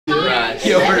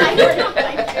You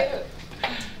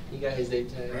guys, they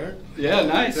tell. Yeah,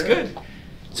 nice, good.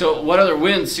 So what other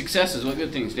wins, successes, what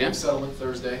good things, Dan? Settlement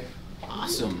Thursday.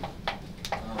 Awesome.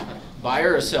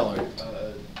 Buyer or seller?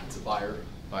 It's a buyer.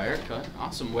 Buyer, cut.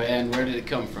 Awesome. And where did it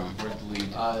come from? Where did the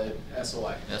lead?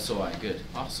 SOI. SOI, good.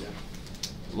 Awesome.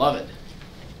 Love it.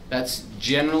 That's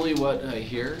generally what I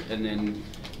hear, and then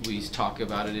we talk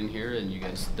about it in here, and you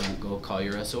guys don't go call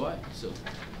your SOI. So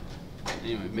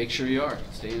anyway, make sure you are.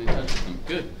 Stay in touch with them.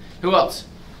 Good. Who else?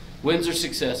 Wins or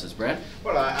successes, Brad?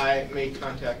 Well, I made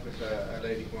contact with a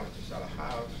lady who wants to sell a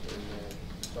house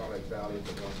in Salt Lake Valley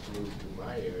that wants to move to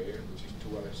my area, which is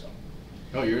Tooele. So.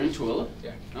 Oh, you're in Tooele?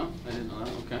 Yeah. Oh, I didn't know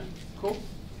that. Okay. Cool.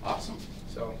 Awesome.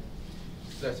 So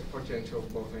that's a potential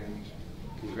both ends.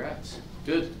 Congrats.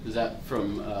 Good. Is that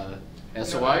from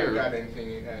SOI no, I or? haven't got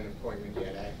anything, an appointment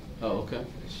yet. Oh, okay.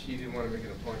 She didn't want to make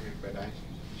an appointment, but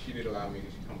she did allow me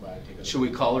to come by and take a look. Should we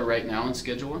call her right now and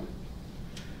schedule one?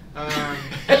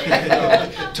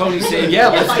 No. Tony said, yeah,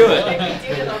 let's do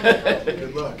it.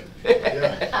 Good luck.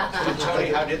 Yeah. So Tony,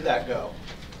 how did that go?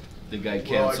 The guy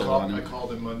canceled on him. I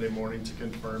called him Monday morning to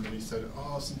confirm, and he said,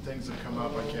 oh, some things have come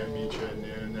up. I can't meet you at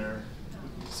noon there.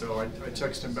 So I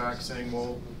texted him back saying,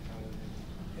 well,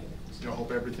 you know,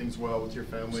 hope everything's well with your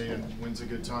family, and when's a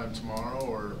good time, tomorrow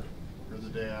or the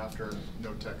day after?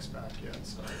 No text back yet.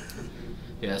 So.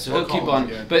 Yeah, so We'll he'll keep call him on.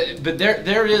 again. But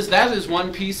that is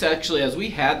one piece actually. As we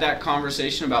had that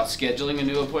conversation about scheduling a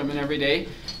new appointment every day,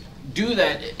 do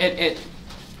that and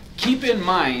keep in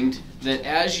mind that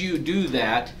as you do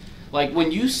that, like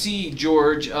when you see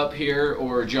George up here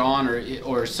or John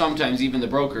or sometimes even the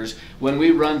brokers, when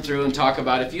we run through and talk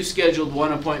about if you scheduled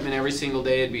one appointment every single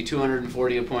day, it'd be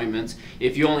 240 appointments.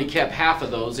 If you only kept half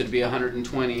of those, it'd be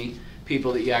 120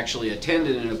 people that you actually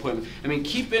attended an appointment. I mean,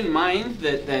 keep in mind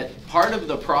that part of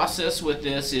the process with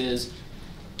this is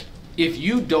if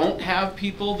you don't have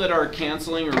people that are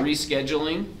canceling or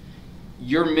rescheduling,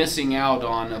 you're missing out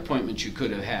on appointments you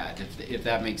could have had, if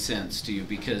that makes sense to you,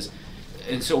 because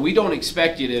and so we don't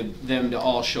expect them to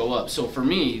all show up. So for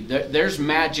me, there's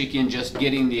magic in just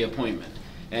getting the appointment.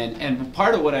 And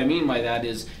part of what I mean by that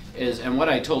is and what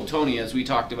I told Tony as we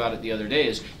talked about it the other day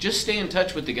is just stay in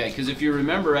touch with the guy. Because if you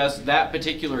remember, as that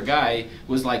particular guy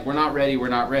was like, we're not ready, we're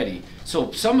not ready.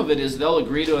 So some of it is they'll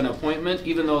agree to an appointment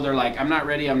even though they're like, I'm not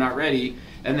ready,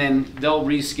 and then they'll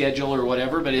reschedule or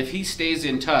whatever. But if he stays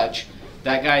in touch,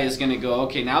 that guy is going to go,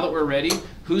 okay, now that we're ready,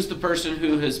 who's the person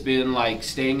who has been like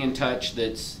staying in touch,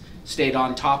 that's stayed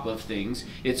on top of things?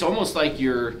 It's almost like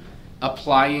you're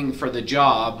applying for the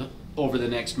job over the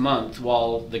next month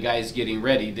while the guy's getting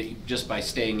ready, just by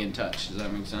staying in touch. Does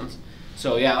that make sense?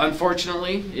 So yeah,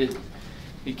 unfortunately,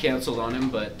 he canceled on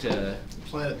him, but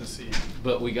planted the seed.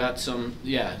 But we got some,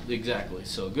 yeah, exactly.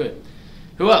 So good.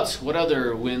 Who else? What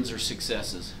other wins or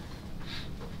successes?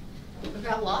 What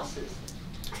about losses?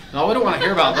 No, we don't want to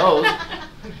hear about those.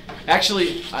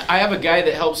 Actually, I have a guy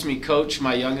that helps me coach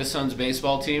my youngest son's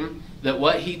baseball team, that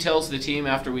what he tells the team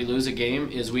after we lose a game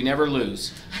is we never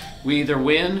lose. We either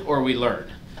win or we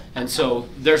learn. And so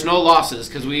there's no losses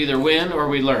because we either win or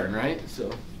we learn, right?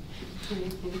 So.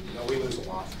 No, we lose a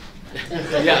lot.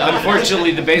 Yeah,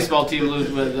 unfortunately the baseball team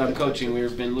I'm coaching,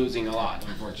 we've been losing a lot,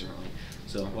 unfortunately.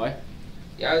 So, why?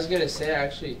 Yeah, I was going to say, I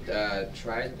actually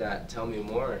tried that Tell Me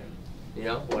More. You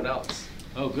know, what else?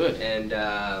 Oh, good. And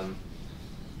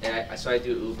so I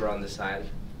do Uber on the side,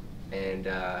 and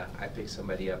I picked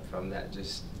somebody up from that.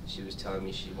 She was telling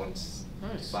me she wants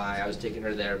to buy. I was taking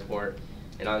her to the airport,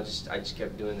 and I just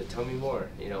kept doing the Tell Me More.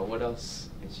 You know, what else?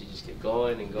 And she just kept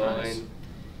going and going. Nice.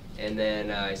 And then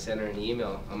I sent her an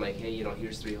email. I'm like, hey, you know,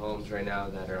 here's 3 homes right now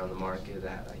that are on the market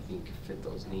that I think fit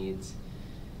those needs.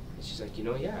 And she's like, you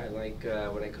know, yeah, I like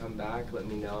when I come back, let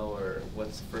me know, or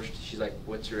what's the first, she's like,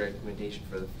 what's your recommendation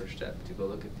for the first step to go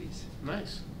look at these?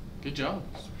 Nice. Good job.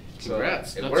 So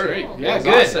congrats. it That's worked. great. Yeah,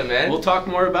 good. Awesome, man. We'll talk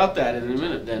more about that in a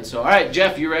minute then. So, all right,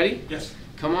 Jeff, you ready? Yes.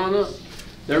 Come on up.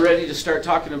 They're ready to start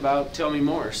talking about Tell Me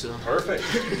More. So Perfect.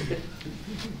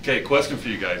 Okay, question for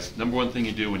you guys. Number one thing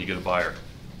you do when you get a buyer.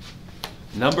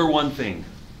 Number one thing.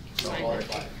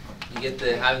 You get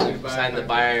to have them sign the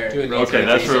buyer. Okay,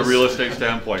 that's from a real estate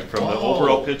standpoint. From the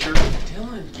overall picture,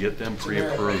 get them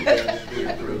pre-approved. Get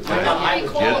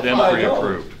them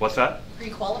pre-approved. What's that?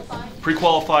 Pre-qualify?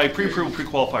 Pre-qualify, pre-approved,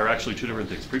 pre-qualify are actually 2 different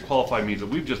things. Pre-qualify means that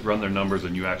we've just run their numbers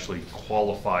and you actually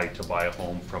qualify to buy a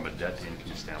home from a debt to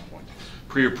income standpoint.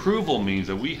 Pre-approval means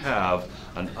that we have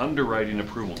an underwriting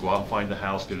approval. Go out and find the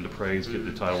house, get it appraised, get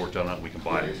the title work done on it, and we can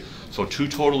buy it. So 2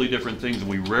 totally different things, and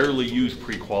we rarely use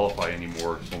pre-qualify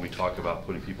anymore when we talk about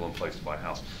putting people in place to buy a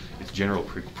house. It's general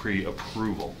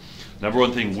pre-approval. Number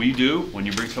one thing we do when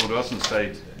you bring someone to us and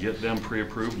say, get them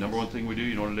pre-approved, number one thing we do,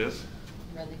 you know what it is?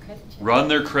 Run the credit check. Run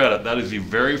their credit. That is the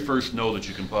very first no that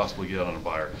you can possibly get on a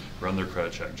buyer. Run their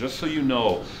credit check. Just so you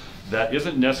know, that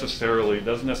doesn't necessarily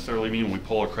mean when we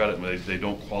pull a credit and they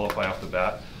don't qualify off the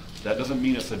bat. That doesn't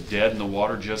mean it's a dead in the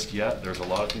water just yet. There's a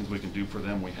lot of things we can do for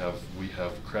them. We have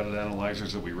credit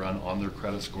analyzers that we run on their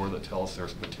credit score that tell us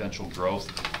there's potential growth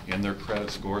in their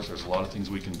credit scores. There's a lot of things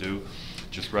we can do.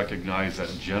 Just recognize that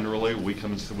generally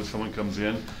when someone comes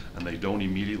in and they don't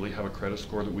immediately have a credit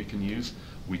score that we can use,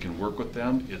 we can work with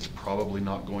them. It's probably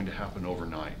not going to happen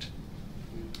overnight.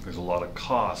 There's a lot of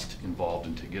cost involved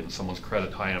into getting someone's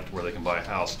credit high enough to where they can buy a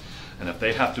house. And if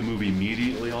they have to move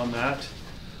immediately on that,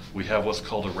 we have what's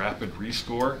called a rapid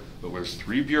rescore, but there's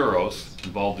 3 bureaus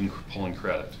involved in pulling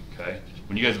credit, okay?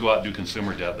 When you guys go out and do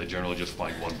consumer debt, they generally just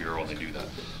find 1 bureau and they do that.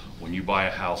 When you buy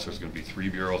a house, there's gonna be 3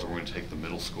 bureaus and we're gonna take the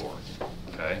middle score,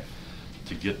 okay?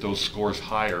 To get those scores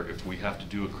higher, if we have to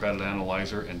do a credit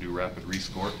analyzer and do rapid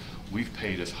rescore, we've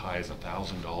paid as high as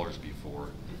 $1,000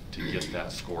 before to get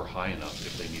that score high enough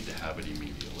if they need to have it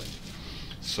immediately.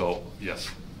 So, yes?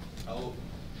 How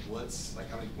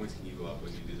many points can you go up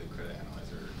when you do the credit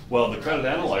analyzer? Well, the credit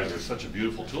analyzer is such a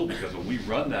beautiful tool because when we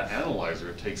run that analyzer,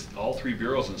 it takes all 3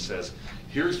 bureaus and says,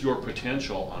 here's your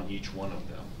potential on each one of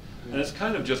them. And it's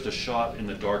kind of just a shot in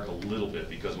the dark a little bit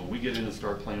because when we get in and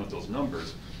start playing with those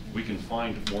numbers, we can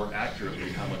find more accurately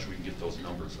how much we can get those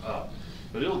numbers up.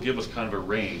 But it'll give us kind of a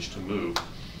range to move.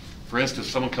 For instance,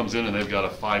 someone comes in and they've got a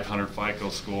 500 FICO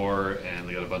score and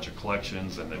they got a bunch of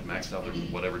collections and they've maxed out their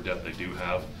whatever debt they do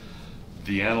have.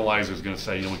 The analyzer is going to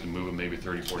say, you know, we can move them maybe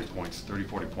 30, 40 points. 30,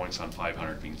 40 points on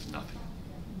 500 means nothing.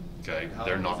 Okay,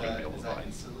 they're not going to be able to buy.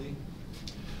 Instantly?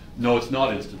 No, it's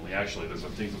not instantly. Actually, there's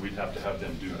some things that we'd have to have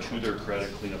them do to their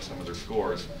credit, clean up some of their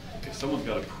scores. If someone's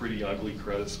got a pretty ugly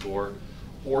credit score,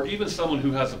 or even someone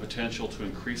who has the potential to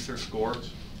increase their score,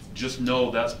 just know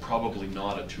that's probably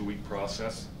not a 2-week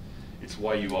process. It's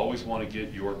why you always want to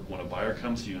get when a buyer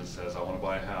comes to you and says, I want to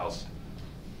buy a house,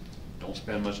 don't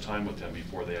spend much time with them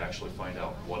before they actually find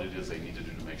out what it is they need to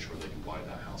do to make sure they can buy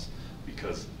that house.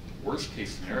 Because worst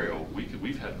case scenario,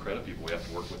 we've had credit people we have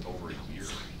to work with over a year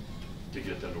to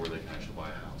get them to where they can actually buy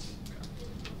a house.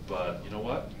 But you know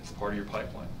what? It's part of your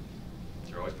pipeline.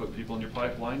 You're always putting people in your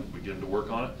pipeline. We get them to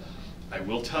work on it. I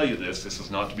will tell you this is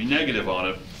not to be negative on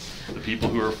it. The people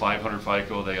who are 500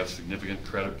 FICO, they have significant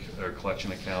credit or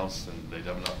collection accounts, and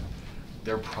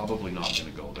they're probably not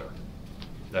going to go there.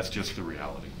 That's just the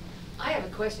reality. I have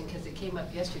a question because it came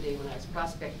up yesterday when I was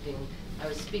prospecting. I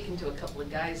was speaking to a couple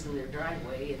of guys in their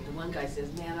driveway, and the one guy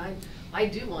says, man, I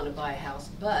do want to buy a house,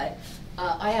 but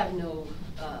I have no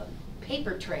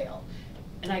paper trail.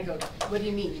 And I go, what do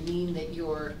you mean? You mean that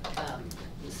you're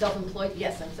self-employed?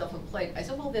 Yes, I'm self-employed. I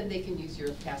said, well, then they can use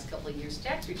your past couple of years'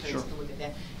 tax returns to look at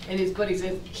that. And his buddy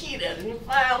says, he doesn't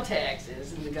file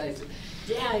taxes. And the guy said,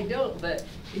 yeah, I don't, but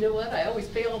you know what? I always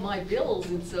pay all my bills,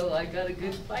 and so I got a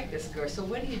good FICO score. So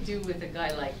what do you do with a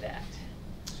guy like that?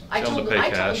 I told him,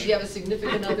 do you have a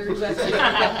significant other investor?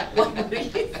 What do you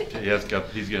think?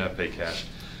 He's going to have to pay cash.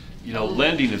 You know,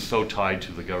 lending is so tied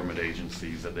to the government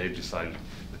agencies that they've decided,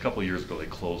 a couple of years ago, they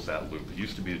closed that loop. It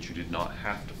used to be that you did not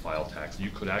have to file tax. You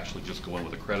could actually just go in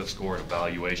with a credit score and a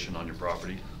valuation on your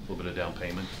property, a little bit of down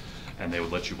payment, and they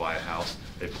would let you buy a house.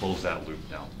 They've closed that loop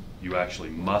now. You actually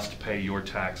must pay your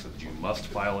taxes. You must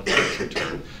file a tax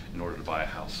return in order to buy a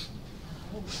house.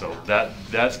 So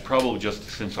that's probably just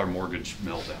since our mortgage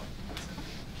meltdown.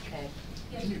 Okay.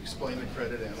 Can you explain the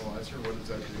credit analyzer? What does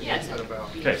that do? Yeah, What's that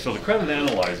about? Okay, so the credit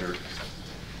analyzer,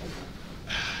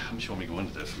 how much you want me to go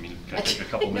into this? I mean, can I take a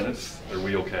couple minutes? Are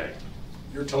we okay?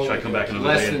 You're totally Should I come back another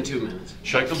Less day? than 2 minutes.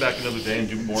 Should I come back another day and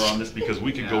do more on this? Because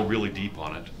we could go really deep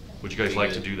on it. Would you guys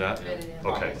like to do that? Yeah.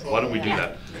 Okay, why don't we do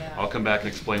that? Yeah. I'll come back and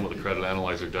explain what the credit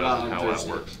analyzer does and how that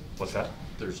Thursday. works. What's that?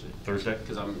 Thursday. Thursday?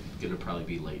 Because I'm going to probably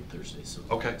be late Thursday, so.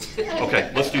 Okay,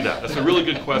 okay, let's do that. That's a really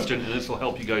good question, and this will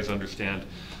help you guys understand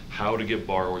how to get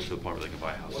borrowers to the point where they can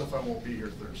buy a What house. if I won't be here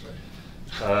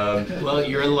Thursday? Well,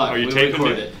 you're in luck. Are you We taping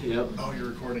record it? Yep. Oh, you're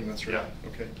recording, that's right. Yeah.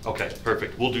 Okay. Okay,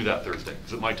 perfect. We'll do that Thursday,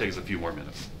 because it might take us a few more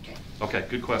minutes. Okay. Okay,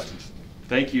 good questions.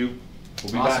 Thank you.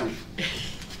 We'll be back. Awesome.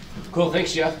 Cool,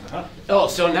 thanks, Jeff. Uh-huh. Oh,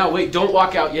 so now wait, don't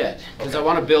walk out yet, because I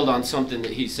want to build on something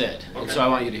that he said, and so I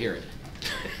want you to hear it.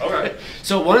 All right.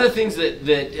 So one of the things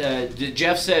that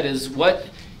Jeff said is what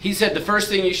he said. The first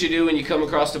thing you should do when you come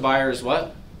across a buyer is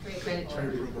what? Credit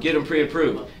check. Get them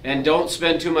pre-approved, and don't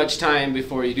spend too much time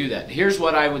before you do that. Here's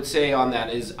what I would say on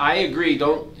that is I agree.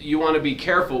 You want to be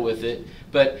careful with it,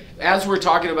 but as we're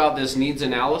talking about this needs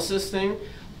analysis thing,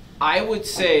 I would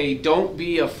say don't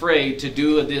be afraid to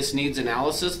do this needs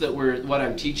analysis that what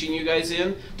I'm teaching you guys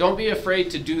in. Don't be afraid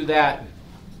to do that,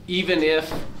 even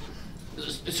if.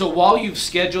 So while you've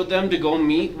scheduled them to go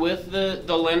meet with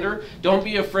the lender, don't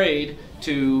be afraid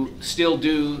to still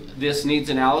do this needs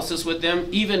analysis with them,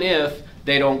 even if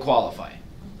they don't qualify.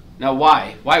 Now,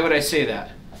 why? Why would I say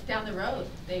that? Down the road,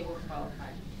 they will qualify,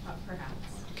 perhaps.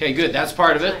 Okay, good. That's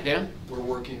part of it, Dan? We're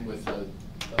working with a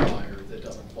buyer that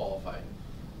doesn't qualify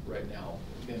right now.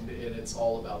 And it's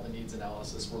all about the needs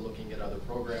analysis. We're looking at other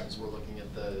programs. We're looking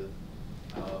at the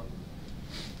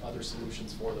other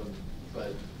solutions for them.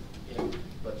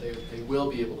 But they will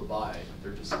be able to buy.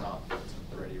 They're just not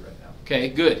ready right now. Okay,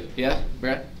 good. Yeah,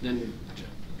 Brett? Then.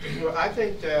 Well, I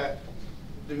think that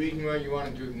the reason why you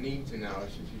want to do needs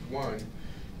analysis is one,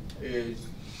 is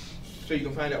so you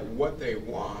can find out what they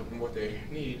want and what they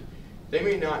need. They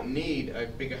may not need a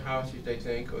bigger house as they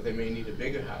think, or they may need a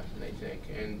bigger house than they think,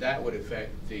 and that would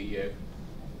affect the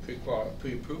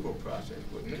pre-approval process,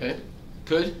 wouldn't it? Okay.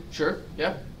 Could, sure,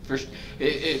 yeah. First,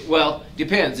 well,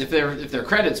 depends. If their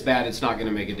credit's bad, it's not going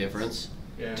to make a difference.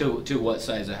 Yeah. To what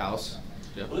size of house.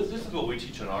 Yeah. Well, this is what we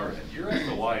teach on our end. Your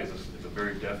SOI is a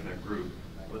very definite group,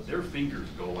 but their fingers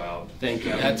go out. Thank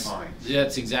you. 7 times.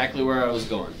 That's exactly where I was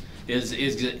going.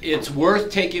 It's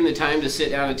worth taking the time to sit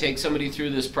down and take somebody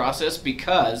through this process,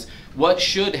 because what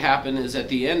should happen is at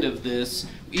the end of this,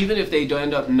 even if they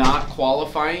end up not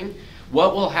qualifying,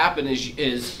 what will happen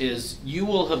is you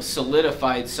will have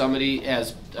solidified somebody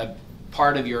as a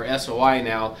part of your SOI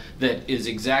now that is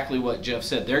exactly what Jeff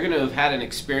said. They're going to have had an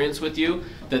experience with you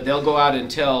that they'll go out and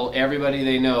tell everybody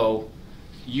they know,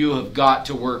 you have got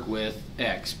to work with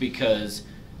X because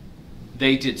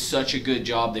they did such a good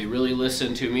job. They really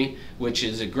listened to me, which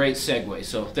is a great segue.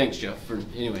 So thanks, Jeff.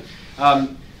 Anyway.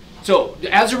 So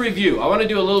as a review, I want to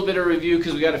do a little bit of review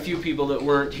because we got a few people that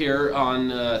weren't here on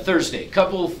Thursday.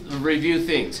 Couple of review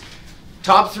things.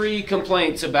 Top 3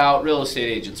 complaints about real estate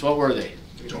agents. What were they?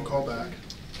 Don't call back.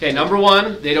 Okay, number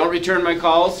 1, they don't return my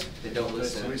calls. They don't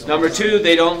listen. Number 2,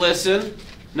 they don't listen.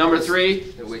 Number 3,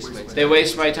 They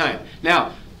waste my time.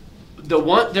 Now,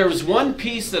 there was one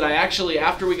piece that I actually,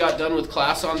 after we got done with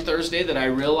class on Thursday, that I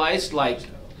realized, like,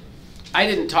 I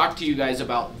didn't talk to you guys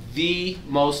about the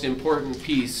most important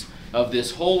piece of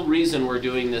this whole reason we're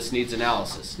doing this needs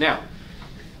analysis. Now,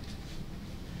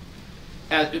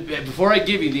 before I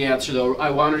give you the answer, though, I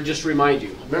want to just remind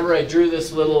you. Remember I drew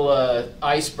this little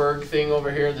iceberg thing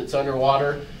over here that's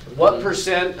underwater? What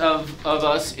percent of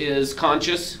us is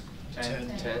conscious?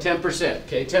 10%.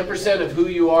 Okay, 10% of who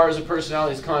you are as a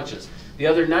personality is conscious. The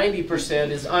other 90%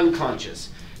 is unconscious.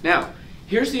 Now,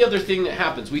 here's the other thing that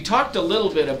happens. We talked a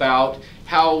little bit about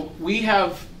how we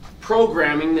have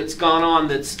programming that's gone on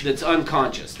that's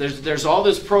unconscious. There's all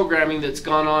this programming that's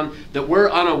gone on that we're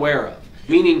unaware of.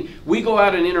 Meaning we go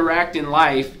out and interact in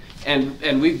life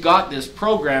and we've got this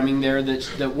programming there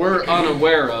that we're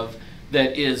unaware of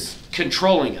that is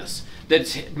controlling us,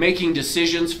 that's making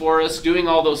decisions for us, doing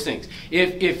all those things.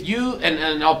 If you,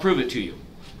 and I'll prove it to you,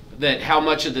 that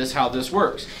how this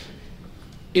works.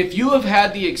 If you have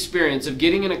had the experience of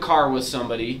getting in a car with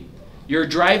somebody, you're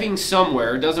driving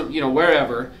somewhere,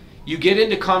 wherever, you get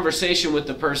into conversation with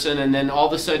the person and then all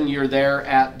of a sudden you're there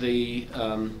at the,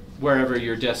 wherever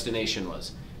your destination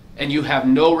was. And you have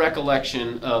no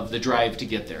recollection of the drive to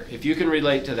get there. If you can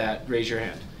relate to that, raise your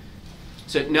hand.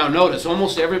 So now notice,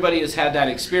 almost everybody has had that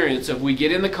experience of we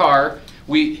get in the car,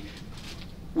 we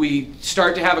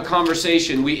start to have a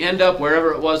conversation, we end up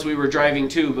wherever it was we were driving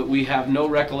to, but we have no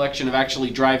recollection of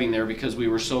actually driving there because we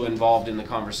were so involved in the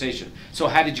conversation. So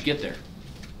how did you get there?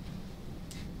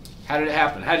 How did it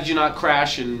happen? How did you not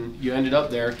crash and you ended up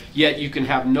there, yet you can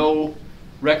have no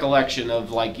recollection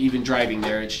of like even driving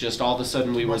there? It's just all of a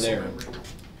sudden we were there.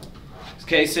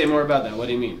 Okay, say more about that. What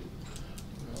do you mean?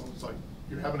 Well, it's like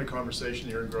you're having a conversation,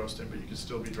 you're engrossed in, but you can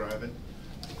still be driving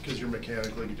because you're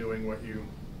mechanically doing what you.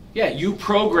 Yeah, you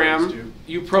program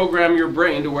your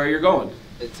brain to where you're going.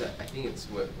 I think it's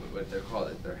what they're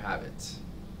called, their habits,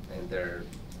 and they're,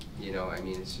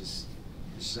 it's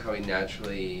just how we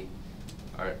naturally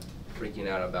aren't freaking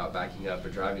out about backing up or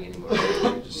driving anymore.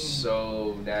 We're just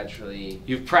so naturally.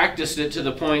 You've practiced it to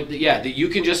the point that that you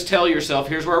can just tell yourself,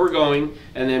 here's where we're going,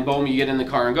 and then boom, you get in the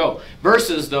car and go.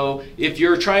 Versus though, if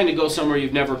you're trying to go somewhere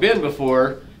you've never been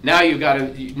before, now you've got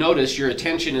to notice your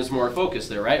attention is more focused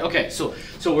there, right? Okay, so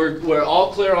we're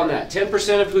all clear on that.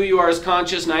 10% of who you are is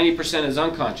conscious, 90% is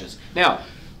unconscious. Now,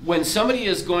 when somebody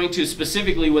is going to,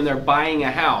 specifically when they're buying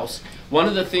a house, one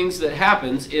of the things that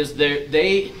happens is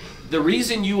the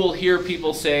reason you will hear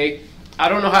people say, I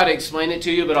don't know how to explain it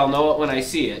to you, but I'll know it when I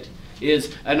see it,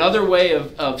 is another way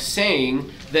of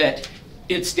saying that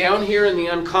it's down here in the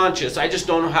unconscious. I just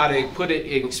don't know how to put it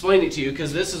and explain it to you,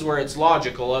 because this is where it's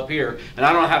logical up here, and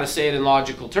I don't know how to say it in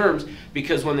logical terms,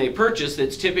 because when they purchase,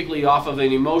 it's typically off of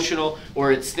an emotional,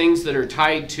 or it's things that are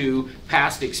tied to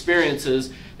past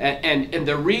experiences. And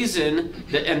the reason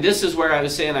that, and this is where I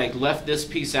was saying I left this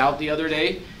piece out the other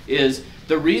day, is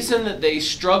the reason that they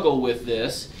struggle with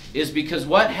this is because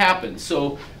what happens.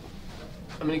 So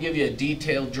I'm going to give you a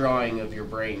detailed drawing of your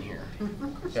brain here.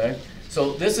 Okay?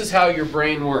 So this is how your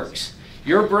brain works.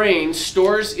 Your brain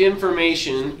stores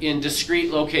information in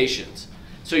discrete locations.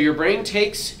 So your brain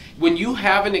takes, when you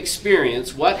have an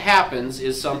experience, what happens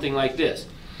is something like this.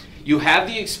 You have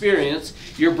the experience,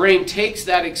 your brain takes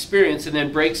that experience and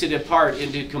then breaks it apart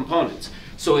into components.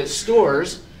 So it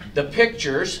stores the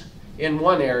pictures in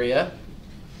one area,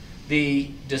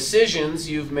 the decisions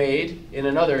you've made in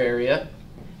another area,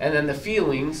 and then the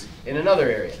feelings in another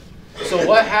area. So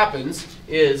what happens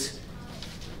is,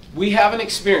 we have an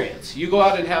experience. You go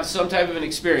out and have some type of an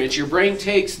experience. Your brain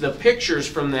takes the pictures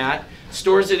from that,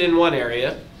 stores it in one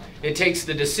area. It takes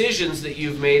the decisions that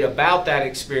you've made about that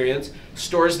experience,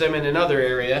 stores them in another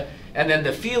area, and then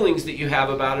the feelings that you have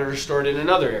about it are stored in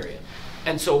another area.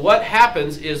 And so what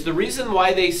happens is, the reason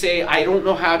why they say, I don't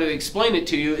know how to explain it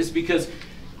to you, is because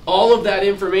all of that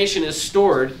information is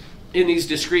stored in these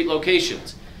discrete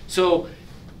locations. So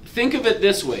think of it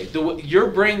this way. Your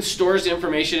brain stores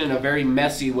information in a very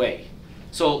messy way.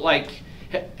 So like,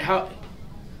 how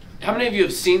many of you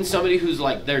have seen somebody who's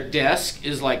like, their desk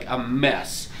is like a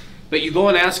mess, but you go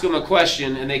and ask them a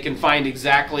question and they can find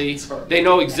exactly, they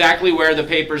know exactly where the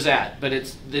paper's at, but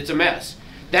it's a mess.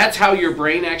 That's how your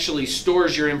brain actually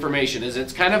stores your information, is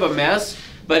it's kind of a mess,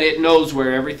 but it knows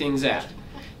where everything's at.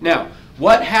 Now,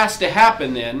 what has to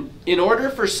happen then in order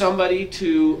for somebody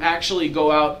to actually go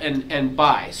out and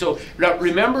buy? So now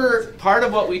remember, part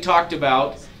of what we talked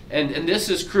about, and this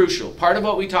is crucial, part of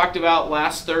what we talked about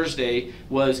last Thursday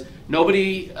was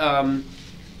nobody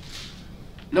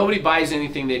buys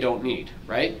anything they don't need,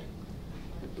 right?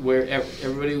 Where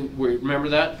everybody remember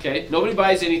that? Okay, nobody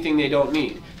buys anything they don't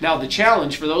need. Now the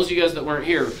challenge, for those of you guys that weren't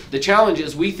here, the challenge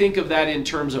is we think of that in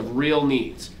terms of real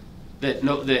needs.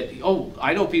 Oh,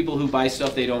 I know people who buy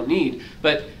stuff they don't need,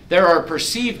 but there are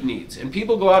perceived needs, and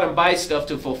people go out and buy stuff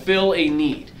to fulfill a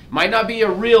need. Might not be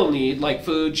a real need, like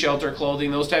food, shelter,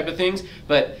 clothing, those type of things,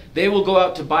 but they will go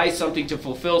out to buy something to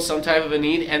fulfill some type of a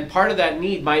need, and part of that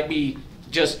need might be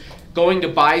just going to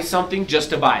buy something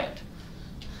just to buy it.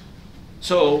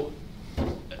 So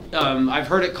I've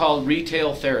heard it called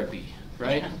retail therapy,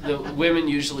 right? The women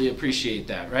usually appreciate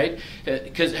that, right?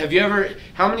 Because have you ever,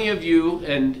 how many of you,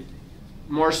 and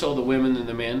more so the women than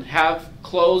the men, have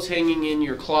clothes hanging in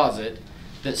your closet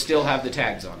that still have the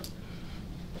tags on it?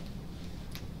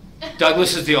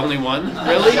 Douglas is the only one.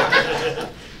 Really?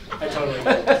 I totally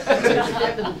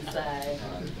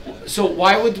do. So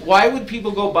why would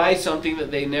people go buy something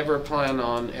that they never plan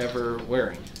on ever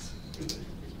wearing,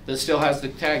 that still has the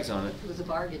tags on it? It was a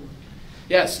bargain.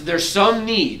 Yes, there's some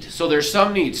need. So there's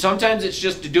some need. Sometimes it's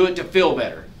just to do it to feel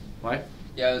better. Why?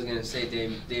 Yeah, I was gonna say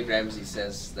Dave Ramsey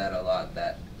says that a lot,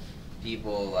 that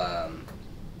people,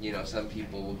 you know, some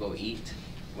people will go eat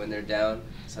when they're down.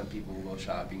 Some people will go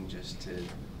shopping just to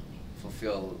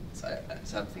fulfill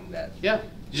something that. Yeah,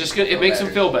 just it makes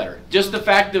them feel better. Just the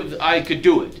fact of I could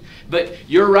do it. But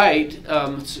you're right.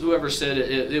 Whoever said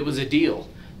it, it was a deal.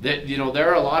 That, you know, there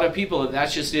are a lot of people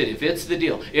that's just it. If it's the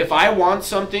deal, if I want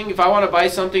something, if I want to buy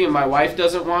something and my wife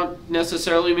doesn't want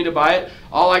necessarily me to buy it,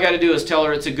 all I got to do is tell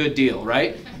her it's a good deal,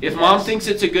 right? If mom thinks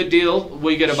it's a good deal,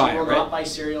 we got to buy it, right? She will not buy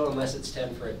cereal unless it's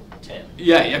 10 for 10.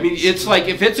 Yeah, I mean, it's like,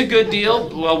 if it's a good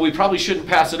deal, well, we probably shouldn't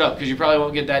pass it up, because you probably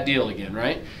won't get that deal again,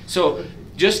 right? So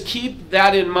just keep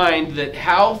that in mind, that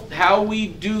how we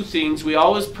do things, we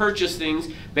always purchase things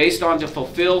based on to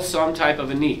fulfill some type of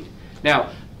a need.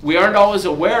 Now, we aren't always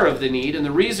aware of the need, and the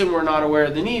reason we're not aware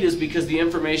of the need is because the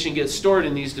information gets stored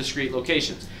in these discrete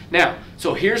locations. Now,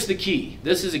 so here's the key.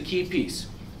 This is a key piece.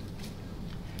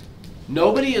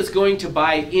 Nobody is going to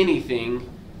buy anything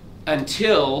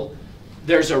until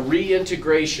there's a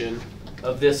reintegration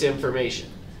of this information.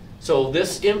 So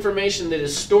this information that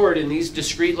is stored in these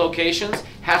discrete locations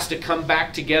has to come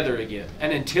back together again.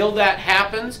 And until that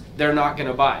happens, they're not going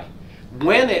to buy.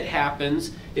 When it happens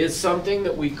is something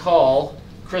that we call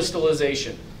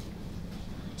crystallization.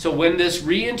 So when this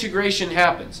reintegration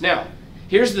happens, now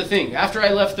here's the thing, after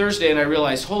I left Thursday and I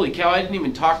realized, holy cow, I didn't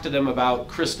even talk to them about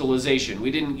crystallization. We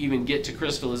didn't even get to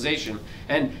crystallization,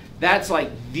 and that's like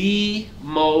the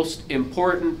most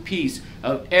important piece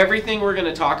of everything we're going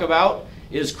to talk about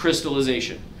is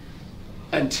crystallization.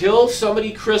 Until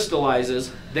somebody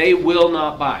crystallizes, they will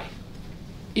not buy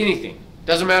anything.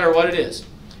 Doesn't matter what it is.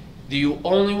 You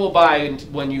only will buy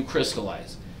when you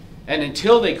crystallize. And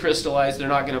until they crystallize, they're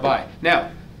not going to buy.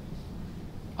 Now,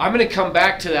 I'm going to come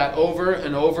back to that over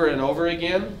and over and over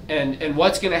again, and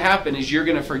what's going to happen is you're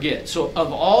going to forget. So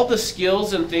of all the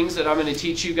skills and things that I'm going to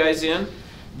teach you guys in,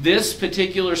 this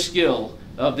particular skill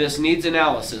of this needs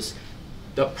analysis,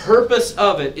 the purpose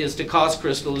of it is to cause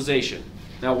crystallization.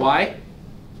 Now why?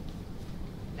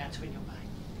 That's when you'll buy.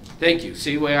 Thank you.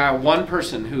 See, we have one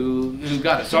person who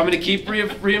got it. So I'm going to keep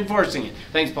reinforcing it.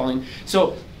 Thanks, Pauline.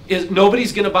 So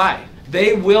nobody's going to buy.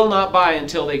 They will not buy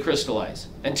until they crystallize.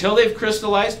 Until they've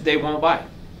crystallized, they won't buy.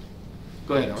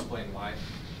 Go ahead, Alan. Explain why.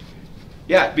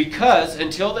 Yeah, because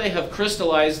until they have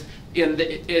crystallized, and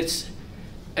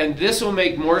this will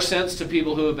make more sense to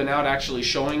people who have been out actually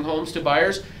showing homes to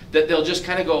buyers, that they'll just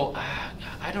kind of go,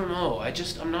 I don't know,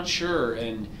 I'm not sure,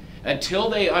 and until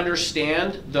they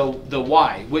understand the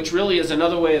why, which really is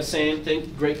another way of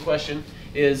saying, great question,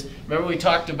 is remember we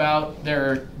talked about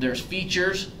there's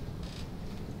features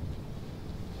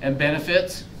and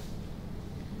benefits.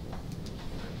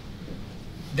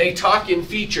 They talk in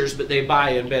features, but they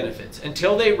buy in benefits.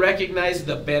 Until they recognize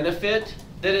the benefit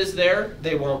that is there,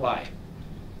 they won't buy.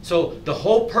 So the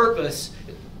whole purpose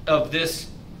of this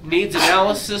needs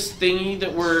analysis thingy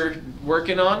that we're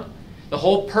working on, the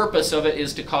whole purpose of it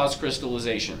is to cause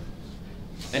crystallization.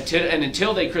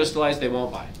 Until they crystallize, they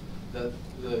won't buy. The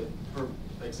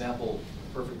perfect example,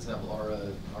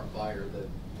 our buyer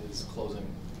that is closing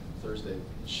Thursday,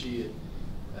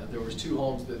 there was 2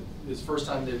 homes that, this first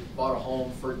time they bought a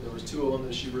home, there was 2 of them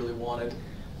that she really wanted.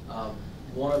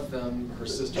 One of them, her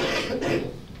sister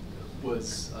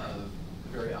was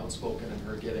very outspoken in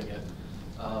her getting it.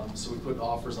 So we put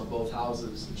offers on both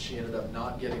houses, and she ended up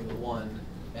not getting the one,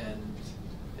 and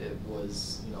it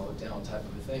was, a down type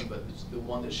of a thing. But the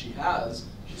one that she has,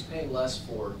 she's paying less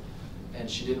for, and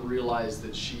she didn't realize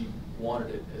that she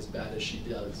wanted it as bad as she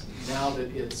does. Now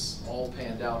that it's all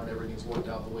panned out and everything's worked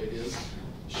out the way it is,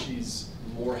 she's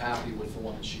more happy with the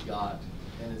one that she got,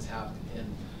 and is happy, and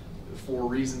for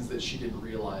reasons that she didn't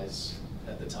realize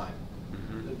at the time.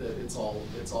 That it's all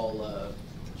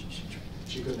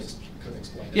she couldn't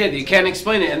explain it. Yeah, you can't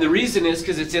explain it, and the reason is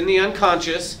because it's in the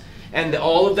unconscious, and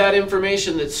all of that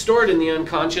information that's stored in the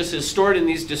unconscious is stored in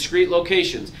these discrete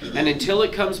locations, and until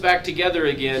it comes back together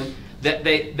again,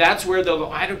 that's where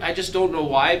I just don't know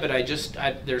why, but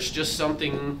there's just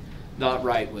something not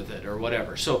right with it or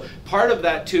whatever. So part of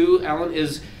that too, Alan,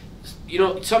 is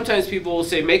sometimes people will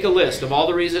say make a list of all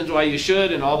the reasons why you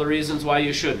should and all the reasons why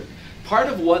you shouldn't. Part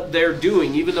of what they're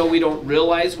doing, even though we don't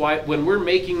realize why, when we're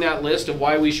making that list of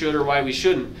why we should or why we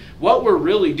shouldn't, what we're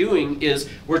really doing is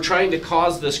we're trying to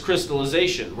cause this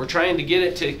crystallization. We're trying to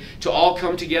get it to all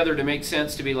come together to make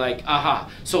sense, to be like,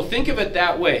 aha. So think of it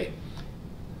that way.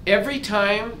 Every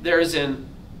time there's an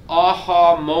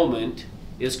aha moment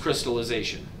is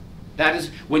crystallization. That is,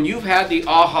 when you've had the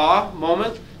aha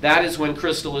moment, that is when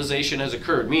crystallization has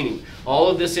occurred, meaning all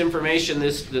of this information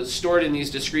that's stored in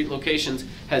these discrete locations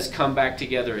has come back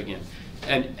together again.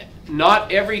 And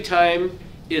not every time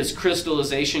is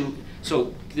crystallization,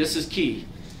 so this is key.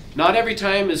 Not every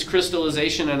time is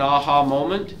crystallization an aha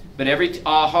moment, but every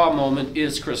aha moment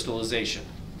is crystallization.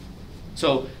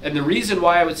 So, and the reason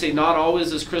why I would say not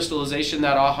always is crystallization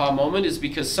that aha moment is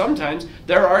because sometimes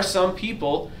there are some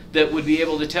people that would be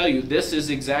able to tell you, this is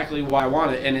exactly why I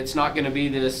want it, and it's not going to be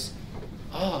this,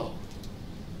 oh.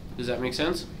 Does that make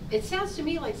sense? It sounds to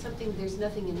me like something, there's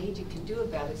nothing an agent can do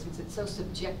about it since it's so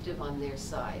subjective on their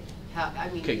side.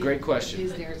 Okay, great question.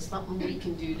 Is there something we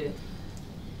can do to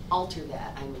alter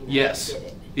that? Yes. I get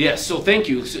it. Yes, so thank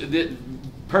you. So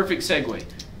perfect segue.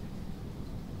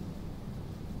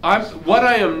 What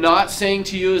I am not saying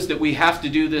to you is that we have to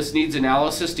do this needs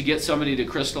analysis to get somebody to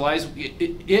crystallize.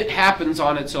 It happens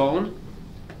on its own,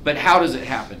 but how does it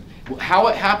happen? How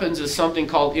it happens is something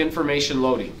called information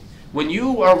loading. When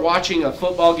you are watching a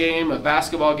football game, a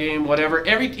basketball game, whatever,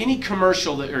 any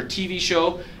commercial or TV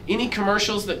show, any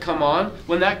commercials that come on,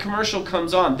 when that commercial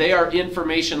comes on, they are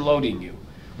information loading you.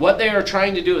 What they are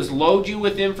trying to do is load you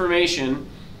with information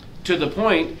to the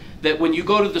point that when you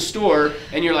go to the store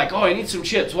and you're like, oh, I need some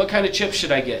chips. What kind of chips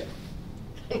should I get?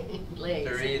 Lay's.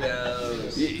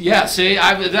 Doritos. Yeah, see,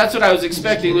 that's what I was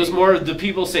expecting, was more of the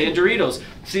people saying Doritos.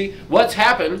 See, what's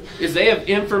happened is they have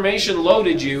information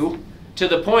loaded you to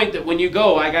the point that when you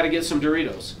go, I got to get some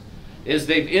Doritos.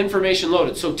 They've information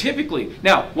loaded. So typically,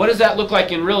 now, what does that look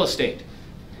like in real estate?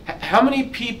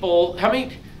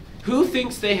 Who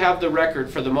thinks they have the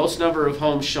record for the most number of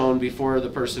homes shown before the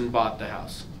person bought the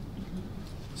house?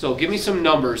 So give me some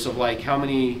numbers of like how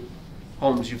many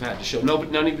homes you've had to show?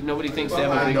 Nobody thinks they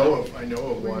have a I big know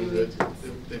home? of one that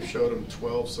they've showed them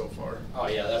 12 so far. Oh,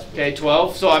 yeah, that's. Okay,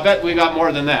 12, so I bet we got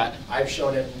more than that, I've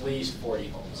shown at least 40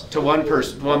 homes. to one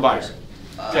person, one buyer.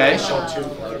 Okay, I've shown 2.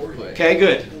 okay,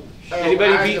 good.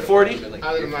 Anybody I beat had- 40?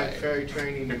 I did my ferry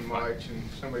training in March, and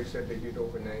somebody said they did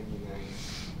over 99.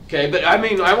 Okay, but I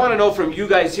mean, I wanna know from you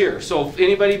guys here, so if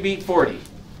anybody beat 40?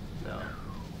 No.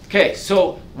 Okay,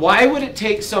 so why would it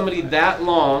take somebody that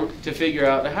long to figure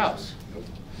out a house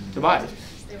to buy?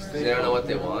 They don't know what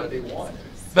they want.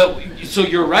 But, so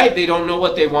you're right, they don't know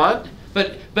what they want,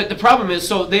 but the problem is,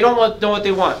 so they don't know what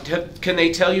they want. Can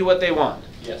they tell you what they want?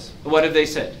 Yes. What have they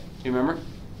said? Do you remember?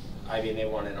 I mean, they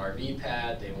want an RV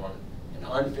pad, they want an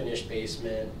unfinished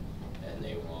basement, and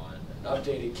they want an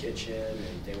updated kitchen,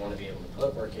 and they want to be able to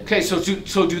put work in. Okay, so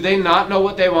do they not know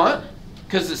what they want?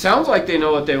 Because it sounds like they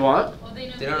know what they want. Well, they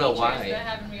know They the don't know features, why. but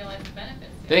haven't realized the benefits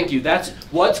yet. Thank you. That's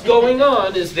what's going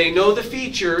on, is they know the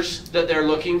features that they're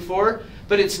looking for,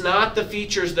 but it's not the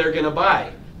features they're going to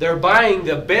buy. They're buying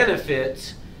the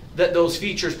benefits that those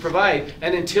features provide.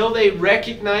 And until they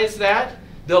recognize that,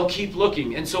 they'll keep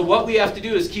looking. And so what we have to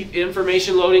do is keep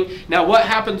information loading. Now what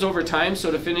happens over time, so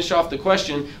to finish off the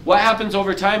question, what happens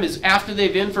over time is after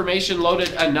they've information loaded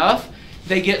enough,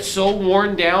 they get so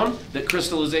worn down that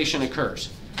crystallization occurs.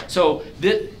 So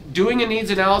doing a needs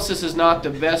analysis is not the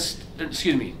best,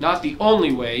 excuse me, not the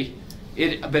only way,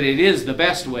 but it is the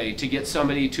best way to get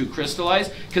somebody to crystallize.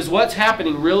 Because what's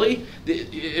happening really,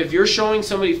 if you're showing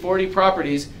somebody 40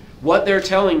 properties, what they're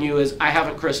telling you is, I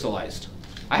haven't crystallized.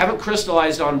 I haven't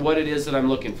crystallized on what it is that I'm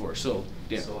looking for. So,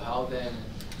 yeah. So how then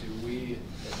do we,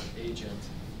 as an agent,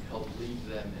 help lead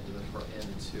them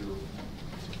into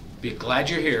Be glad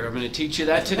you're here. I'm going to teach you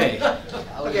that today.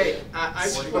 Okay, I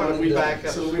just want to back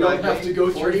up. so we don't have to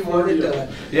go through 41 and 40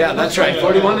 done. Yeah, that's right.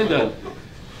 41 and done.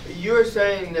 You were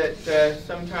saying that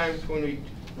sometimes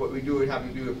what we do is have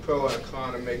to do a pro and a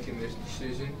con of making this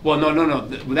decision. Well, no.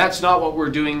 That's not what we're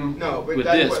doing No, but with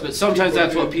that's this. what But sometimes people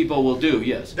that's what do. people will do,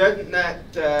 yes. Doesn't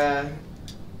that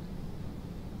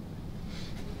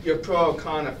your pro and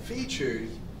con of features,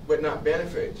 but not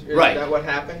benefits? Isn't Right. that what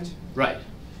happens? Right,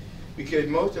 Because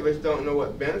most of us don't know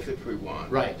what benefits we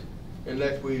want. right.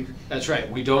 Unless we, That's right.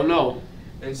 We don't know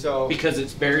and so. because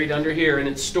it's buried under here and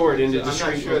it's stored into I'm not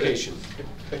discrete sure that location.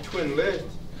 a twin list,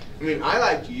 I mean, I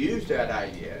like to use that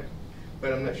idea,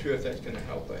 but I'm not sure if that's gonna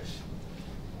help us.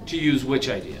 To use which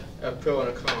idea? A pro and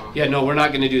a con. Yeah, no, we're not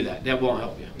going to do that. That won't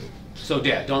help you. So,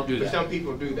 Dad, don't do But that. some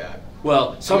people do that.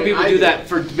 Well, some I mean, people I do do. that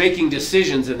for making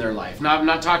decisions in their life. Now, I'm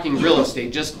not talking real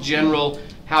estate, just general,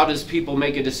 how does people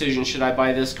make a decision, should I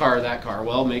buy this car or that car?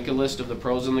 Well, make a list of the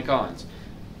pros and the cons.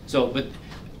 So, but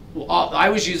I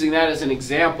was using that as an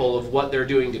example of what they're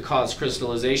doing to cause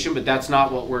crystallization, but that's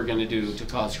not what we're going to do to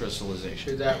cause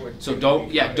crystallization. So that would. So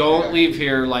don't leave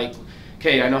here like,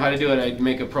 okay, I know how to do it, I'd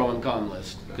make a pro and con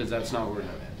list, because that's not what we're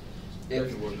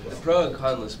doing. The pro and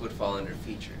con list would fall under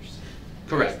features.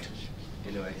 Correct.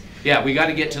 Anyway. Yeah, we got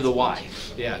to get to the why.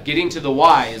 Yeah, getting to the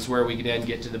why is where we then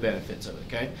get to the benefits of it,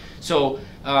 okay? So,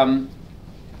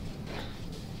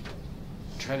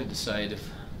 trying to decide if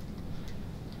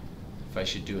I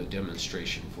should do a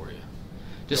demonstration for you.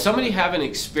 Does somebody have an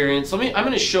experience? I'm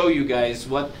going to show you guys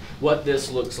what this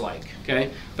looks like,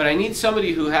 okay? But I need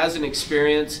somebody who has an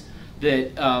experience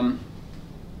that,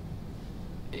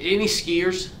 any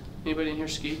skiers? Anybody in here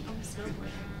ski?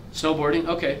 Snowboarding,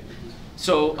 okay.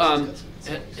 So,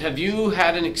 have you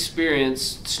had an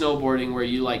experience snowboarding where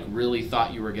you like really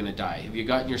thought you were gonna die? Have you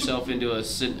gotten yourself into a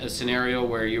scenario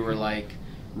where you were like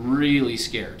really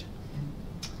scared?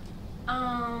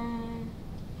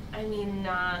 I mean,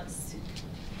 not.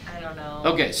 I don't know.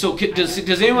 Okay, so does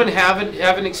anyone have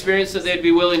an experience that they'd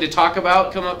be willing to talk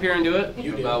about? Come up here and do it.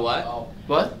 You do. About what? Oh,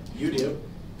 What? You do.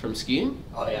 From skiing?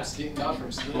 Oh, yeah. skiing, not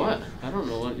from skiing. What? I don't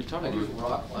know what you're I talking do about.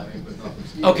 rock climbing, but not from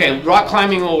skiing. Okay, rock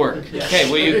climbing will work. Okay,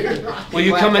 will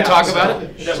you come and talk about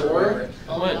it? It doesn't work.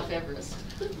 What? Off Everest.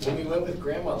 When we went with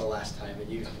Grandma the last time and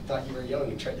you thought you were young,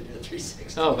 you tried to do the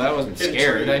 360. Oh, but I wasn't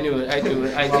scared. I knew it.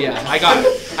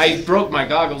 I broke my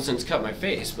goggles and cut my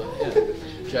face, but yeah.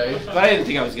 Okay. But I didn't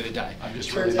think I was gonna die. I'm just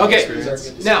Turns really out Okay, skis are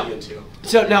good to now- ski into.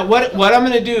 So now what I'm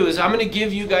gonna do is I'm gonna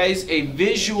give you guys a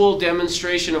visual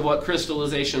demonstration of what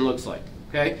crystallization looks like.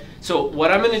 Okay? So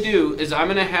what I'm gonna do is I'm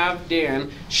gonna have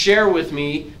Dan share with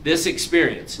me this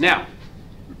experience. Now,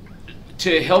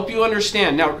 to help you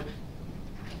understand, now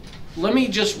let me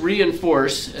just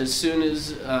reinforce as soon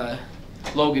as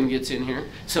Logan gets in here.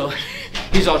 So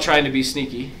he's all trying to be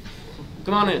sneaky.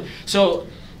 Come on in. So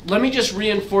let me just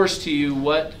reinforce to you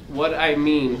what I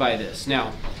mean by this.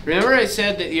 Now, remember I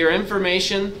said that your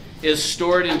information is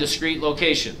stored in discrete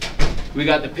location. We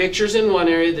got the pictures in one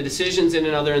area, the decisions in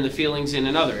another, and the feelings in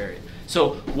another area.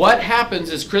 So what happens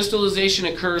is crystallization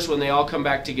occurs when they all come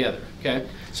back together, okay?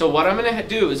 So what I'm going to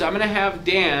do is I'm going to have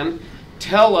Dan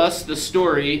tell us the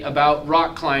story about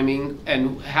rock climbing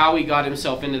and how he got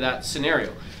himself into that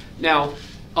scenario. Now,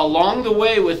 along the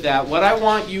way with that, what I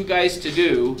want you guys to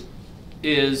do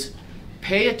is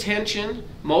pay attention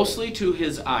mostly to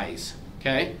his eyes,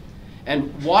 okay?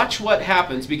 And watch what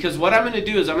happens, because what I'm going to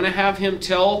do is I'm going to have him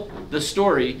tell the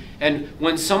story, and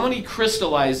when somebody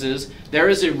crystallizes, there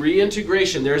is a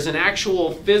reintegration. There's an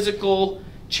actual physical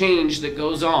change that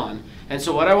goes on. And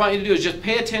so what I want you to do is just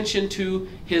pay attention to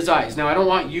his eyes. Now, I don't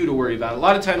want you to worry about it. A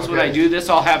lot of times when I do this,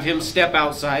 I'll have him step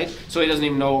outside so he doesn't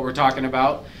even know what we're talking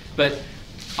about. But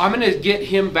I'm going to get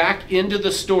him back into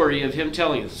the story of him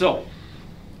telling it. So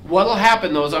what will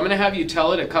happen, though, is I'm going to have you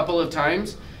tell it a couple of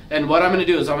times. And what I'm going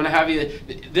to do is I'm going to have you,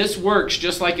 this works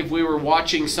just like if we were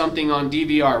watching something on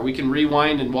DVR. We can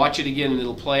rewind and watch it again and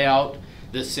it'll play out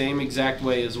the same exact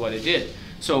way as what it did.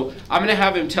 So I'm going to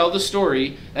have him tell the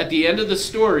story. At the end of the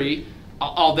story,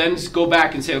 I'll then go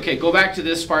back and say, okay, go back to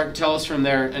this part and tell us from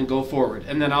there and go forward.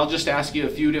 And then I'll just ask you a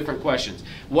few different questions.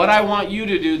 What I want you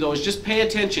to do, though, is just pay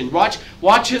attention.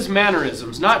 Watch his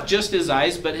mannerisms, not just his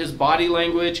eyes, but his body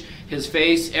language, his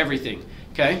face, everything,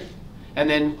 okay? And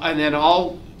then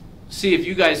I'll see if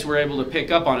you guys were able to pick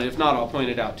up on it. If not, I'll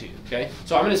point it out to you, okay?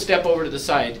 So I'm going to step over to the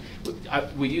side.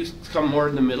 Will you come more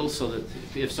in the middle so that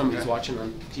if somebody's watching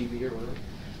on TV or whatever?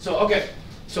 So, okay.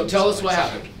 So tell us what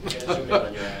happened. Zoom in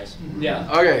on your eyes.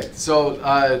 Yeah. Okay,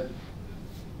 so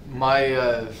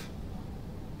my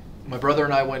brother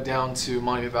and I went down to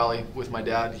Monument Valley with my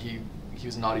dad. He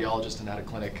was an audiologist and had a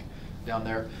clinic down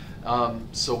there.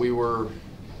 So we were,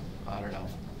 I don't know,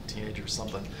 teenagers or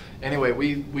something. Anyway,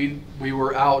 we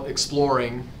were out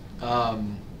exploring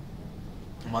on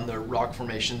the rock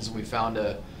formations, and we found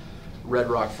a red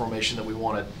rock formation that we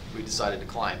decided to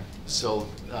climb. So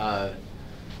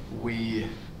we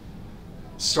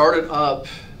started up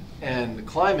and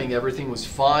climbing. Everything was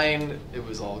fine. It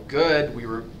was all good. We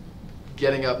were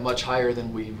getting up much higher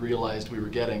than we realized we were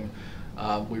getting.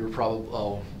 We were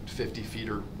probably 50 feet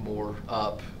or more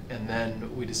up. And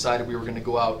then we decided we were going to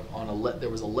go out on there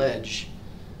was a ledge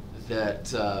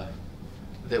that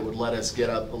would let us get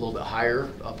up a little bit higher,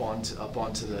 up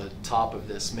onto the top of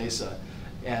this mesa.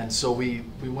 And so we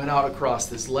went out across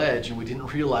this ledge, and we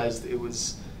didn't realize the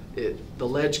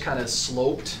ledge kind of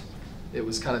sloped. It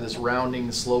was kind of this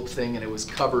rounding slope thing, and it was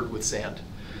covered with sand.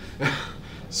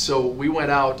 So we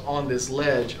went out on this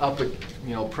ledge,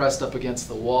 pressed up against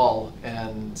the wall,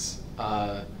 and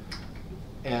the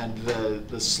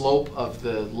slope of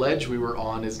the ledge we were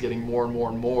on is getting more and more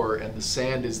and more, and the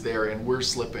sand is there, and we're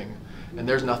slipping, and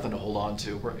there's nothing to hold on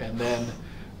to. And then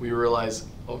we realize,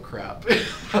 oh crap,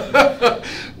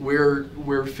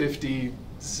 we're 50,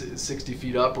 60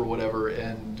 feet up or whatever,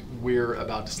 and we're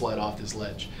about to slide off this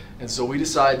ledge. And so we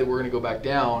decide that we're going to go back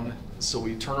down. So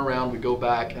we turn around, we go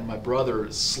back, and my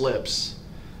brother slips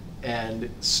and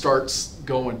starts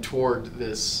going toward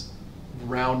this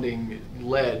rounding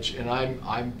ledge, and I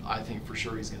think for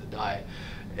sure he's going to die.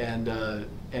 And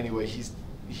anyway,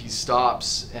 he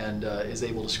stops and is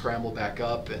able to scramble back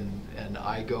up, and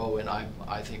I go, and I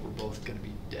think we're both going to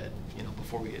be dead,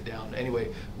 before we get down.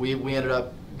 Anyway, we ended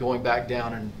up going back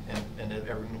down, and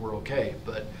everything were okay.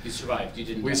 But you survived. You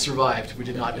didn't. We survived. We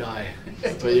did not die.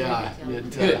 But yeah.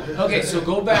 Good. Okay, so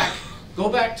go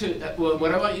back to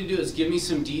what I want you to do is give me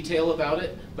some detail about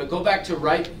it. But go back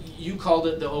to you called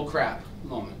it the oh crap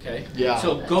moment, okay? Yeah.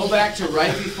 So go back to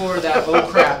right before that oh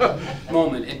crap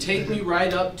moment, and take me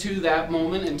right up to that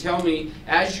moment, and tell me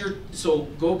so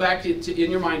go back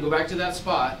in your mind, go back to that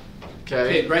spot.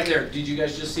 Okay, right there. Did you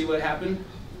guys just see what happened?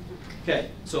 Okay,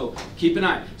 so keep an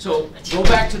eye. So go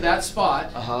back to that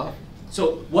spot. Uh-huh.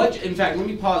 So in fact, let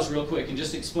me pause real quick and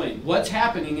just explain. What's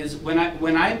happening is when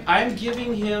I'm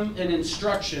giving him an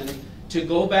instruction to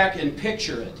go back and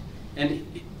picture it.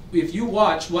 And if you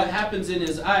watch, what happens in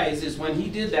his eyes is when he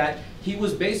did that, he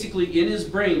was basically in his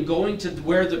brain going to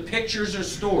where the pictures are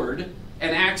stored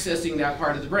and accessing that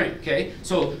part of the brain, okay?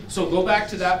 So go back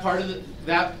to that part of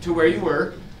to where you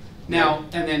were. Now,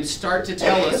 and then start to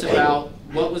tell us about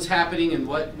what was happening and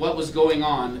what was going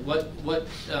on, what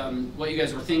you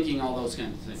guys were thinking, all those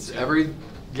kinds of things.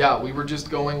 We were just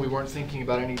going. We weren't thinking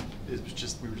about any. It was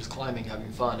just we were just climbing,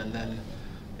 having fun, and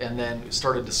then it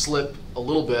started to slip a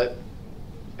little bit.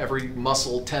 Every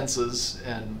muscle tenses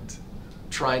and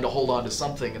trying to hold on to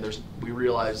something, and we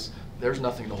realize there's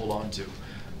nothing to hold on to.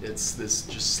 It's this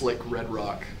just slick red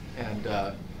rock, and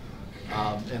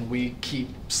we keep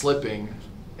slipping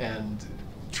and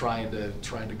trying to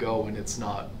go, and it's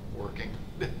not working.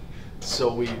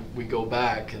 so we go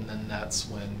back, and then that's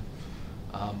when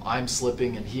I'm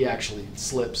slipping, and he actually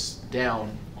slips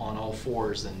down on all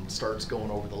fours and starts going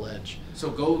over the ledge. So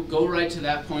go right to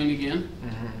that point again.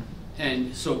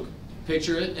 And so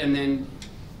picture it, and then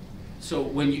so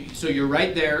you're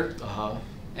right there.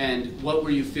 And what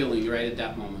were you feeling right at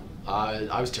that moment?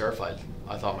 I was terrified.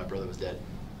 I thought my brother was dead,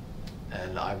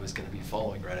 and I was going to be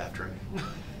following right after him.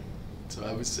 So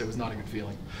it was not a good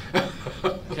feeling.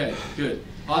 Okay, good,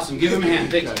 awesome. Give him a hand.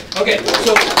 Thanks. Okay,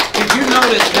 so if you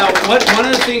notice now, one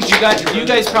of the things you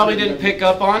guys probably didn't pick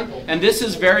up on, and this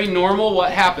is very normal.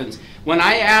 What happens when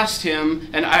I asked him,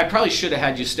 and I probably should have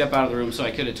had you step out of the room so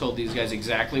I could have told these guys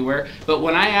exactly where. But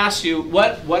when I asked you,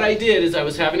 what I did is I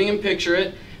was having him picture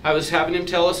it. I was having him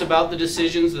tell us about the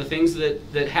decisions, the things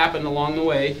that happened along the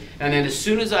way. And then as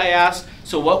soon as I asked,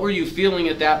 so what were you feeling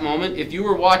at that moment? If you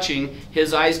were watching,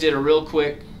 his eyes did a real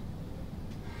quick,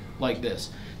 like this.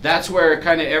 That's where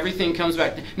kind of everything comes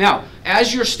back. Now,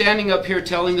 as you're standing up here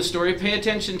telling the story, pay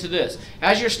attention to this.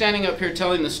 As you're standing up here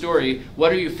telling the story,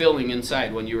 what are you feeling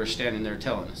inside when you were standing there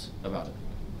telling us about it?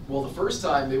 Well, the first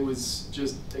time it was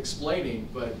just explaining,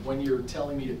 but when you're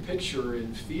telling me to picture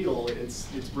and feel, it's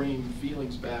bringing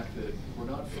feelings back that were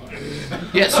not fun.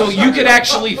 Yeah, so you could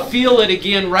actually feel it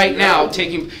again right now.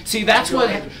 See, that's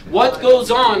what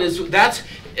goes on is that's.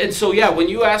 And so, yeah, when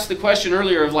you asked the question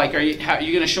earlier of like, are you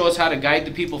going to show us how to guide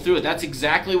the people through it? That's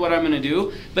exactly what I'm going to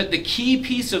do. But the key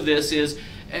piece of this is,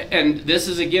 and this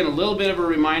is again a little bit of a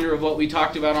reminder of what we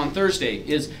talked about on Thursday,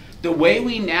 is the way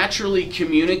we naturally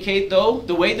communicate, though,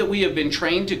 the way that we have been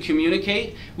trained to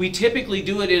communicate, we typically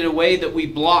do it in a way that we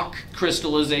block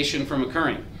crystallization from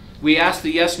occurring. We ask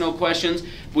the yes-no questions.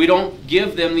 We don't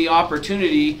give them the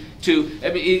opportunity to, I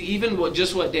mean, even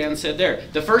just what Dan said there.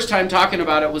 The first time talking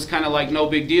about it was kind of like no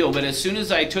big deal, but as soon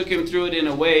as I took him through it in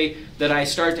a way that I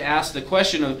start to ask the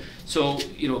question of, so,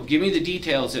 give me the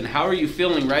details and how are you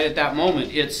feeling right at that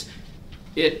moment,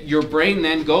 your brain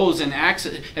then goes and acts.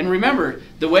 And remember,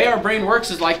 the way our brain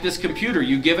works is like this computer.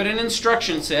 You give it an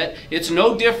instruction set. It's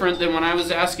no different than when I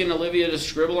was asking Olivia to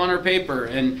scribble on her paper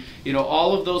and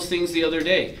all of those things the other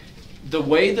day. The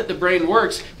way that the brain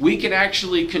works, we can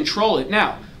actually control it.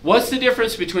 Now, what's the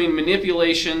difference between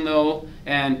manipulation, though,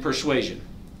 and persuasion?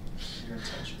 Your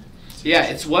intention. Yeah,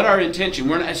 it's what our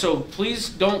intention. So please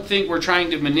don't think we're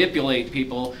trying to manipulate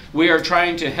people. We are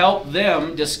trying to help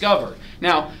them discover.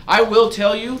 Now, I will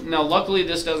tell you, now luckily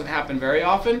this doesn't happen very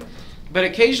often, but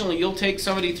occasionally you'll take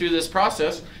somebody through this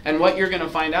process, and what you're going to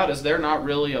find out is they're not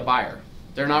really a buyer.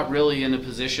 They're not really in a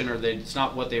position, or it's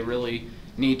not what they really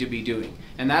need to be doing.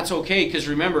 And that's okay, because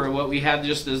remember what we had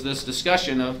just as this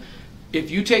discussion of,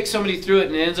 if you take somebody through it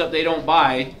and it ends up they don't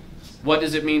buy, what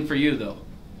does it mean for you, though?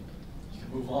 You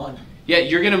can move on. Yeah,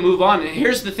 you're going to move on. And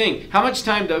here's the thing. How much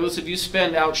time, Douglas, have you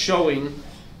spent out showing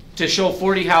to show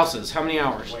 40 houses? How many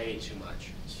hours? Way too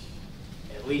much.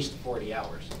 At least 40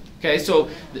 hours. Okay, so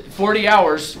 40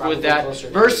 hours Probably with that closer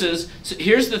to versus, so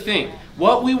here's the thing.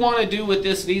 What we want to do with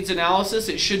this needs analysis,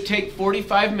 it should take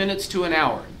 45 minutes to an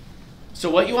hour. So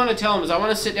what you want to tell them is, I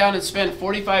want to sit down and spend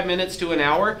 45 minutes to an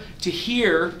hour to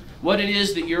hear what it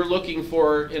is that you're looking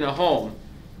for in a home,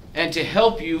 and to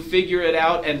help you figure it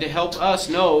out and to help us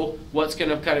know what's going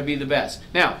to kind of be the best.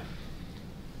 Now,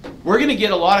 we're going to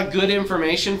get a lot of good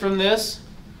information from this,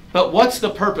 but what's the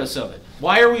purpose of it?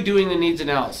 Why are we doing the needs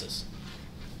analysis?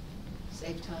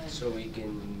 Save time. So we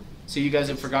can. So you guys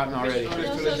have forgotten already. It's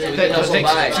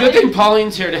It's a good thing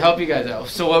Pauline's here to help you guys out.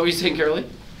 So what were you saying, Carolee?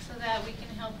 So that we can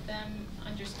help them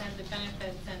understand the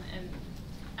benefits and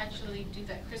actually do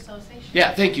that crystallization.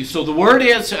 Yeah, thank you. So the word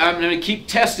is, I'm going to keep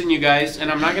testing you guys,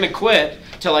 and I'm not going to quit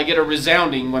till I get a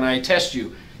resounding when I test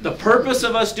you. The purpose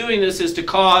of us doing this is to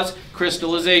cause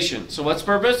crystallization. So what's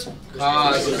purpose?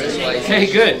 Cause crystallization.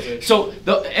 Okay, good. So,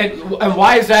 and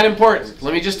why is that important?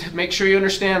 Let me just make sure you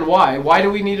understand why. Why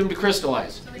do we need them to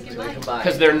crystallize? So they can So they buy. can buy.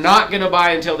 Because they're not going to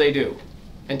buy until they do.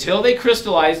 Until they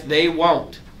crystallize, they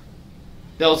won't.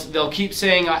 They'll keep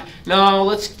saying, no,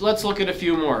 let's look at a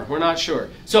few more. We're not sure.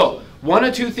 So one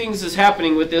of two things is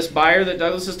happening with this buyer that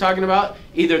Douglas is talking about.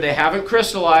 Either they haven't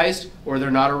crystallized or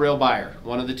they're not a real buyer.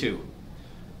 One of the two.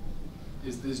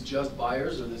 Is this just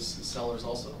buyers or this sellers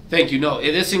also? Thank you. No,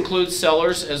 this includes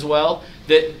sellers as well.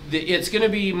 It's going to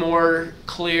be more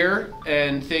clear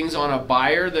and things on a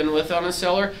buyer than on a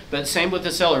seller, but same with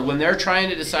the seller. When they're trying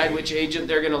to decide which agent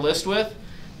they're going to list with,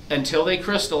 until they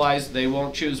crystallize, they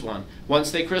won't choose one.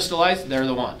 Once they crystallize, they're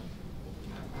the one.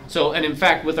 So, and in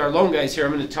fact, with our loan guys here,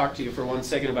 I'm going to talk to you for 1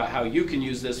 second about how you can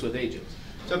use this with agents.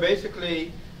 So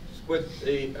basically, with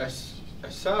a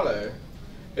seller,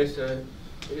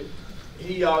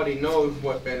 he already knows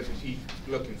what benefits he's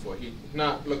looking for. He's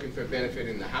not looking for benefit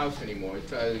in the house anymore. He's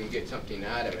trying to get something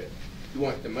out of it. He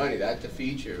wants the money. That's the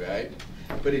feature, right?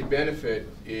 But his benefit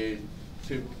is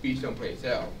to be someplace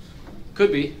else.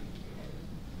 Could be.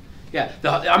 Yeah,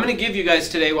 I'm going to give you guys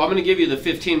today, well, I'm going to give you the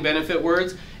 15 benefit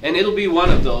words, and it'll be one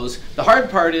of those. The hard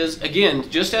part is, again,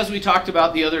 just as we talked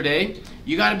about the other day,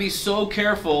 you got to be so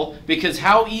careful, because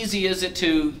how easy is it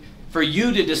for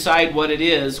you to decide what it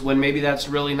is when maybe that's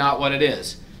really not what it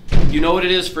is? You know what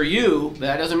it is for you, but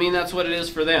that doesn't mean that's what it is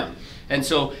for them. And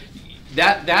so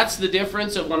that's the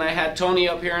difference of when I had Tony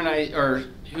up here, or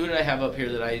who did I have up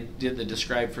here that I did the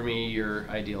describe for me your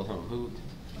ideal home?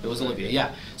 It was Olivia,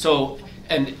 yeah. So,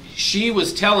 and she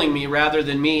was telling me rather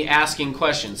than me asking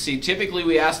questions. See, typically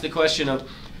we ask the question of,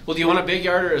 well, do you want a big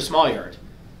yard or a small yard?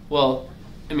 Well,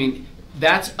 I mean,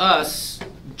 that's us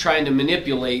trying to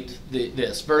manipulate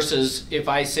this versus if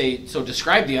I say, so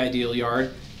describe the ideal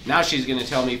yard, now she's going to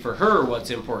tell me for her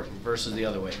what's important versus the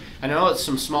other way. I know it's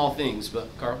some small things, but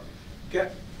Carl? Yeah,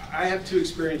 I have 2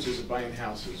 experiences of buying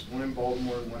houses, one in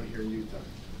Baltimore and one here in Utah.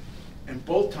 And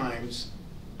both times,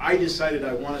 I decided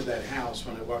I wanted that house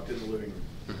when I walked in the living room.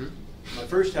 Mm-hmm. My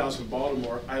first house in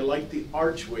Baltimore, I liked the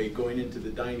archway going into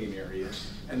the dining area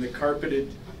and the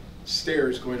carpeted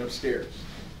stairs going upstairs.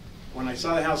 When I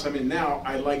saw the house I'm in now,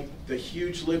 I liked the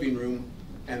huge living room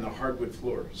and the hardwood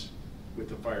floors with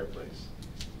the fireplace.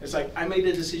 It's like, I made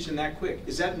a decision that quick.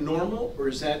 Is that normal, or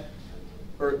is that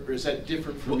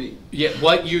different for me? Yeah,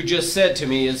 what you just said to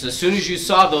me is as soon as you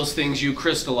saw those things, you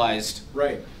crystallized.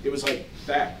 Right. It was like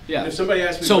that. Yeah. And if somebody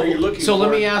asked me what you're looking for. So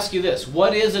let me ask you this.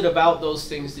 What is it about those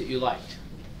things that you liked?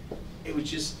 It was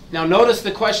just... Now notice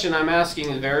the question I'm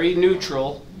asking is very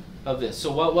neutral of this.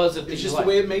 So what was it that it's you just liked? The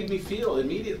way it made me feel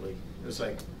immediately. It was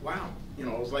like, wow. You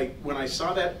know, it was like when I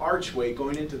saw that archway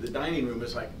going into the dining room,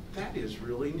 it's like, that is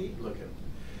really neat looking.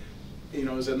 You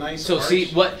know, it was a nice So arch. see,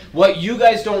 what you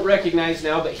guys don't recognize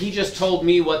now, but he just told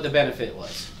me what the benefit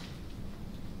was.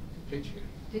 Picture.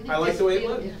 I like the way it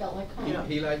looked. It felt like home. Yeah.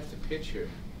 He likes the picture.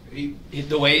 The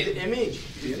image.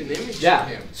 It's an image Yeah. to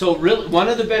him. So really, one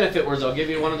of the benefit words, I'll give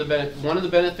you one of the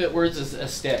benefit words is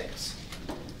aesthetics.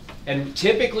 And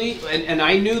typically, and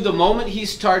I knew the moment he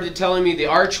started telling me the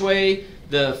archway,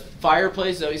 the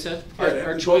fireplace, is that what you said? Yeah,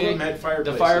 Archway, both of them had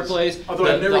fireplaces. the fireplace, Although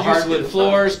I've never the used to hardwood get a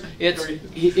floors. fire.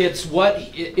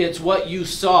 It's what you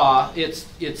saw. It's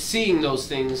seeing those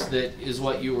things that is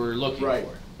what you were looking Right.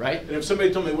 for, right? And if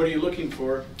somebody told me, what are you looking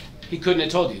for? He couldn't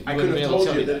have told you. I couldn't have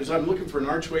told you that I'm looking for an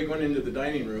archway going into the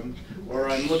dining room, or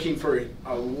I'm looking for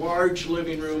a large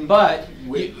living room. But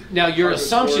with now your hardwood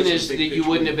assumption floors and is that big you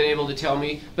wouldn't have picture. been able to tell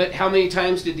me. But how many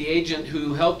times did the agent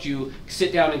who helped you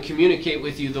sit down and communicate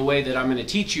with you the way that I'm going to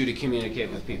teach you to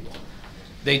communicate with people?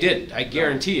 They didn't. I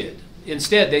guarantee it.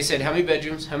 Instead, they said how many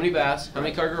bedrooms, how many baths, how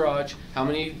many car garage,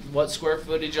 what square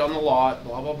footage on the lot,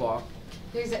 blah blah blah.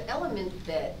 There's an element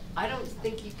that I don't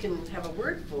think you can have a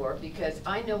word for, because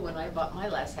I know when I bought my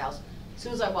last house, as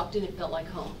soon as I walked in, it felt like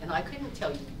home. And I couldn't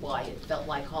tell you why it felt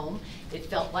like home. It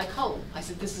felt like home. I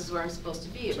said, this is where I'm supposed to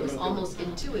be. It was almost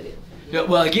intuitive. Yeah,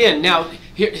 well, again, now,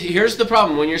 here's the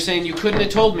problem. When you're saying you couldn't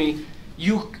have told me,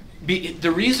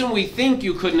 the reason we think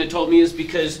you couldn't have told me is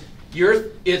because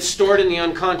it's stored in the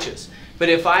unconscious. But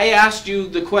if I asked you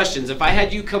the questions, if I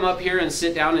had you come up here and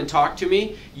sit down and talk to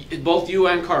me, both you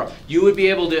and Carl, you would be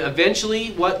able to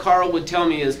eventually, what Carl would tell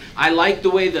me is, I like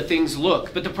the way the things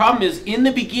look. But the problem is, in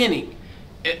the beginning,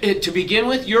 to begin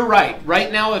with, you're right.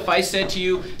 Right now, if I said to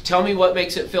you, tell me what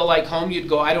makes it feel like home, you'd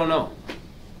go, I don't know.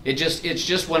 It's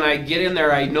just when I get in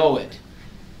there, I know it.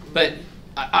 But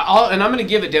and I'm going to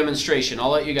give a demonstration. I'll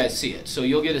let you guys see it. So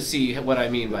you'll get to see what I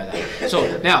mean by that.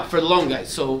 So now, for the loan guys,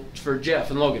 so for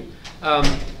Jeff and Logan.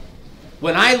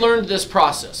 When I learned this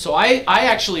process, so I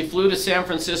actually flew to San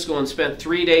Francisco and spent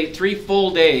 3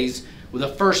 full days with the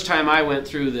first time I went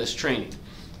through this training.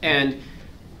 And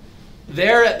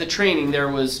there at the training, there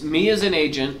was me as an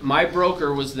agent, my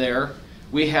broker was there,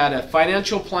 we had a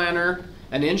financial planner,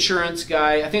 an insurance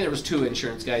guy, I think there was 2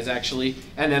 insurance guys actually,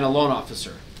 and then a loan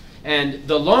officer. And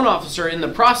the loan officer in the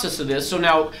process of this, so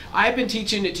now I've been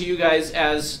teaching it to you guys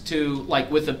as to,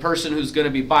 like with the person who's going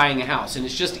to be buying a house, and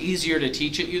it's just easier to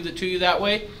teach it to you that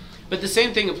way. But the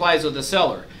same thing applies with the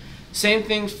seller. Same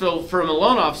thing from a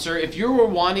loan officer. If you were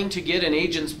wanting to get an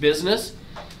agent's business,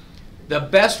 the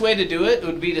best way to do it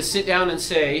would be to sit down and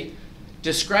say,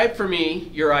 describe for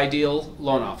me your ideal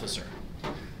loan officer.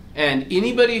 And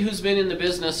anybody who's been in the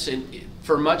business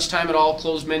for much time at all,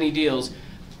 closed many deals,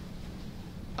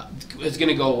 is going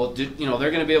to go, well, they're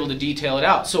going to be able to detail it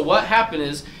out. So what happened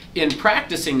is, in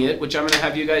practicing it, which I'm going to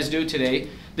have you guys do today,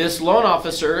 this loan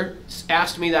officer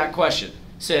asked me that question.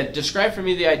 said, describe for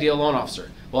me the ideal loan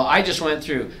officer. Well, I just went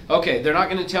through, okay, they're not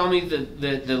going to tell me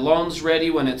the loan's ready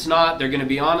when it's not. They're going to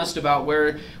be honest about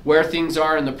where things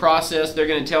are in the process. They're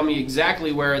going to tell me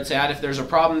exactly where it's at. If there's a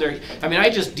problem there, I mean, I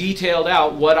just detailed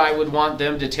out what I would want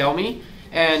them to tell me.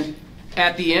 And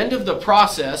at the end of the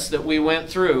process that we went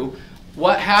through,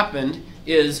 what happened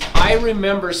is I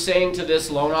remember saying to this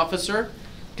loan officer,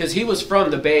 because he was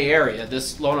from the Bay Area,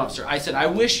 this loan officer, I said, I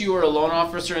wish you were a loan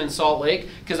officer in Salt Lake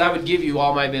because I would give you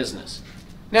all my business.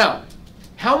 Now,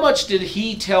 how much did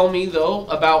he tell me, though,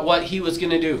 about what he was going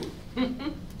to do?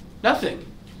 Nothing.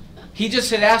 He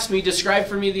just had asked me, describe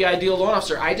for me the ideal loan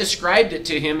officer. I described it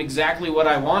to him exactly what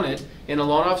I wanted in a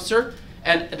loan officer.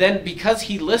 And then because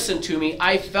he listened to me,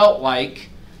 I felt like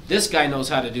this guy knows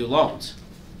how to do loans.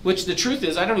 Which the truth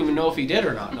is, I don't even know if he did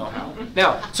or not know how.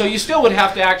 Now, so you still would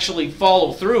have to actually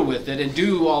follow through with it and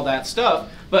do all that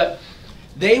stuff. But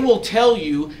they will tell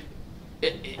you,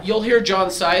 you'll hear John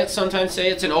Syatt sometimes say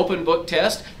it's an open book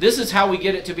test. This is how we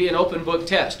get it to be an open book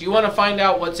test. You want to find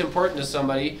out what's important to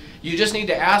somebody, you just need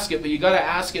to ask it, but you got to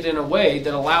ask it in a way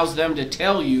that allows them to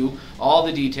tell you all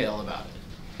the detail about it.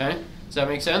 Okay? Does that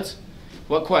make sense?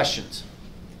 What questions?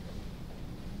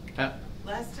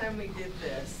 Last time we did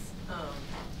this,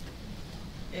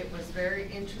 it was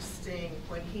very interesting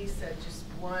when he said just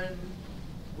one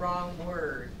wrong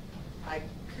word. I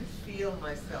could feel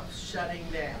myself shutting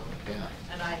down. Yeah.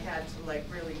 And I had to like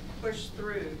really push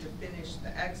through to finish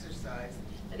the exercise.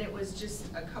 And it was just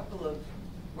a couple of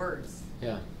words.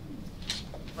 Yeah.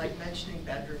 Like mentioning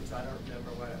bedrooms, I don't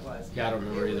remember what it was. Yeah, I don't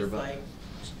remember either, but like,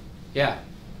 yeah.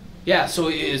 Yeah, so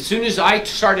as soon as I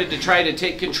started to try to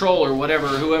take control or whatever,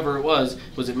 whoever it was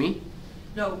it me?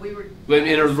 no, we were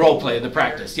In a role play, in the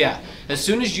practice, yeah. As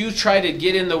soon as you try to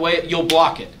get in the way, you'll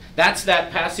block it. That's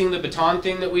that passing the baton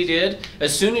thing that we did.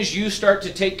 As soon as you start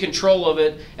to take control of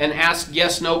it and ask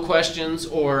yes/no questions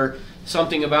or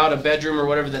something about a bedroom or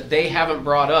whatever that they haven't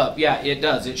brought up, yeah, it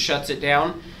does. It shuts it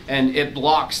down and it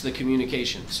blocks the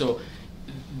communication. So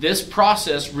this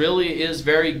process really is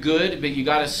very good, but you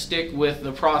got to stick with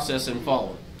the process and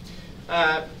follow.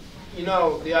 You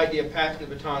know, the idea of passing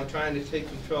the baton, trying to take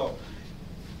control.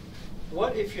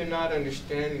 What if you're not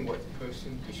understanding what the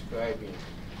person's describing?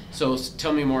 So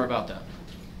tell me more about that.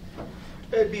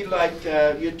 It'd be like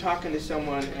you're talking to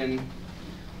someone and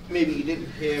maybe you didn't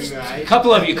hear me right. A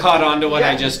couple of you caught on to what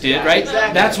I just did, right?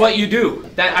 Exactly. That's what you do.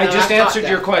 That I just answered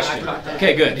your question.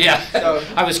 Okay, good. Yeah. So,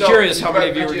 I was curious how many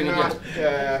of you were going to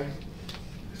get.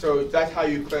 So that's how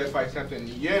you clarify something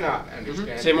you're not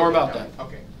understanding. Say more about that.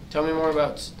 Okay. Tell me more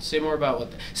about. Say more about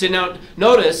what. So now,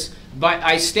 notice.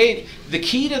 The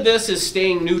key to this is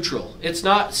staying neutral. It's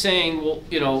not saying, well,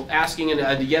 you know, asking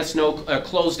a yes/no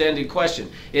closed-ended question.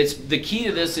 It's the key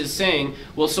to this is saying,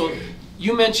 well, so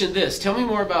you mentioned this. Tell me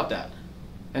more about that,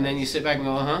 and then you sit back and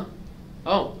go, uh-huh.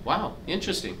 Oh, wow,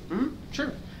 interesting.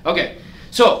 Sure. Okay.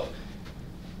 So,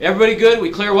 everybody good? We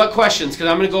clear what questions? Because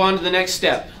I'm going to go on to the next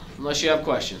step, unless you have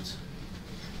questions.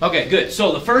 Okay, good.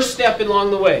 So the first step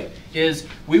along the way is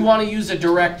we want to use a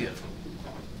directive.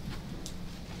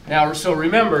 Now, so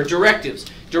remember, directives.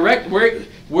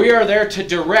 We are there to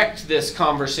direct this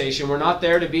conversation. We're not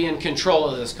there to be in control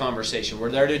of this conversation. We're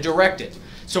there to direct it.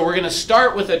 So we're going to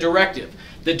start with a directive.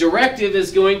 The directive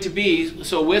is going to be,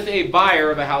 so with a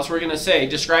buyer of a house, we're going to say,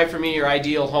 describe for me your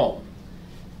ideal home.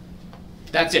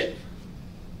 That's it.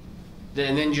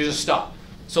 And then you just stop.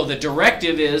 So the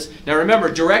directive is, now remember,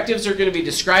 directives are going to be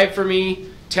describe for me,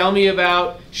 tell me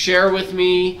about, share with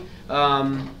me.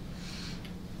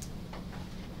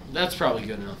 That's probably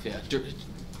good enough, yeah.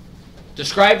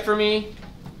 Describe for me,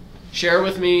 share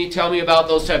with me, tell me about,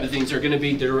 those type of things are going to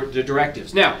be the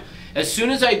directives. Now, as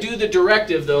soon as I do the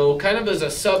directive, though, kind of as a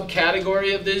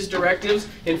subcategory of these directives,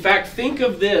 in fact, think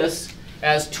of this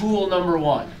as tool number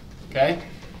one, okay?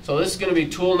 So this is going to be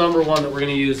tool number one that we're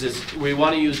going to use is we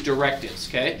want to use directives,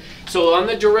 okay? So on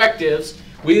the directives,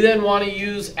 we then want to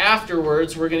use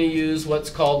afterwards, we're going to use what's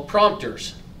called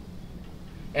prompters.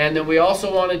 And then we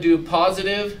also want to do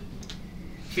positive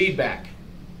feedback.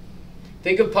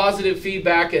 Think of positive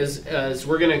feedback as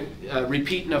we're going to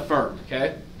repeat and affirm,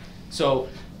 okay? So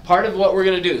part of what we're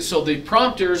going to do. So the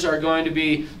prompters are going to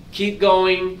be keep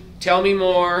going, tell me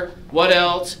more, what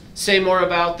else, say more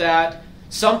about that,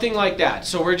 something like that.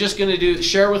 So we're just going to do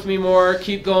share with me more,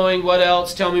 keep going, what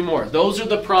else, tell me more. Those are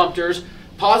the prompters.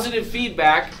 Positive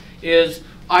feedback is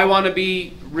I want to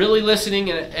be really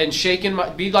listening and shaking,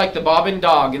 be like the bobbing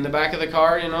dog in the back of the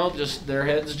car, you know, just their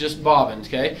heads just bobbing,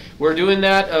 okay? We're doing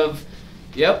that of,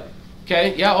 yep,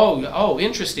 okay, yeah, oh,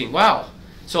 interesting, wow.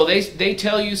 So they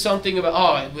tell you something about,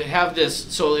 oh, we have this,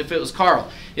 so if it was Carl,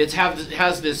 it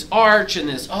has this arch and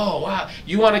this, oh, wow.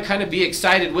 You want to kind of be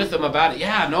excited with them about it.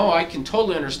 Yeah, no, I can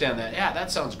totally understand that. Yeah,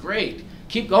 that sounds great.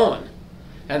 Keep going.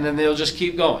 And then they'll just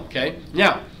keep going, okay?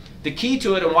 Now, the key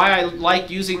to it and why I like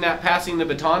using that passing the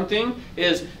baton thing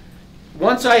is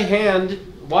once I hand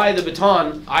Y the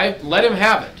baton, I let him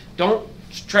have it. Don't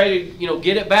try to,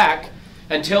 get it back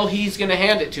until he's going to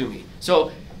hand it to me.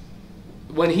 So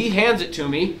when he hands it to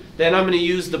me, then I'm going to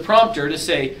use the prompter to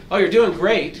say, oh, you're doing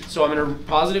great. So I'm going to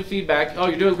positive feedback. Oh,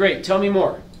 you're doing great. Tell me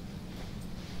more.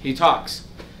 He talks.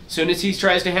 As soon as he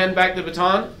tries to hand back the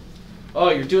baton, oh,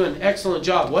 you're doing an excellent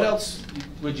job. What else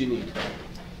would you need?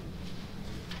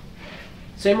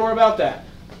 Say more about that.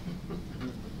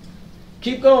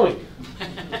 Keep going.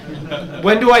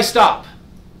 When do I stop?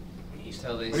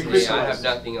 Until they say, I have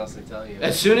nothing else to tell you.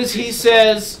 As soon as he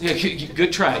says,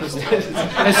 good try.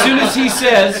 As soon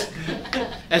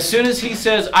as he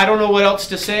says, I don't know what else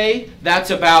to say, that's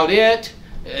about it.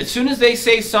 As soon as they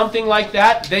say something like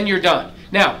that, then you're done.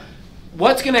 Now,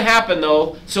 what's going to happen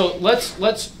though? So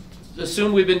let's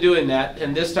assume we've been doing that,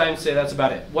 and this time say that's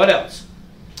about it. What else?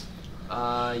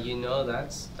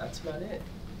 That's about it.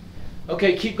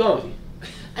 Okay, keep going.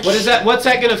 What's that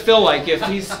going to feel like if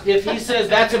he says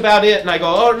that's about it, and I go,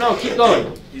 oh no, keep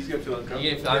going? He's gonna feel uncomfortable.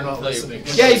 You're not listening.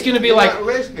 Yeah, he's going to be You're like, not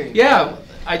listening. yeah,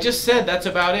 I just said that's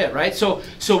about it, right? So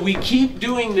we keep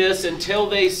doing this until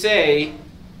they say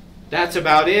that's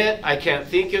about it. I can't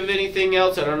think of anything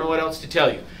else. I don't know what else to tell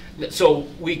you. So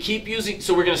we keep using.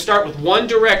 So we're going to start with one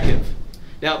directive.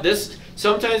 Now this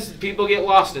sometimes people get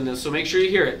lost in this, so make sure you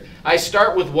hear it. I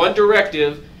start with one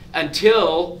directive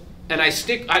until. And I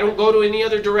don't go to any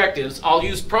other directives. I'll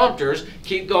use prompters.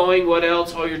 Keep going. What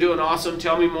else? Oh, you're doing awesome.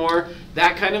 Tell me more.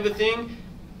 That kind of a thing.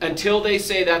 Until they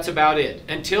say that's about it.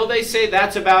 Until they say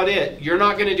that's about it, you're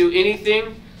not going to do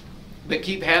anything but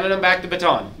keep handing them back the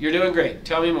baton. You're doing great.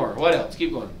 Tell me more. What else?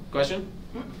 Keep going. Question?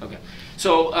 Okay.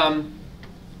 So,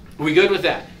 we good with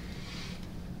that?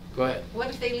 Go ahead. What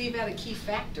if they leave out a key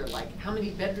factor, like how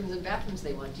many bedrooms and bathrooms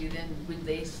they want? Do you then, when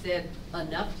they said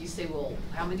enough, do you say, well,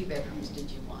 how many bedrooms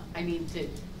did you want? I mean,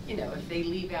 if they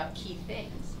leave out key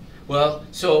things. Well,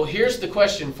 so here's the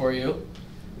question for you.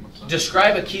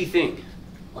 Describe a key thing.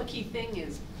 Well, a key thing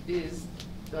is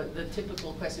the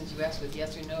typical questions you ask with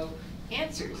yes or no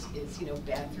answers. Is,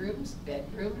 bathrooms,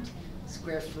 bedrooms,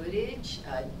 square footage,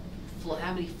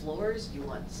 how many floors? Do you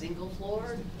want single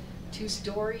floor?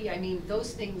 2-story, I mean,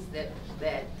 those things that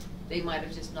they might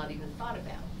have just not even thought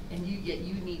about, and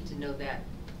you need to know that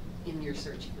in your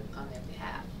search on their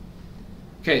behalf.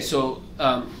 Okay, so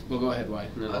we'll go ahead. Why?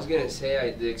 I was gonna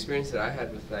say the experience that I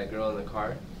had with that girl in the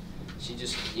car. She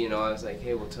just, I was like,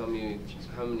 hey, well, tell me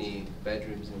how many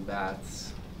bedrooms and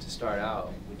baths to start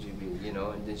out would you be,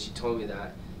 and then she told me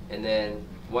that, and then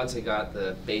once I got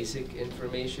the basic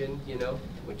information,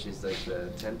 which is like the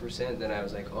 10%, then I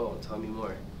was like, oh, tell me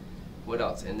more. What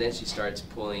else? And then she starts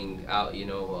pulling out,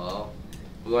 well,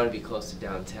 we want to be close to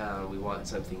downtown. We want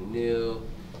something new.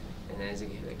 And as I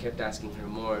kept asking her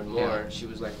more and more, she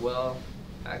was like, well,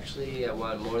 actually, I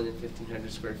want more than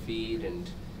 1,500 square feet, and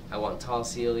I want tall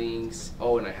ceilings.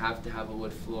 Oh, and I have to have a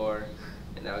wood floor.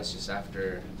 And that was just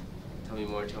after, tell me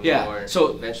more, tell me more. So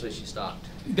eventually she stopped.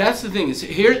 That's the thing. Is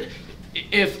here,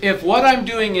 if what I'm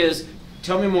doing is,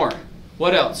 tell me more.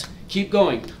 What else? Keep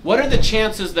going. What are the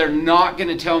chances they're not going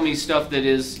to tell me stuff that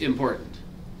is important?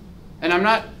 And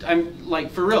I'm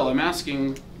like, for real, I'm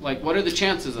asking, like, what are the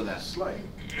chances of that? Slight.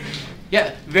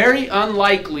 Yeah, very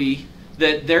unlikely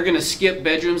that they're going to skip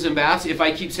bedrooms and baths if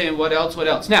I keep saying what else, what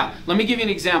else. Now, let me give you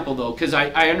an example, though, because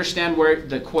I understand where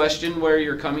the question, where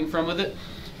you're coming from with it.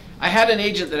 I had an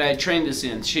agent that I had trained this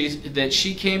in.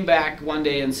 She came back one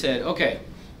day and said, okay,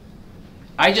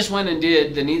 I just went and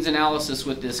did the needs analysis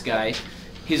with this guy.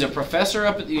 He's a professor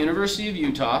up at the University of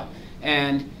Utah,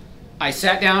 and I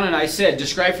sat down and I said,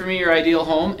 describe for me your ideal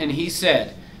home, and he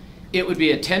said, it would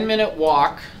be a 10-minute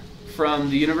walk from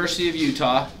the University of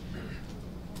Utah,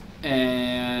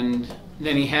 and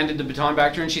then he handed the baton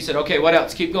back to her, and she said, okay, what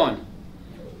else? Keep going.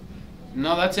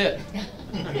 No, that's it.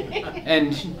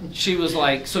 And she was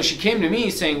like, so she came to me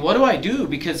saying, what do I do?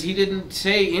 Because he didn't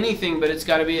say anything, but it's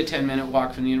got to be a 10-minute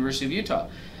walk from the University of Utah.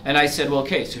 And I said, well,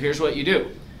 okay, so here's what you do.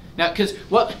 Now, because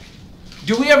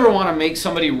do we ever want to make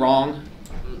somebody wrong?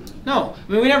 No.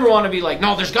 I mean, we never want to be like,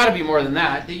 no, there's got to be more than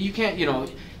that. You can't,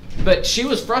 But she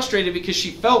was frustrated because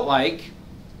she felt like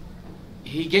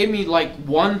he gave me like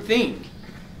one thing.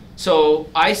 So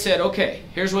I said, okay,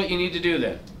 here's what you need to do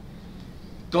then.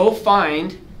 Go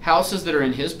find houses that are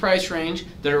in his price range,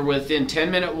 that are within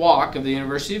 10-minute walk of the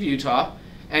University of Utah,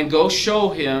 and go show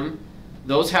him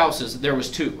those houses, there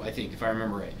was 2, I think, if I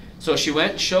remember right. So she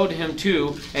went and showed him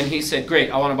 2, and he said,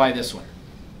 great, I want to buy this one.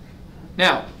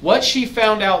 Now, what she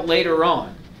found out later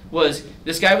on was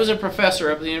this guy was a professor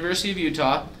up at the University of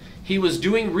Utah. He was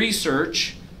doing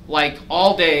research like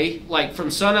all day, like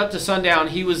from sun up to sundown,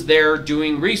 he was there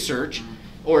doing research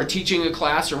or teaching a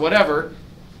class or whatever.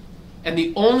 And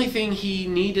the only thing he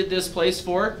needed this place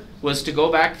for was to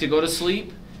go back, to go to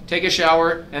sleep, take a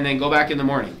shower, and then go back in the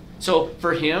morning. So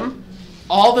for him,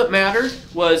 all that mattered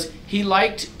was he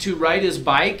liked to ride his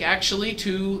bike actually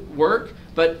to work.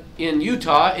 But in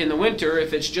Utah, in the winter,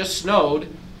 if it's just snowed,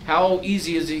 how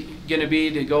easy is it going to be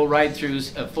to go ride through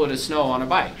a foot of snow on a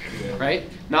bike, right?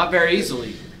 Not very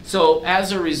easily. So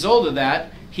as a result of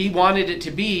that, he wanted it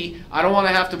to be, I don't want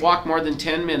to have to walk more than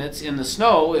 10 minutes in the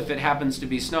snow if it happens to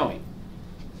be snowing.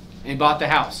 And he bought the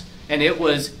house. And it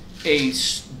was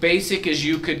as basic as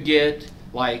you could get,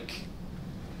 like,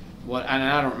 what, and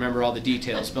I don't remember all the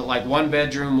details, but like 1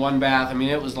 bedroom, 1 bath. I mean,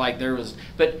 it was like there was,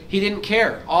 but he didn't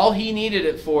care. All he needed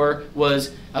it for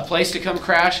was a place to come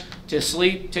crash, to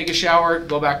sleep, take a shower,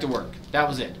 go back to work. That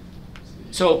was it.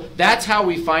 So that's how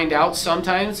we find out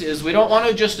sometimes, is we don't want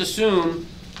to just assume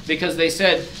because they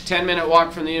said 10-minute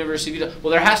walk from the University of Utah.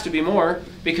 Well, there has to be more,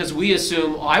 because we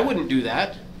assume, well, I wouldn't do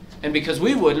that. And because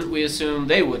we wouldn't, we assume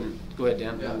they wouldn't. Go ahead,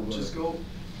 Dan. Yeah, just go,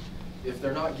 if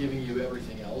they're not giving you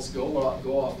everything else, go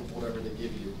off of whatever they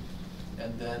give you.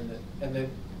 And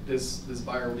then this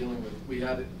buyer we're dealing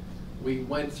with, we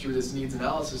went through this needs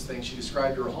analysis thing. She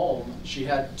described her home. She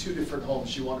had 2 different homes.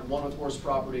 She wanted one with horse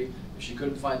property. If she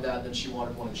couldn't find that, then she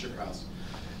wanted one in Sugar House.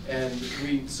 And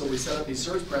so we set up these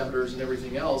search parameters and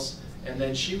everything else. And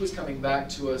then she was coming back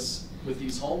to us with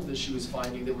these homes that she was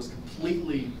finding that was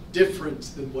completely different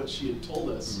than what she had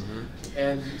told us. Mm-hmm.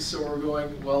 And so we're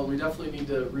going, well, we definitely need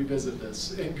to revisit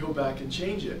this and go back and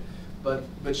change it. But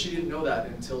she didn't know that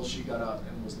until she got out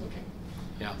and was looking.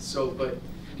 Yeah. So, but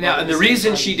now, and the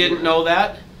reason she didn't know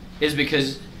that is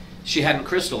because she hadn't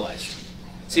crystallized.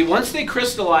 See, once they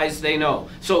crystallize, they know.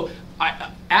 So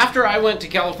after I went to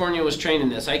California, was training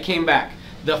this, I came back.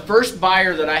 The first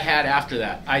buyer that I had after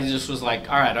that, I just was like,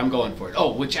 all right, I'm going for it.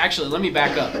 Oh, which actually, let me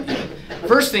back up.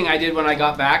 First thing I did when I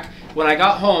got back, when I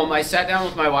got home, I sat down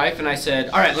with my wife and I said,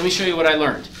 all right, let me show you what I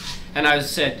learned. And I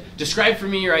said, describe for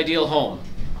me your ideal home.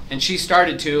 And she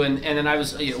started to, and then I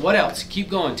was, what else? Keep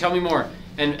going, tell me more.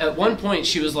 And at one point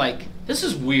she was like, this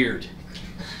is weird.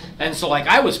 And so like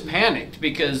I was panicked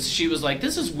because she was like,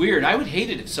 this is weird. I would hate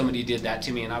it if somebody did that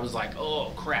to me. And I was like,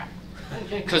 oh crap.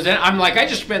 Because then I'm like, I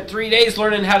just spent 3 days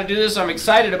learning how to do this. I'm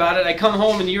excited about it. I come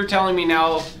home and you're telling me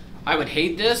now I would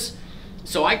hate this.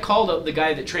 So I called up the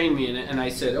guy that trained me in it and I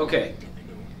said, okay,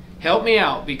 help me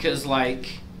out, because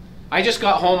like I just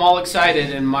got home all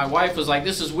excited and my wife was like,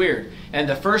 this is weird. And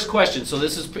the first question, so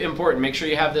this is important, make sure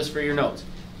you have this for your notes.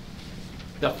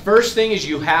 The first thing is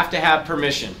you have to have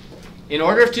permission. In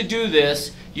order to do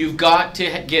this, you've got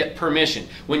to get permission.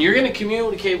 When you're going to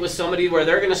communicate with somebody where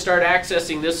they're going to start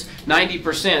accessing this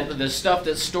 90% of the stuff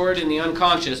that's stored in the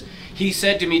unconscious, he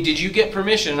said to me, did you get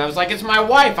permission? And I was like, it's my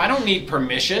wife. I don't need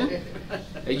permission.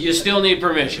 You still need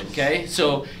permission, okay?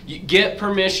 So you get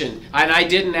permission. And I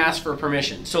didn't ask for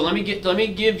permission. So let me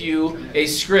give you a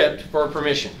script for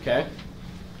permission, okay?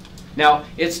 Now,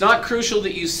 it's not crucial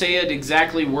that you say it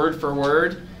exactly word for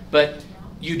word, but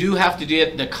you do have to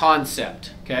get the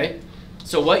concept, okay?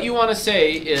 So what you want to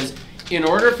say is, in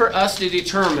order for us to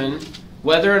determine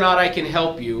whether or not I can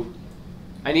help you,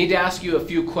 I need to ask you a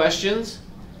few questions.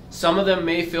 Some of them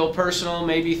may feel personal,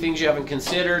 maybe things you haven't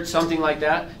considered, something like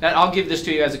that. I'll give this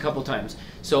to you guys a couple times.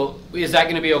 So is that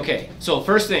going to be okay? So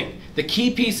first thing, the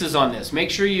key pieces on this, make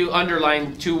sure you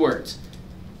underline 2 words.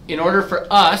 In order for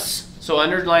us, so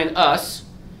underline us,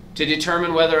 to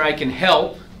determine whether I can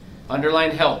help,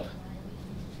 underline help.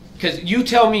 Because you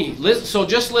tell me, so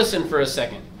just listen for a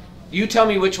second. You tell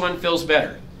me which one feels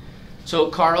better. So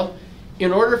Carl,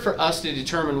 in order for us to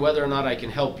determine whether or not I can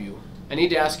help you, I need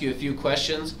to ask you a few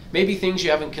questions, maybe things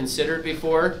you haven't considered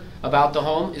before about the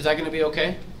home. Is that going to be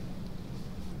okay?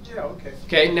 Yeah, okay.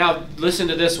 Okay, now listen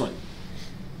to this one.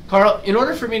 Carl, in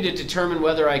order for me to determine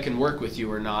whether I can work with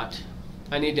you or not,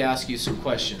 I need to ask you some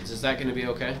questions. Is that going to be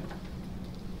okay?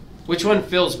 Which one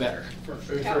feels better?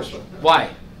 First one. Why?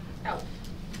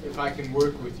 If I can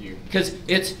work with you. Because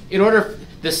it's,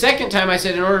 the second time I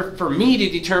said in order for me to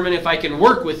determine if I can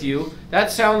work with you,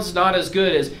 that sounds not as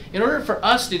good as in order for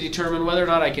us to determine whether or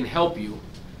not I can help you.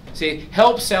 See,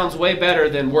 help sounds way better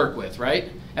than work with, right?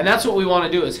 And that's what we want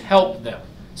to do, is help them.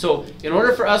 So in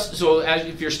order for us,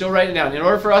 if you're still writing it down, in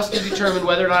order for us to determine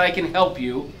whether or not I can help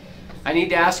you, I need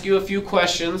to ask you a few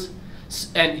questions.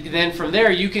 And then from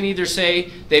there, you can either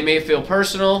say they may feel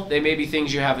personal, they may be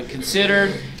things you haven't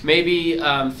considered, maybe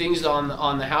things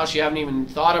on the house you haven't even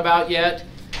thought about yet.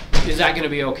 Is that going to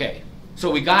be okay?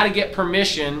 So we got to get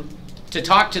permission to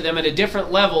talk to them at a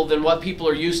different level than what people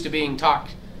are used to being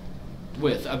talked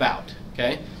with about.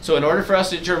 Okay? So in order for us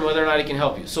to determine whether or not it can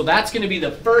help you. So that's going to be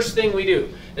the first thing we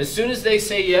do. As soon as they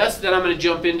say yes, then I'm going to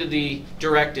jump into the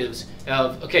directives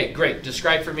of, okay, great,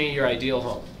 describe for me your ideal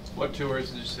home. What 2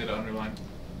 words did you say to underline?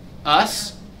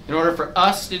 Us, in order for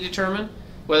us to determine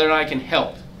whether or not I can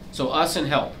help. So us and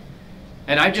help.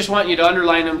 And I just want you to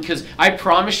underline them because I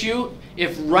promise you,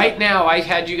 if right now I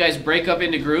had you guys break up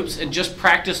into groups and just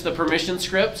practice the permission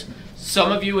script,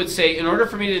 some of you would say, in order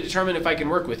for me to determine if I can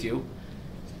work with you,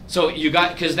 so you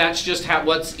got, because that's just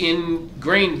what's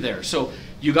ingrained there. So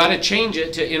you got to change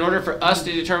it to, in order for us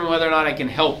to determine whether or not I can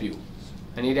help you.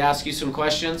 I need to ask you some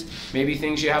questions, maybe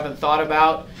things you haven't thought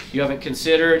about, you haven't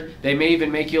considered. They may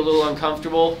even make you a little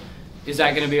uncomfortable. Is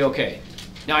that going to be okay?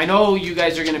 Now, I know you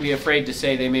guys are going to be afraid to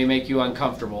say they may make you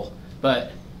uncomfortable,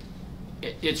 but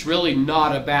it's really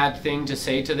not a bad thing to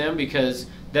say to them because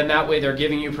then that way they're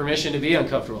giving you permission to be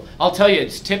uncomfortable. I'll tell you,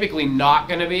 it's typically not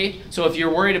going to be. So if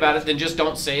you're worried about it, then just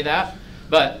don't say that.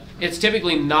 But it's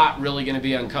typically not really going to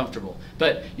be uncomfortable.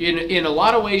 But in a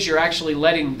lot of ways, you're actually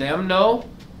letting them know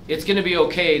it's going to be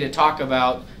okay to talk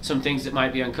about some things that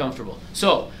might be uncomfortable.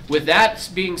 So with that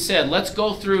being said, let's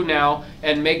go through now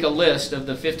and make a list of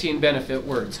the 15 benefit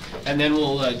words. And then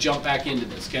we'll jump back into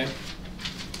this, okay?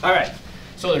 All right.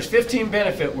 So there's 15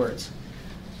 benefit words.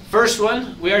 First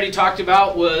one we already talked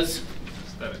about was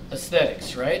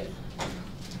aesthetics, right?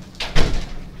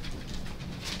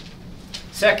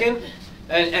 Second,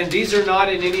 and these are not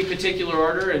in any particular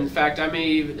order. In fact,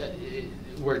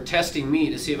 we're testing me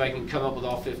to see if I can come up with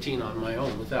all 15 on my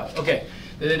own without. Okay,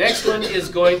 the next one is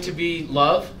going to be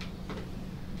love.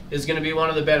 Is going to be one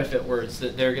of the benefit words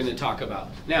that they're going to talk about.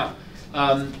 Now,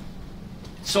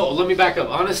 so let me back up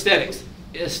on aesthetics.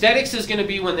 Aesthetics is going to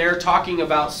be when they're talking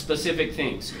about specific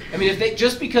things. I mean, if they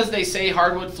just because they say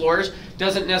hardwood floors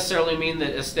doesn't necessarily mean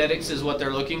that aesthetics is what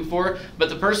they're looking for. But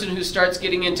the person who starts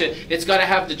getting into it's got to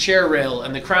have the chair rail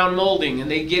and the crown molding, and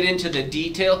they get into the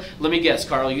detail. Let me guess,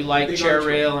 Carl, you like chair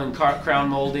rail and crown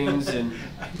moldings and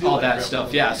all that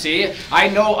stuff. Yeah, see, I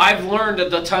know I've learned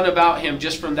a ton about him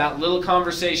just from that little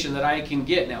conversation that I can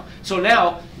get now. So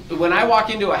now, when I walk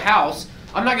into a house,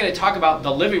 I'm not going to talk about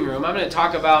the living room. I'm going to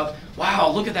talk about, wow,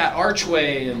 look at that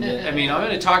archway. And I mean, I'm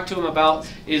going to talk to him about,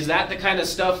 is that the kind of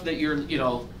stuff that you're,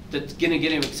 that's going to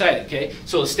get him excited, okay?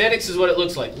 So aesthetics is what it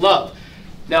looks like. Love.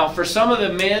 Now, for some of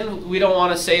the men, we don't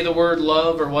want to say the word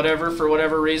love or whatever for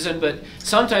whatever reason, but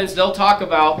sometimes they'll talk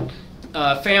about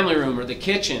family room or the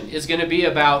kitchen is going to be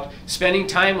about spending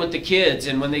time with the kids,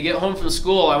 and when they get home from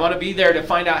school, I want to be there to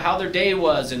find out how their day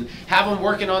was and have them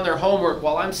working on their homework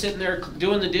while I'm sitting there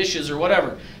doing the dishes or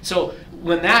whatever. So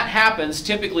when that happens,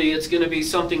 typically it's going to be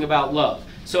something about love.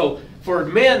 So for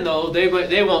men, though, they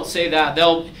won't say that.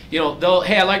 They'll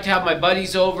hey, I like to have my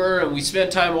buddies over and we spend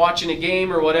time watching a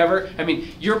game or whatever. I mean,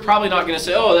 you're probably not going to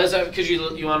say, oh, that's because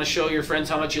you want to show your friends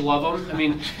how much you love them. I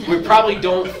mean, we probably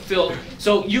don't feel.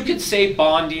 So you could say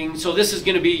bonding. So this is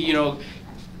going to be,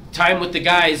 time with the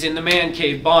guys in the man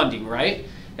cave bonding, right?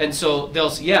 And so they'll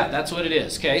say, yeah, that's what it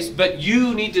is, okay? But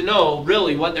you need to know,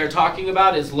 really, what they're talking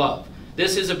about is love.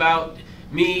 This is about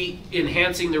me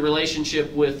enhancing the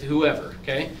relationship with whoever,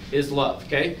 okay, is love,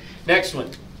 okay? Next one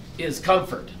is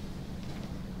comfort.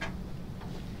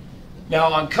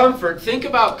 Now on comfort, think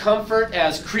about comfort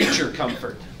as creature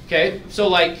comfort, okay? So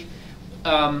like,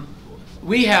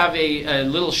 we have a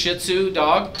little Shih Tzu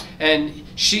dog, and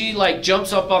she like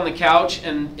jumps up on the couch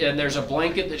and there's a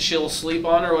blanket that she'll sleep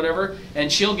on or whatever, and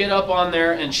she'll get up on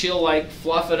there and she'll like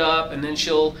fluff it up, and then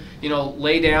she'll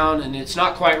lay down, and it's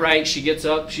not quite right. She gets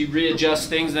up, she readjusts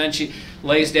things, and then she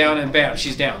lays down, and bam,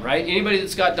 she's down, right? Anybody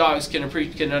that's got dogs can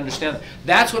understand that.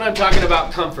 That's what I'm talking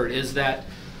about comfort, is that,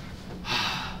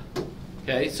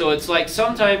 okay? So it's like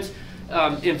sometimes,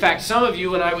 in fact, some of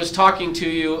you, when I was talking to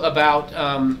you about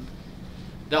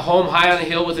the home high on a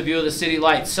hill with a view of the city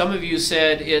lights, some of you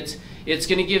said it's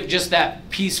going to give just that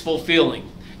peaceful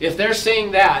feeling. If they're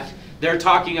saying that, they're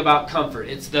talking about comfort.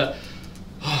 It's the,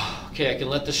 okay, I can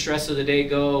let the stress of the day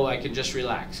go, I can just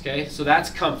relax, okay? So that's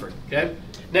comfort, okay?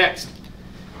 Next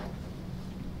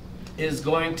is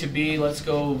going to be, let's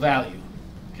go value,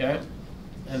 okay?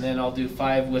 And then I'll do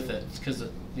 5 with it, because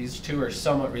these two are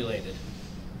somewhat related.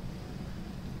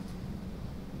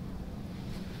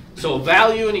 So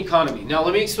value and economy. Now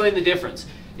let me explain the difference.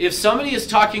 If somebody is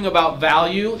talking about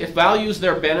value, if value is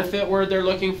their benefit word they're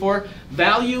looking for,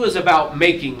 value is about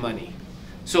making money.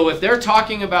 So if they're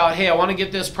talking about, hey, I want to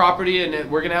get this property and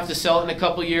we're going to have to sell it in a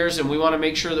couple years and we want to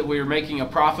make sure that we're making a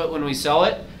profit when we sell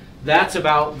it, that's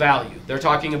about value. They're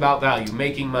talking about value,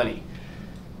 making money.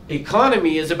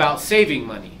 Economy is about saving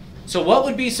money. So what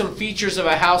would be some features of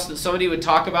a house that somebody would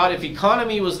talk about if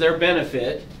economy was their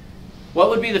benefit? What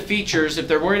would be the features if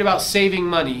they're worried about saving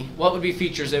money? What would be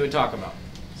features they would talk about?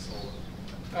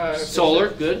 Solar,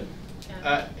 good.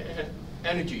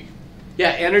 Energy.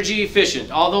 Yeah, energy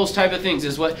efficient. All those type of things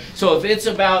is what. So if it's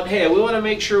about, hey, we want to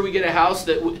make sure we get a house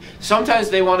that. Sometimes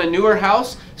they want a newer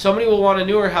house. Somebody will want a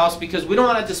newer house because we don't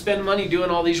want to have to spend money doing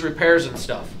all these repairs and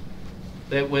stuff.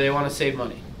 They want to save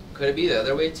money. Could it be the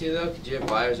other way too, though? Could you have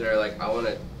buyers that are like, I want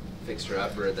a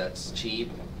fixer-upper that's cheap,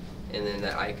 and then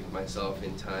that I could myself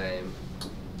in time,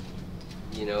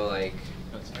 you know, like.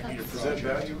 I need to present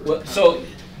value. Well, so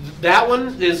that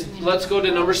one is, let's go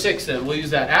to number 6 then. We'll use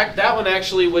that. That one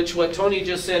actually, which what Tony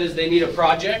just said is they need a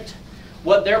project.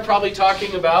 What they're probably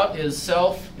talking about is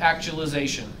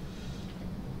self-actualization.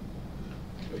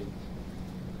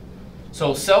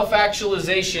 So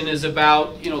self-actualization is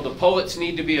about, you know, the poets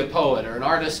need to be a poet or an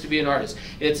artist to be an artist.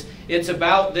 It's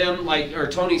about them, like, or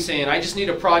Tony's saying, I just need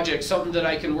a project, something that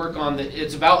I can work on. That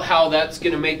it's about how that's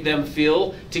going to make them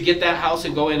feel to get that house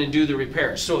and go in and do the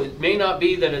repairs. So it may not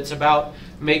be that it's about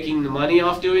making the money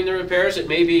off doing the repairs. It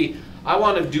may be, I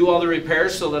want to do all the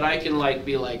repairs so that I can like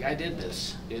be like, I did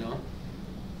this, you know.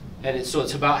 And so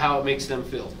it's about how it makes them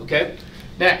feel. Okay.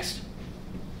 Next,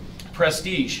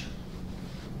 prestige.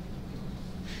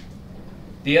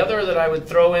 The other that I would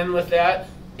throw in with that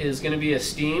is going to be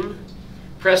esteem.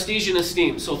 Prestige and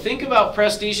esteem. So think about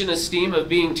prestige and esteem of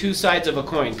being two sides of a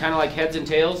coin, kind of like heads and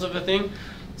tails of a thing.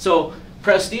 So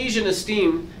prestige and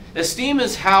esteem. Esteem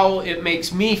is how it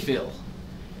makes me feel.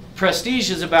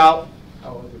 Prestige is about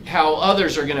how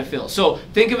others are going to feel. So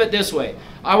think of it this way.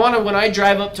 I want to, when I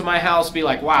drive up to my house, be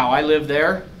like, wow, I live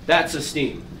there. That's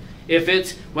esteem. If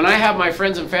it's when I have my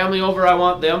friends and family over, I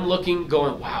want them looking,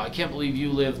 going, wow, I can't believe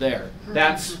you live there.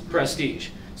 That's prestige.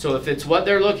 So if it's what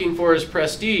they're looking for is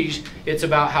prestige, it's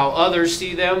about how others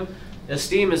see them.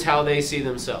 Esteem is how they see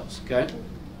themselves. Okay?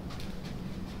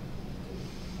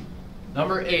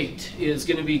 Number 8 is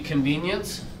going to be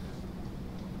convenience.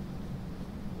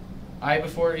 I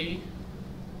before E?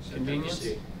 Convenience?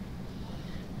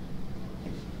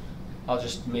 I'll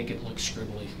just make it look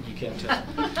scribbly. You can't tell.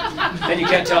 And you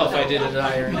can't tell if I did it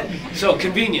I or E. So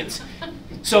convenience.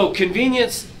 So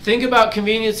convenience, think about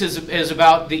convenience as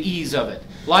about the ease of it.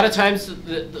 A lot of times,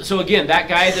 so again, that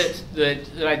guy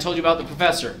that I told you about, the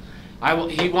professor,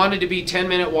 he wanted to be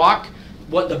 10-minute walk.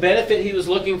 What the benefit he was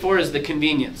looking for is the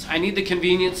convenience. I need the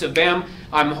convenience of, bam,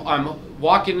 I'm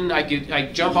walking,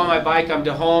 I jump on my bike, I'm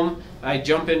to home, I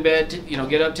jump in bed, you know,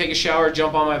 get up, take a shower,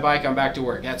 jump on my bike, I'm back to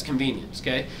work. That's convenience,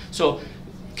 okay? So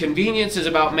convenience is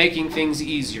about making things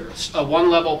easier. A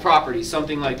one-level property,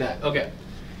 something like that. Okay.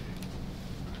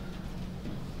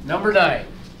 Number 9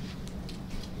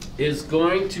 is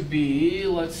going to be,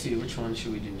 let's see, which one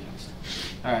should we do next?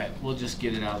 All right, we'll just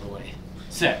get it out of the way.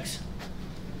 Sex.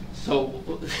 So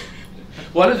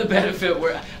one of the benefit,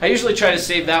 I usually try to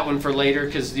save that one for later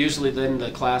because usually then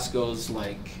the class goes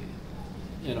like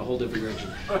in a whole different direction.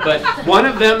 But one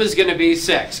of them is going to be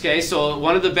sex, okay? So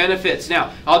one of the benefits.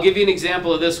 Now, I'll give you an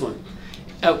example of this one.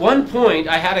 At one point,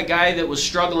 I had a guy that was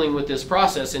struggling with this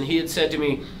process, and he had said to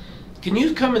me, can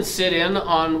you come and sit in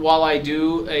on while I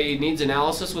do a needs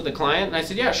analysis with the client? And I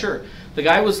said, yeah, sure. The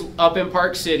guy was up in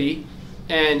Park City,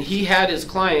 and he had his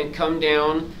client come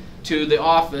down to the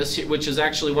office, which is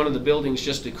actually one of the buildings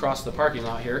just across the parking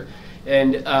lot here.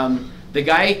 And the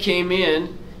guy came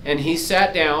in, and he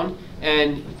sat down,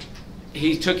 and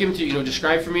he took him to, you know,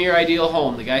 describe for me your ideal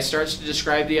home. The guy starts to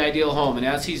describe the ideal home, and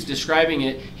as he's describing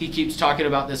it, he keeps talking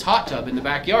about this hot tub in the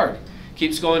backyard.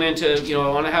 Keeps going into, you know,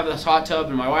 I want to have this hot tub,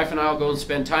 and my wife and I will go and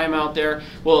spend time out there.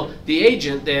 Well, the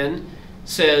agent then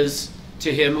says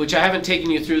to him, which I haven't taken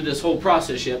you through this whole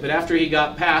process yet, but after he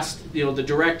got past, you know, the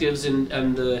directives and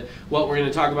the what we're going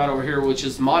to talk about over here, which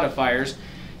is modifiers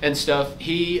and stuff,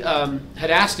 he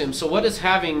had asked him, so what does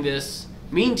having this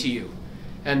mean to you?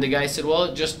 And the guy said, well,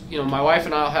 it just, you know, my wife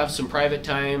and I will have some private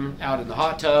time out in the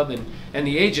hot tub. And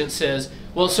the agent says,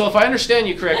 well, so if I understand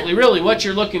you correctly, really what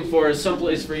you're looking for is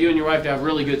someplace for you and your wife to have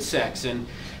really good sex. And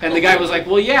the guy was like,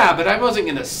 well, yeah, but I wasn't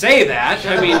going to say that.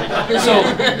 I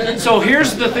mean, so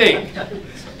here's the thing.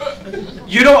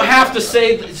 You don't have to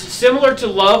say, similar to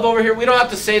love over here, we don't have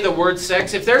to say the word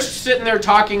sex. If they're sitting there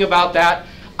talking about that,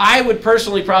 I would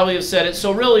personally probably have said it.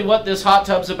 So really what this hot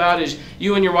tub's about is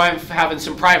you and your wife having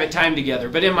some private time together.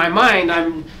 But in my mind,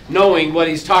 I'm knowing what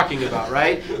he's talking about,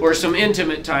 right? Or some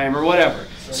intimate time or whatever.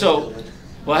 So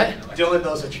What? Dylan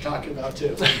knows what you're talking about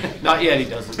too. Not yet, he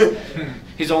doesn't.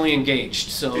 He's only engaged,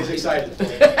 so. He's excited.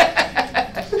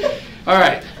 All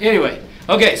right, anyway.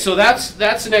 Okay, so that's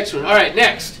the next one. All right,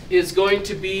 next is going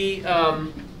to be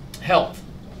health.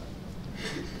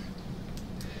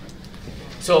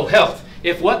 So health.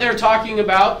 If what they're talking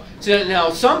about, so now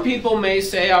some people may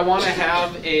say, I want to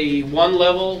have a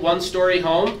one-story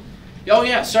home. Oh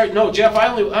yeah, sorry, no, Jeff,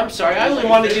 I'm sorry, I only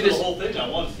wanted you to. The whole thing, I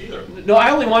wanted to see there. No,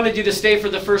 I only wanted you to stay for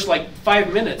the first like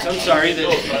 5 minutes. I'm sorry.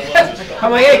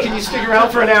 I'm like, hey, can you stick around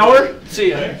for an hour?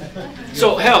 See ya.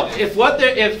 So health. If what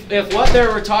they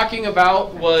were talking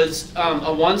about was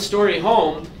a one-story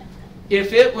home,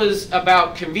 if it was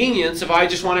about convenience, if I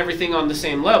just want everything on the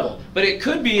same level, but it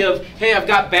could be of, hey, I've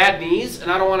got bad knees and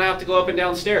I don't want to have to go up and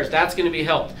down stairs. That's going to be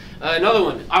health. Another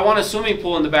one, I want a swimming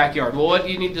pool in the backyard. Well, what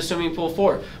do you need the swimming pool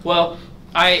for? Well,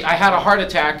 I had a heart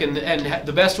attack and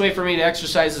the best way for me to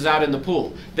exercise is out in the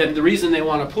pool. Then the reason they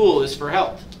want a pool is for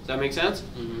health. Does that make sense?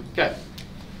 Mm-hmm. Okay.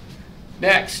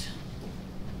 Next,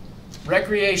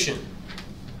 recreation.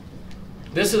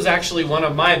 This is actually one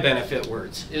of my benefit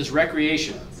words, is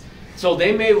recreation. So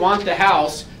they may want the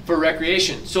house for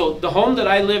recreation. So the home that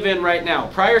I live in right now,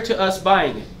 prior to us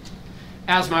buying it,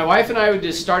 as my wife and I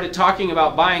just started talking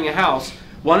about buying a house,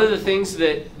 one of the things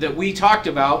that we talked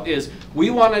about is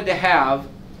we wanted to have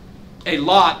a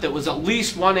lot that was at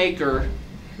least 1 acre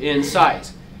in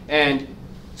size. And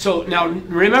so now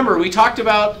remember, we talked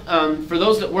about, for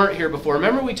those that weren't here before,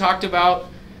 remember we talked about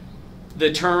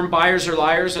the term buyers are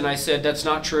liars, and I said that's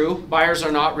not true. Buyers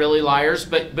are not really liars,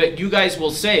 but you guys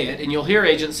will say it, and you'll hear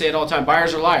agents say it all the time,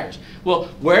 buyers are liars. Well,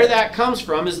 where that comes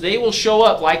from is they will show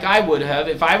up like I would have.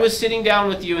 If I was sitting down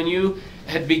with you and you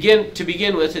had to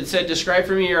begin with and said, describe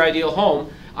for me your ideal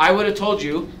home, I would have told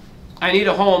you, I need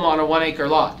a home on a 1 acre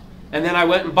lot. And then I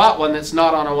went and bought one that's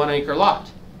not on a 1 acre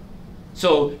lot.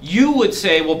 So you would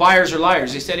say, well, buyers are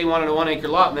liars. He said he wanted a 1 acre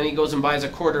lot, and then he goes and buys a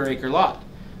 1/4 acre lot.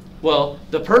 Well,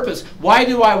 the purpose, why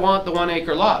do I want the 1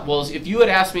 acre lot? Well, if you had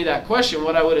asked me that question,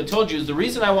 what I would have told you is the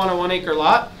reason I want a 1 acre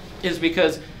lot is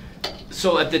because,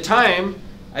 so at the time,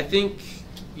 I think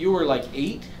you were like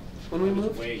 8 when we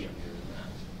moved? Way younger than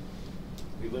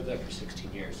that. We lived there for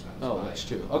 16 years. So oh, that's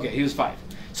true. Okay, he was 5.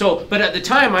 So, but at the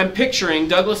time, I'm picturing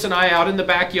Douglas and I out in the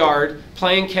backyard,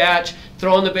 playing catch,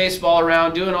 throwing the baseball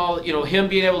around, doing all, you know, him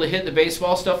being able to hit the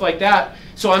baseball, stuff like that.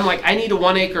 So I'm like, I need a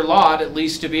 1 acre lot at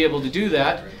least to be able to do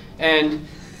that. And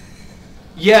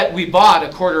yet we bought a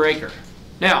 1/4 acre.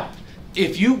 Now,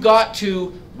 if you got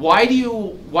to, why do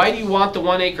you want the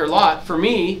 1 acre lot? For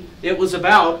me, it was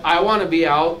about, I want to be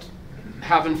out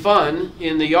having fun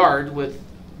in the yard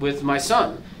with my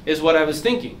son, is what I was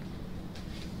thinking.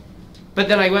 But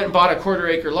then I went and bought a 1/4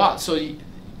 acre lot. So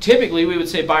typically we would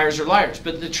say buyers are liars.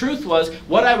 But the truth was,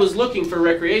 what I was looking for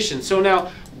recreation. So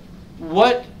now,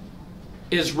 what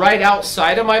is right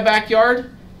outside of my backyard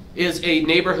is a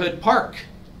neighborhood park.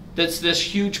 That's this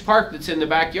huge park that's in the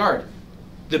backyard.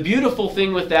 The beautiful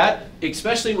thing with that,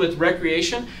 especially with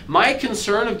recreation, my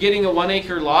concern of getting a 1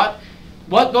 acre lot,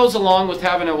 what goes along with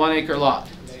having a 1 acre lot?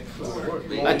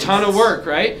 A ton of work,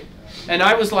 right? And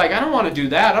I was like, I don't want to do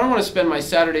that. I don't want to spend my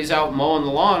Saturdays out mowing the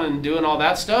lawn and doing all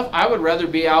that stuff. I would rather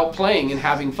be out playing and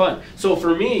having fun. So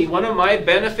for me, one of my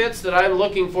benefits that I'm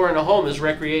looking for in a home is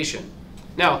recreation.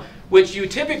 Now, which you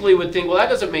typically would think, well, that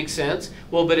doesn't make sense.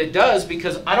 Well, but it does,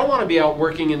 because I don't want to be out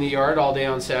working in the yard all day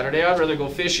on Saturday. I'd rather go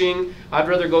fishing. I'd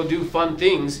rather go do fun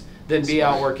things than be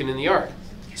out working in the yard.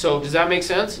 So does that make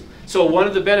sense? So one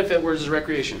of the benefit words is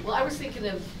recreation. Well, I was thinking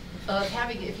of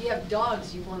having, if you have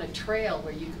dogs, you want a trail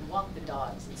where you can walk the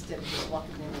dogs instead of just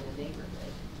walking them in the neighborhood.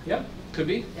 Yeah, could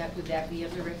be. Would that be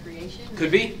under recreation?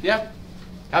 Could be, yeah.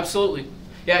 Absolutely.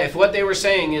 Yeah, if what they were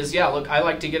saying is, yeah, look, I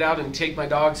like to get out and take my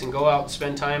dogs and go out and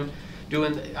spend time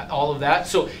doing all of that.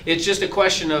 So it's just a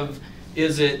question of,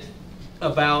 is it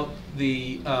about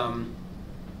the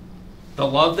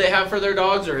love they have for their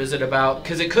dogs, or is it about,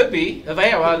 because it could be, if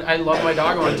I love my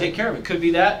dog, I want to take care of it. It could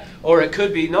be that, or it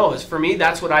could be, no, it's for me,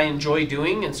 that's what I enjoy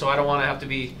doing, and so I don't want to have to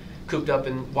be cooped up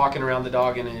and walking around the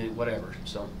dog and whatever.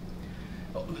 So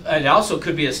it also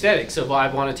could be aesthetics of,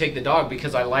 I want to take the dog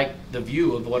because I like the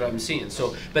view of what I'm seeing.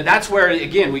 So, but that's where,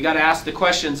 again, we got to ask the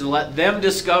questions and let them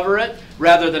discover it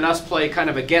rather than us play kind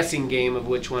of a guessing game of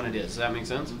which one it is. Does that make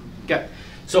sense? Okay.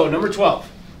 So number 12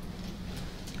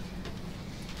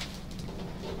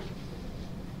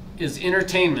 is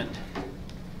entertainment.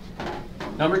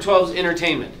 Number 12 is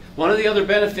entertainment. One of the other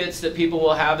benefits that people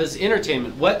will have is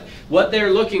entertainment. What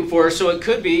they're looking for. So it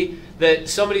could be that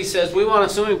somebody says, we want a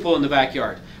swimming pool in the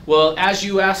backyard. Well, as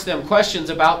you ask them questions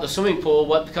about the swimming pool,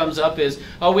 what comes up is,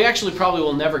 oh, we actually probably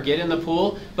will never get in the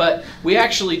pool, but we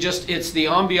actually just, it's the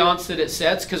ambiance that it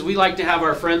sets, because we like to have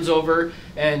our friends over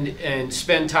and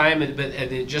spend time, and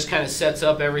it just kind of sets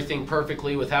up everything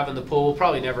perfectly with having the pool. We'll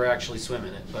probably never actually swim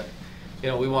in it, but you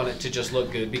know, we want it to just look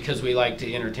good because we like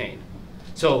to entertain.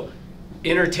 So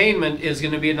entertainment is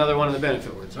going to be another one of the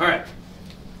benefit words. All right.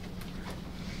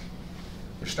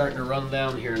 We're starting to run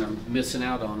down here, and I'm missing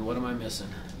out on, what am I missing?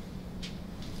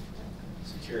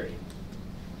 Security.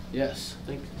 Yes.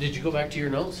 Did you go back to your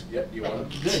notes? Yep, you want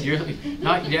to? Good.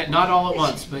 You're not all at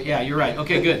once, but yeah, you're right.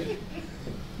 Okay, good.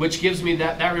 Which gives me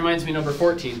that reminds me number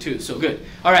 14 too. So good.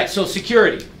 All right. So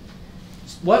security.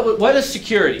 What is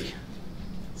security?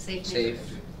 Safety.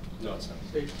 No, it's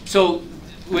not. So,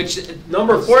 which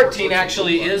number 14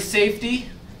 actually is safety.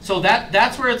 So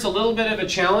that's where it's a little bit of a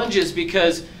challenge, is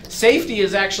because safety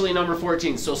is actually number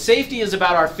 14. So safety is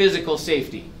about our physical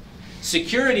safety.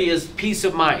 Security is peace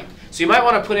of mind. So you might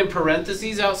want to put in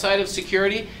parentheses outside of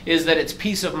security, is that it's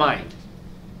peace of mind.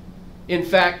 In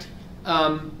fact,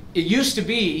 it used to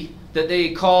be that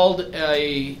they called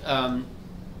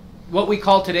what we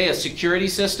call today a security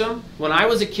system. When I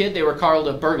was a kid, they were called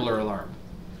a burglar alarm.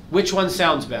 Which one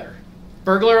sounds better?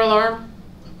 Burglar alarm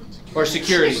or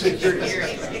security?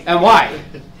 Security. And why?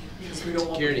 Because we don't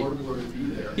want the burglar to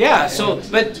be there. Yeah, so,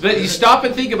 but you stop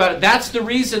and think about it. That's the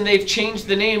reason they've changed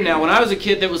the name now. When I was a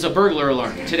kid, that was a burglar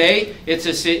alarm. Today, it's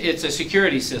a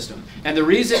security system. And the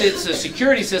reason it's a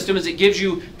security system is it gives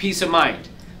you peace of mind.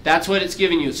 That's what it's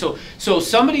giving you. So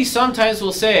somebody sometimes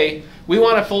will say, we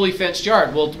want a fully fenced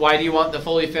yard. Well, why do you want the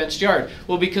fully fenced yard?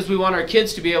 Well, because we want our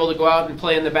kids to be able to go out and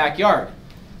play in the backyard.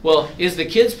 Well, is the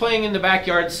kids playing in the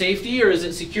backyard safety or is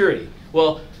it security?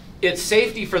 Well, it's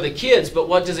safety for the kids, but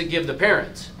what does it give the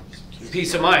parents?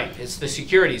 Peace of mind. It's the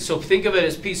security. So think of it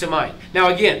as peace of mind. Now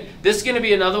again, this is going to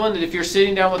be another one that if you're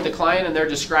sitting down with the client and they're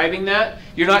describing that,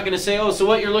 you're not going to say, oh, so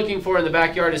what you're looking for in the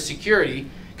backyard is security,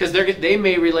 because they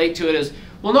may relate to it as,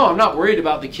 well, no, I'm not worried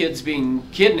about the kids being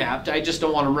kidnapped. I just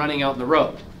don't want them running out in the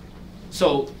road.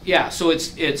 So yeah, so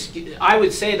it's I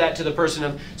would say that to the person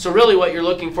of, so really what you're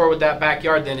looking for with that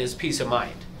backyard then is peace of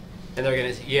mind. And they're going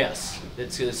to say, yes,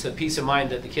 it's a peace of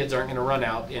mind that the kids aren't going to run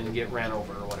out and get ran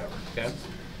over or whatever. Okay.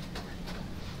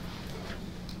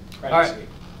 All right.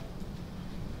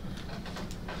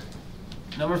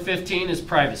 Number 15 is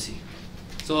privacy.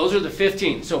 So those are the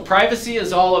 15. So privacy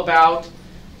is all about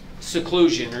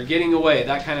seclusion or getting away,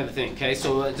 that kind of a thing. Okay,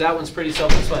 so that one's pretty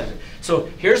self-explanatory. So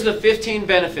here's the 15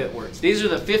 benefit words. These are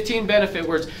the 15 benefit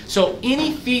words. So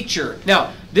any feature,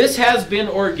 now this has been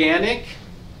organic,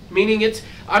 meaning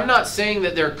I'm not saying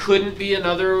that there couldn't be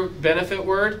another benefit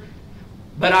word,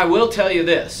 but I will tell you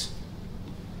this.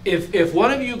 If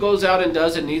one of you goes out and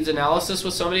does a needs analysis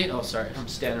with somebody, oh sorry, I'm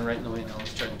standing right in the way now, I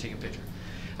was trying to take a picture.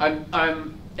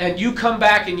 And you come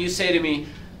back and you say to me,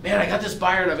 man, I got this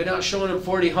buyer and I've been out showing him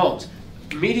 40 homes.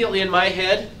 Immediately in my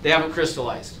head, they haven't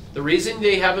crystallized. The reason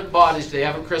they haven't bought is they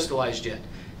haven't crystallized yet.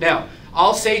 Now,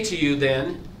 I'll say to you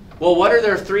then, well, what are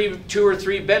their 2 or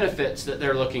 3 benefits that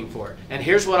they're looking for? And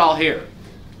here's what I'll hear.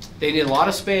 They need a lot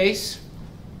of space.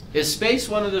 Is space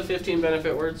one of the 15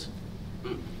 benefit words?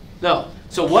 No.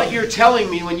 So what you're telling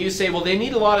me when you say, well, they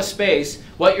need a lot of space,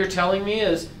 what you're telling me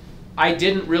is, I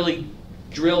didn't really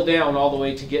drill down all the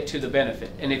way to get to the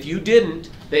benefit. And if you didn't,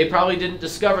 they probably didn't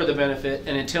discover the benefit,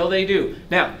 and until they do.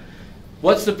 Now,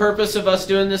 what's the purpose of us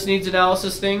doing this needs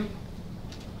analysis thing?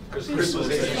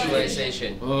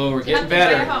 Visualization. Oh, we're getting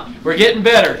better. We're getting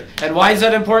better. And why is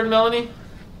that important, Melanie?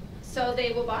 So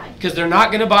they will buy. Because they're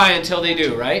not going to buy until they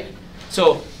do, right?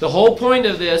 So the whole point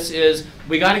of this is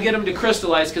we got to get them to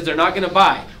crystallize because they're not going to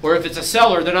buy. Or if it's a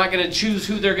seller, they're not going to choose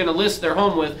who they're going to list their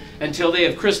home with until they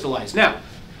have crystallized. Now,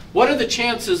 what are the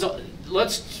chances?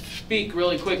 Let's speak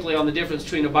really quickly on the difference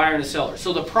between a buyer and a seller.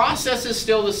 So the process is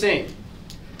still the same.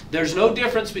 There's no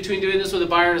difference between doing this with a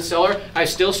buyer and a seller. I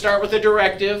still start with a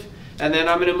directive, and then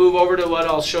I'm going to move over to what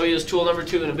I'll show you as tool number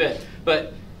 2 in a bit.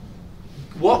 But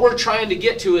what we're trying to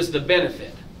get to is the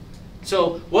benefit.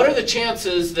 So what are the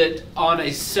chances that on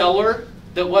a seller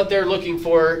that what they're looking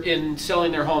for in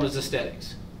selling their home is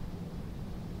aesthetics?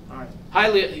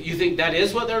 Highly, you think that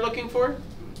is what they're looking for?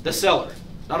 The seller,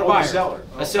 not a buyer. The seller.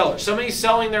 A seller. Somebody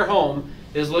selling their home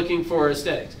is looking for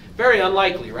aesthetics. Very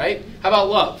unlikely, right? How about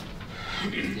love?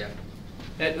 Yeah.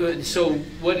 So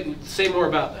say more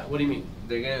about that. What do you mean?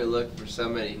 They're going to look for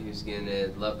somebody who's going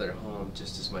to love their home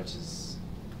just as much as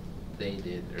they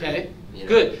did. Or, okay, you know.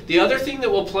 Good. The other thing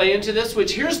that will play into this,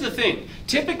 which here's the thing.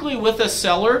 Typically with a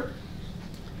seller,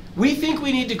 we think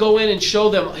we need to go in and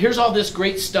show them, here's all this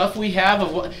great stuff we have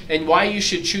of and why you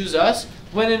should choose us,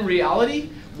 when in reality,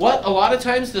 what a lot of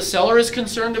times the seller is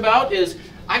concerned about is,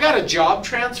 I got a job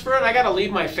transfer and I got to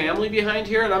leave my family behind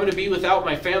here and I'm going to be without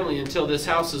my family until this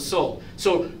house is sold.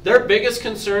 So their biggest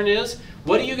concern is,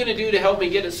 what are you going to do to help me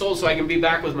get it sold so I can be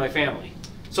back with my family?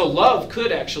 So love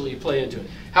could actually play into it.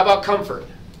 How about comfort?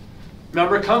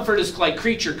 Remember, comfort is like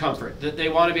creature comfort, that they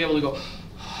want to be able to go.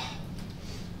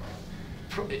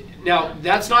 Now,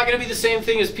 that's not going to be the same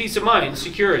thing as peace of mind,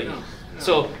 security. No.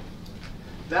 So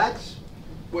That's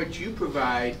what you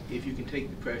provide if you can take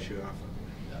the pressure off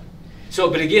of them. So,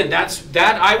 but again,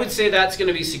 I would say that's going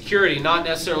to be security, not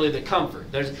necessarily the comfort.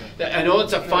 I know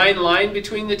it's a fine line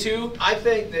between the two. I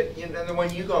think that, you know,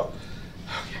 when you go,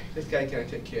 okay, this guy's gonna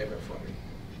take care of it for me.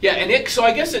 Yeah, and so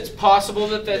I guess it's possible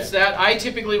that that's that. I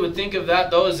typically would think of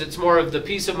that though as it's more of the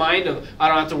peace of mind of, I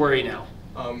don't have to worry now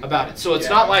about it. So it's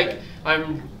not like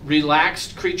I'm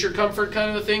relaxed creature comfort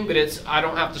kind of a thing, but it's, I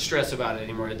don't have to stress about it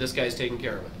anymore. This guy's taking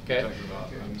care of it. Okay.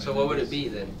 So what would it be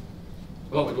then?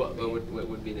 What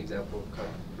would be an example of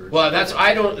comfort? Well, that's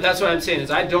what I'm saying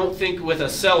is I don't think with a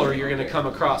seller you're going to come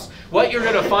across. What you're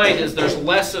going to find is there's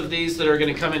less of these that are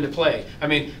going to come into play. I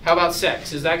mean, how about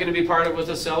sex? Is that going to be part of with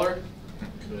a seller?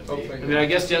 I mean, I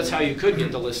guess that's how you could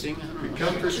get the listing. Could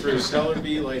comfort for a seller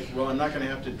be like, well, I'm not going to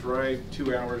have to drive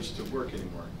 2 hours to work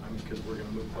anymore because we're going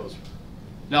to move closer?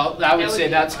 No, I would say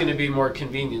that's going to be more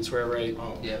convenience wherever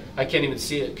Yeah. I can't even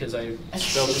see it because I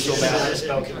spelled it so bad. I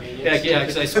spell convenience. Yeah,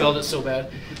 because I spelled it so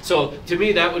bad. So to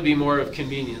me, that would be more of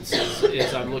convenience.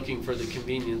 Is I'm looking for the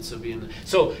convenience of being.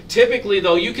 So typically,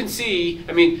 though, you can see.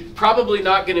 I mean, probably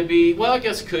not going to be. Well, I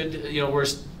guess could, you know, where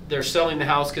they're selling the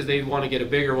house because they want to get a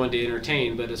bigger one to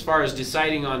entertain. But as far as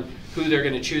deciding on who they're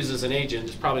going to choose as an agent,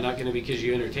 it's probably not going to be because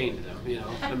you entertained them. You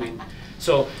know, I mean.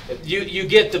 So you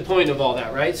get the point of all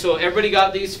that, right? So everybody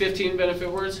got these 15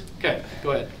 benefit words? Okay,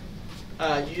 go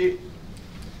ahead.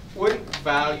 What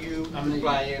value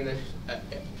fly in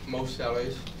most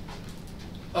sellers?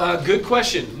 Good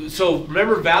question. So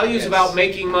remember, value is about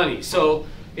making money. So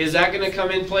is that going to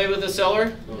come in play with the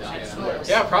seller?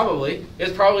 Yeah, probably.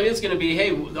 It probably is going to be,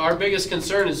 hey, our biggest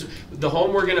concern is the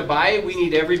home we're going to buy, we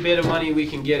need every bit of money we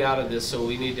can get out of this, so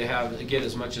we need to get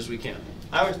as much as we can.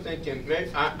 I was thinking,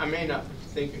 I may not be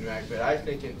thinking right, but I was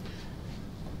thinking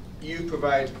you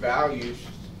provide values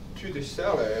to the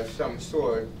seller of some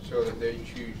sort so that they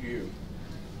choose you.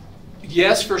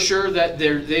 Yes, for sure that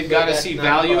they've got to see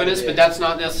value in us, but that's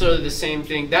not necessarily the same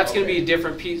thing. That's going to be a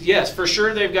different piece. Yes, for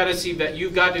sure they've got to see that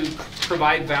you've got to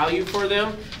provide value for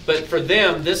them, but for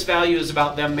them, this value is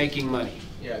about them making money.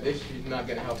 Yeah, this is not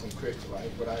going to help them crystallize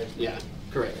what I. Yeah,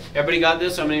 correct. Everybody got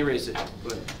this? I'm going to erase it.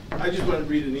 I just want to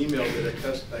read an email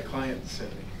that a client sent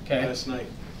me last night.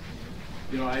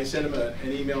 You know, I sent him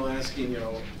an email asking, you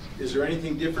know, is there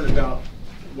anything different about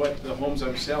what the homes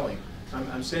I'm selling?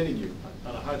 I'm sending you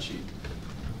on a hot sheet.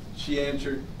 She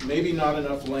answered, maybe not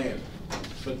enough land,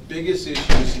 but biggest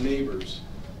issue is neighbors.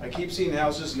 I keep seeing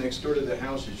houses next door to the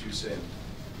houses you send.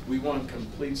 We want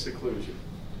complete seclusion.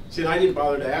 See, and I didn't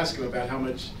bother to ask him about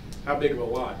how big of a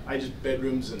lot. I just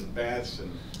bedrooms and baths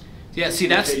and. Yeah, see,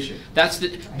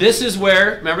 this is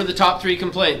where, remember the top 3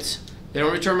 complaints. They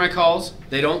don't return my calls,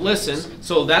 they don't listen.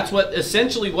 So that's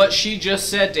essentially what she just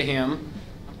said to him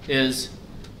is,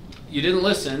 you didn't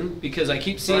listen because I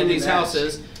keep seeing these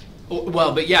houses.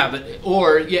 Well,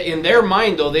 in their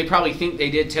mind though, they probably think they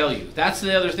did tell you. That's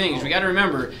the other thing is we got to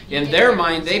remember, in their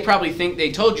mind, they probably think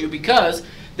they told you because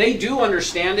they do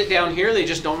understand it down here, they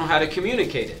just don't know how to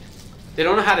communicate it. They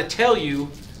don't know how to tell you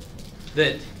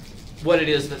that what it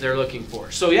is that they're looking for.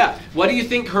 So yeah, what do you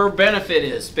think her benefit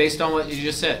is based on what you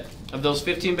just said? Of those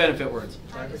 15 benefit words?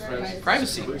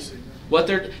 Privacy.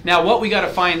 What we got to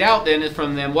find out then is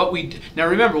from them now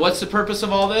remember, what's the purpose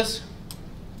of all this?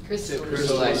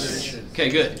 Crystallization. Okay,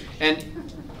 good.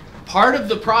 And part of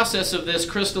the process of this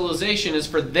crystallization is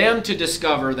for them to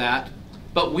discover that,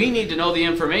 but we need to know the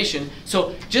information.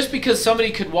 So just because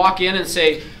somebody could walk in and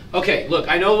say, okay, look,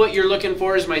 I know what you're looking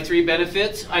for is my 3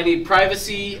 benefits. I need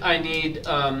privacy, I need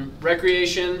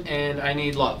recreation, and I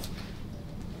need love.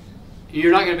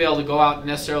 You're not going to be able to go out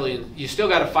necessarily, and you still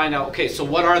got to find out, okay, so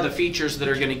what are the features that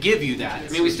are going to give you that? I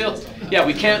mean, we still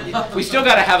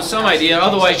got to have some idea,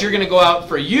 otherwise you're going to go out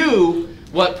for you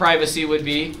what privacy would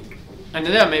be, and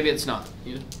to them maybe it's not.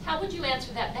 How would you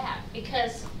answer that back?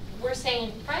 Because we're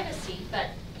saying privacy, but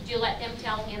do you let them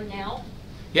tell him now?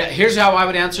 Yeah, here's how I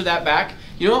would answer that back.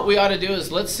 You know what we ought to do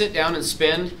is let's sit down and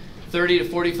spend 30 to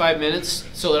 45 minutes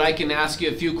so that I can ask you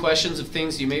a few questions of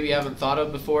things you maybe haven't thought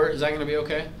of before. Is that going to be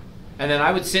okay? And then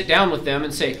I would sit down with them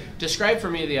and say, describe for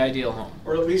me the ideal home.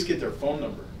 Or at least get their phone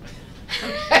number.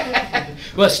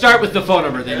 Well, start with the phone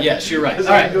number then. Yes, you're right. All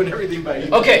right. I'm doing everything by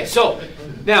email. Okay, so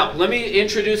Now, let me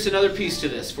introduce another piece to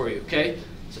this for you, okay?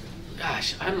 So,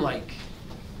 gosh, I'm like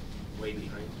way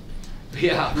behind.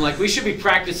 Yeah, I'm like, we should be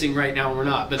practicing right now and we're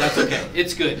not, but that's okay.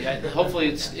 It's good. Hopefully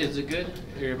is it good?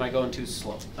 Or am I going too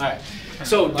slow? All right.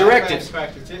 So, directives. I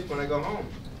practice this when I go home.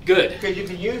 Good. Because you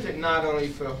can use it not only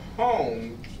for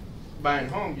home, buying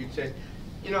homes, you say,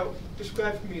 you know,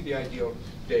 describe for me the ideal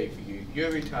day for you.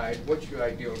 You're retired, what's your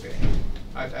ideal day?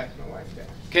 I've asked my wife that.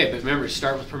 Okay, but remember,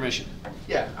 start with permission.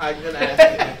 Yeah, I'm going to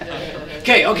ask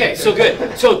you. Okay, so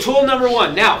good. So tool number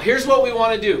 1. Now, here's what we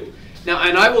want to do. Now,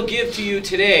 and I will give to you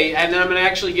today, and then I'm going to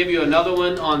actually give you another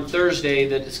one on Thursday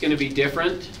that is going to be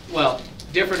different. Well,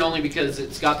 different only because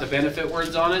it's got the benefit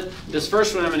words on it. This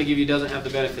first one I'm going to give you doesn't have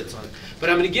the benefits on it. But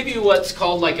I'm going to give you what's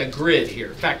called like a grid here.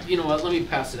 In fact, you know what? Let me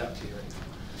pass it out to you right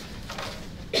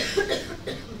now.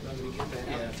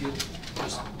 Yeah, if you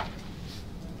just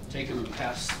take them and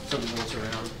pass some of those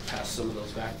around, pass some of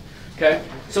those back. Okay,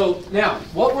 so now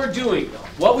what we're doing,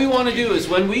 what we want to do is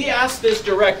when we ask this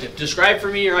directive, describe for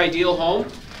me your ideal home,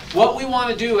 what we want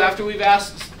to do after we've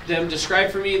asked them, describe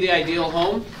for me the ideal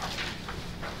home,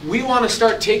 we want to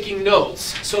start taking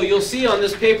notes. So you'll see on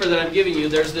this paper that I'm giving you,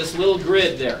 there's this little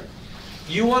grid there.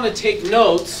 You want to take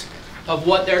notes of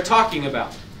what they're talking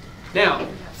about. Now,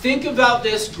 think about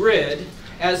this grid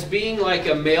as being like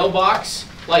a mailbox.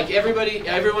 Like every one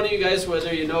of you guys,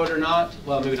 whether you know it or not,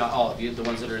 well, maybe not all of you, the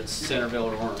ones that are in Centerville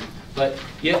or Orem, but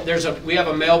yeah, we have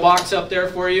a mailbox up there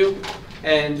for you,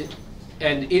 and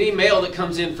any mail that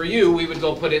comes in for you, we would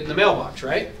go put it in the mailbox,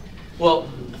 right? Well,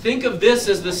 think of this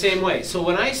as the same way. So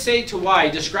when I say to Y,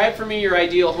 describe for me your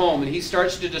ideal home, and he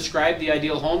starts to describe the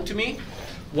ideal home to me,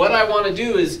 what I want to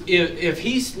do is,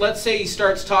 if let's say he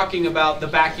starts talking about the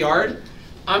backyard,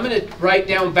 I'm going to write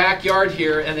down backyard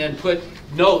here and then put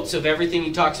notes of everything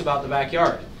he talks about the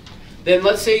backyard. Then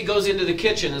let's say he goes into the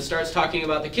kitchen and starts talking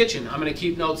about the kitchen. I'm going to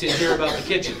keep notes in here about the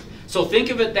kitchen. So think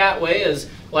of it that way as,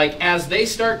 like, as they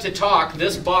start to talk,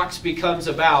 this box becomes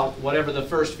about whatever the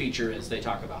first feature is they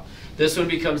talk about. This one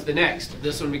becomes the next.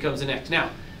 This one becomes the next. Now,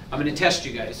 I'm going to test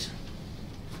you guys.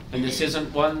 And this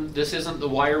isn't the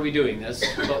why are we doing this,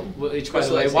 but which, by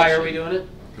the way, why are we doing it?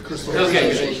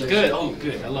 Okay, good. Oh,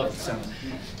 good. I love the sound.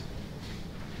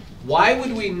 Why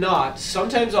would we not,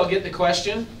 sometimes I'll get the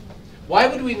question, why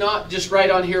would we not just write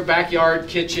on here backyard,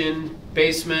 kitchen,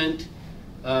 basement,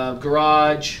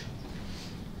 garage,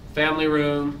 family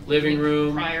room, living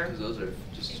room? Because those are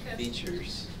just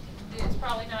features. It's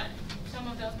probably not, some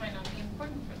of those might not be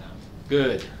important for them.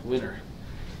 Good, winner.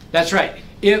 That's right.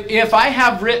 If I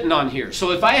have written on here,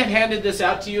 so if I had handed this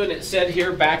out to you and it said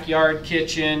here backyard,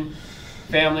 kitchen,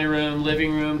 family room,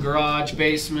 living room, garage,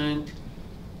 basement,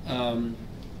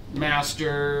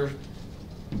 master,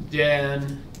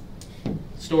 den,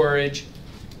 storage,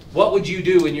 what would you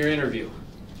do in your interview?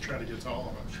 Try to get to all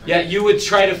of them. Yeah, you would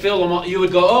try to fill them all. You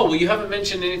would go, oh, well, you haven't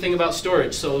mentioned anything about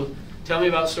storage, so tell me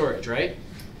about storage, right?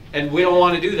 And we don't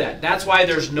want to do that. That's why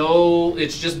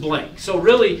it's just blank. So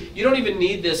really, you don't even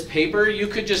need this paper. You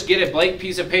could just get a blank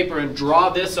piece of paper and draw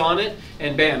this on it,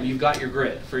 and bam, you've got your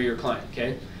grid for your client,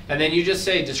 okay? And then you just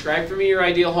say, describe for me your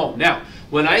ideal home. Now,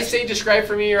 when I say describe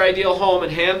for me your ideal home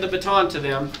and hand the baton to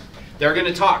them, they're going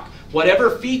to talk.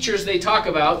 Whatever features they talk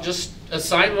about, just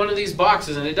assign one of these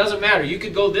boxes, and it doesn't matter. You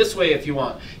could go this way if you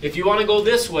want. If you want to go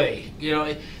this way, you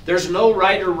know, there's no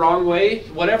right or wrong way.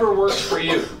 Whatever works for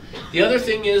you. The other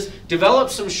thing is develop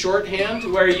some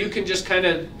shorthand where you can just kind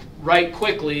of write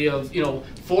quickly of, you know,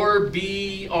 4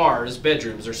 BRs,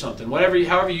 bedrooms or something,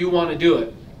 however you want to do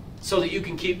it, so that you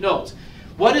can keep notes.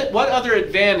 What other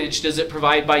advantage does it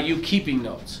provide by you keeping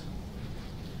notes?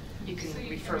 You can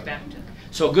refer back to them.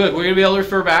 So good, we're going to be able to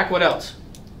refer back. What else?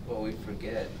 Well, we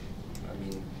forget. I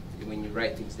mean, when you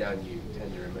write things down, you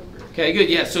tend to remember. Okay, good.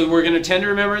 Yeah, so we're going to tend to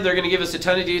remember. They're going to give us a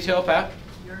ton of detail, Pat.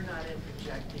 You're not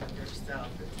interjecting yourself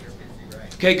if you're busy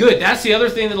writing. Okay, good. That's the other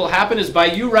thing that'll happen is by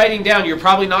you writing down, you're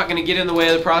probably not going to get in the way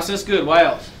of the process. Good. Why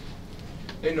else?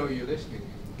 They know you're listening.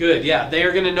 Good, yeah, they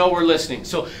are going to know we're listening.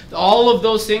 So all of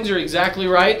those things are exactly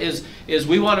right, is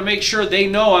we want to make sure they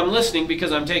know I'm listening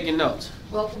because I'm taking notes.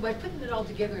 Well, by putting it all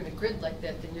together in a grid like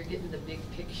that, then you're getting the big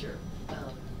picture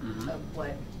of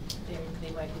what they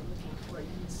might be looking for. You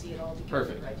can see it all together.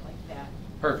 Perfect. Right like that.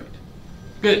 Perfect.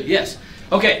 Good, yes.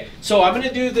 Okay, so I'm going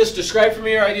to do this, describe for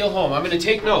me your ideal home. I'm going to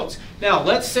take notes. Now,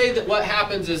 let's say that what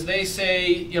happens is they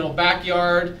say, you know,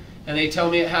 backyard, and they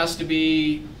tell me it has to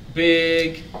be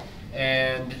big,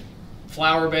 and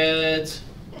flower beds,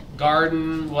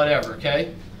 garden, whatever,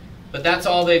 okay? But that's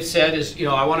all they've said is, you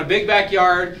know, I want a big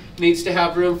backyard, needs to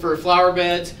have room for flower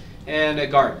beds and a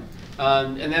garden.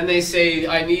 And then they say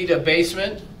I need a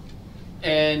basement,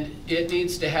 and it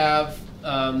needs to have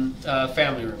a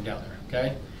family room down there,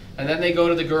 okay? And then they go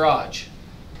to the garage.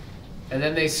 And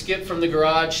then they skip from the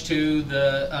garage to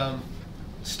the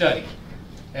study.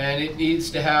 And it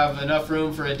needs to have enough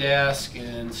room for a desk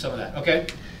and some of that, okay?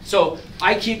 So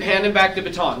I keep handing back the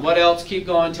baton. What else? Keep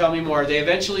going, tell me more. They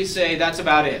eventually say, that's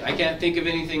about it. I can't think of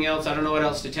anything else. I don't know what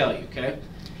else to tell you, okay?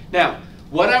 Now,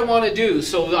 what I want to do,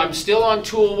 so I'm still on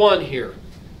tool 1 here.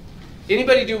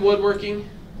 Anybody do woodworking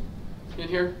in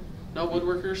here? No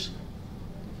woodworkers?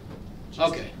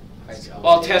 Okay.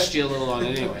 I'll test you a little on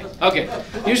it anyway. Okay.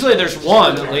 Usually there's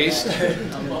one at least.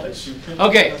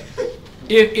 Okay.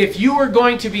 If you were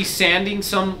going to be sanding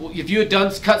if you had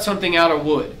cut something out of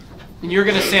wood, and you're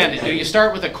going to sand it, do you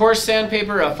start with a coarse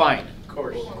sandpaper or a fine?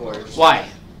 Coarse. Why?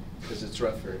 Because it's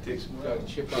rougher. It takes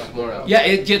more out. Yeah,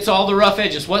 it gets all the rough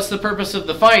edges. What's the purpose of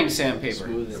the fine sandpaper?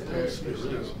 Smooth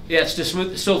it. Yeah, it's to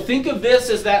smooth. So think of this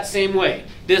as that same way.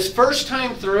 This first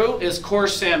time through is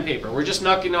coarse sandpaper. We're just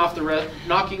knocking off the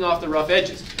rough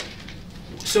edges.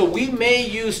 So we may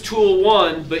use tool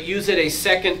 1, but use it a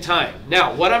second time.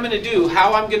 Now, what I'm going to do,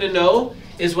 how I'm going to know,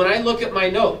 is when I look at my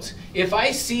notes. If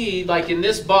I see, like in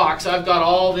this box, I've got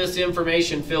all this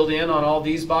information filled in on all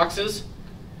these boxes.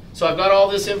 So I've got all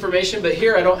this information, but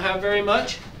here I don't have very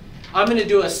much. I'm going to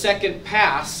do a second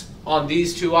pass on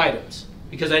these 2 items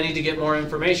because I need to get more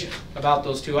information about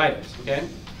those 2 items, okay?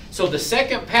 So the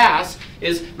second pass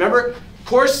is, remember,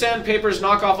 coarse sandpapers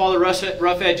knock off all the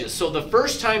rough edges. So the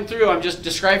first time through, I'm just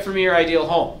describe for me your ideal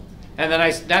home. And then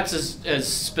that's as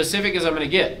specific as I'm going to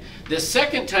get. The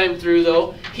second time through,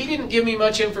 though, he didn't give me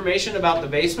much information about the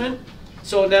basement.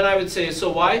 So then I would say,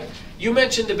 so why? You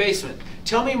mentioned the basement.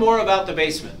 Tell me more about the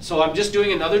basement. So I'm just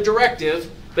doing another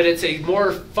directive, but it's a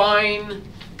more fine,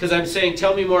 because I'm saying,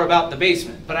 tell me more about the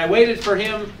basement. But I waited for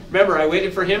him, remember, I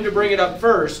waited for him to bring it up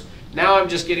first. Now I'm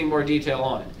just getting more detail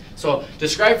on it. So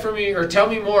describe for me, or tell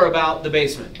me more about the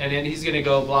basement. And then he's going to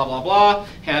go blah, blah, blah,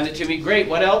 hand it to me. Great,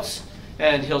 what else?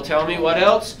 And he'll tell me what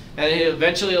else. And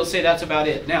eventually he'll say that's about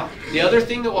it. Now, the other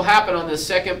thing that will happen on this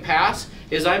second pass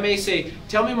is I may say,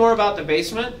 tell me more about the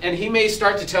basement. And he may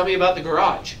start to tell me about the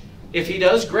garage. If he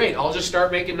does, great. I'll just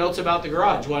start making notes about the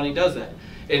garage when he does that.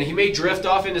 And he may drift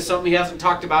off into something he hasn't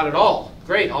talked about at all.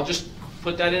 Great, I'll just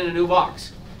put that in a new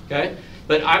box. Okay?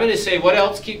 But I'm going to say, what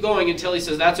else? Keep going until he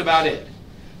says, that's about it.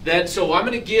 Then, so I'm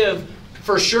going to give,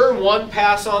 for sure, 1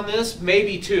 pass on this,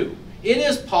 maybe 2. It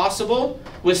is possible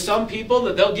with some people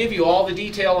that they'll give you all the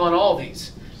detail on all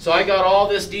these. So I got all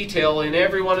this detail in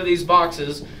every one of these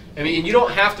boxes. I mean, and you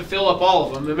don't have to fill up all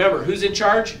of them. Remember, who's in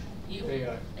charge? You.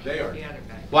 They are.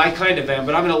 Well, I kind of am,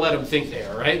 but I'm going to let them think they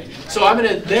are, right? So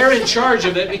they're in charge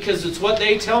of it because it's what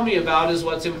they tell me about is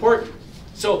what's important.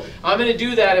 So I'm going to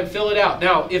do that and fill it out.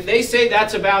 Now, if they say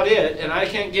that's about it, and I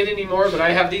can't get any more, but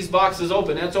I have these boxes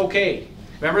open, that's okay.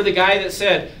 Remember the guy that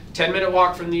said, 10-minute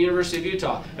walk from the University of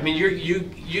Utah. I mean, you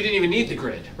didn't even need the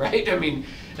grid, right? I mean,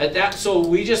 so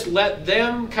we just let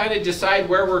them kind of decide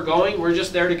where we're going. We're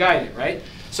just there to guide it, right?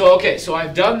 So, okay, so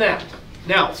I've done that.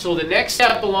 Now, so the next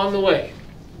step along the way.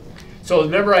 So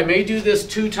remember, I may do this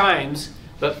 2 times,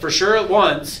 but for sure at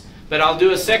once, but I'll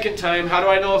do a second time. How do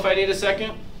I know if I need a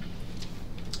second?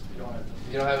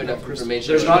 You don't have enough information.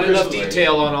 There's not enough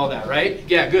detail on all that, right?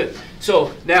 Yeah, good.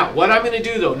 So now, what I'm going to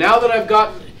do though, now that I've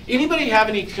got, anybody have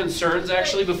any concerns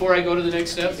actually before I go to the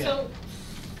next step? So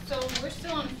we're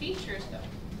still on features though.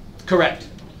 Correct.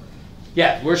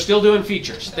 Yeah, we're still doing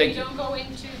features. So Thank we you. don't go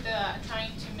into the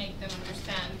trying to make them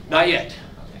understand. Not yet.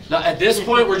 Now, at this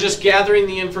point, we're just gathering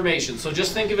the information. So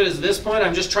just think of it as this point,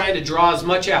 I'm just trying to draw as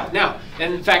much out. Now,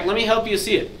 and in fact, let me help you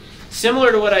see it.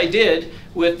 Similar to what I did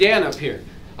with Dan up here.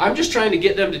 I'm just trying to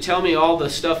get them to tell me all the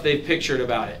stuff they've pictured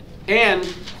about it.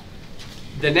 And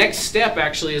the next step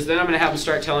actually is then I'm going to have them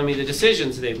start telling me the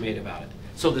decisions they've made about it.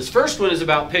 So this first one is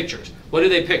about pictures. What do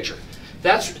they picture?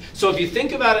 So if you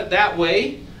think about it that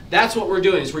way, that's what we're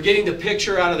doing, is we're getting the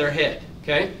picture out of their head.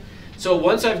 Okay? So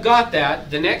once I've got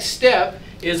that, the next step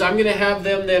is I'm going to have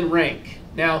them then rank.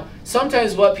 Now,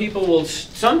 sometimes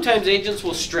sometimes agents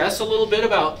will stress a little bit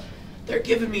about, they're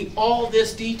giving me all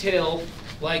this detail,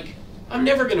 like, I'm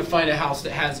never going to find a house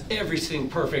that has everything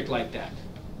perfect like that,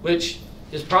 which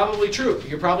is probably true.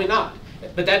 You're probably not.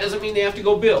 But that doesn't mean they have to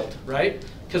go build, right?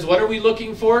 Because what are we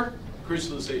looking for?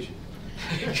 Crystallization.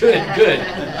 Good.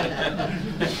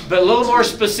 But a little more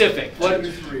specific. 2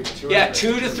 to 3. Yeah,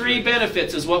 2 to 3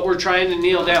 benefits is what we're trying to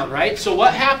nail down, right? So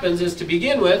what happens is, to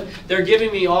begin with, they're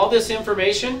giving me all this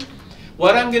information.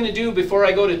 What I'm going to do before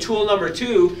I go to tool number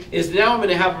 2 is now I'm going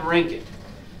to have them rank it.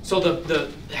 So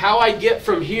how I get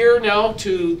from here now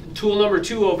to tool number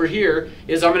 2 over here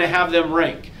is I'm going to have them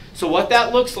rank. So what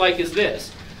that looks like is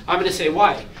this. I'm going to say,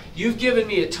 why? You've given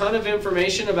me a ton of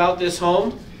information about this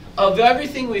home. of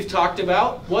everything we've talked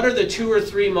about, what are the 2 or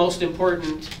 3 most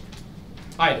important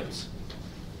items?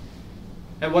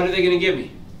 And what are they going to give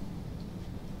me?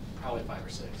 Probably 5 or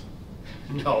 6.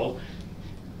 No.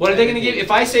 What are they going to give?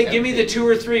 If I say give me the 2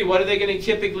 or 3, what are they going to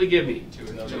typically give me?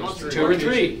 2 or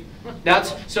 3.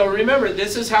 So remember,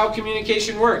 this is how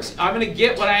communication works. I'm going to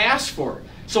get what I asked for.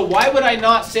 So why would I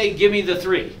not say give me the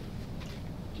 3?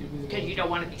 Because you don't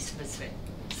want to be specific.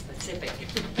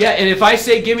 Yeah, and if I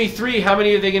say give me 3, how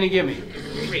many are they going to give me?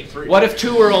 3. What if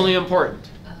 2 are only important?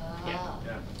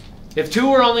 If 2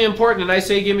 are only important and I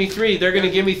say give me 3, they're going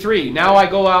to give me 3. Now I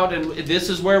go out and this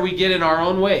is where we get in our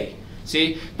own way.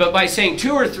 See? But by saying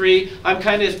 2 or 3, I'm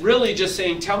kind of really just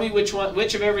saying tell me which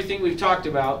of everything we've talked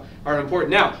about are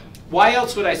important. Now, why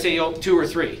else would I say 2 or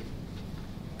 3?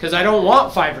 Because I don't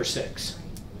want 5 or 6.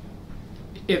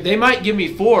 If they might give me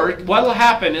 4, what will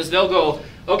happen is they'll go,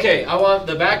 okay, I want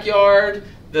the backyard,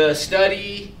 the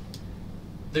study,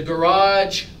 the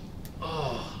garage.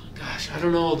 Oh, gosh, I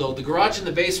don't know though. The garage and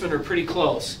the basement are pretty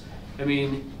close. I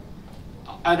mean,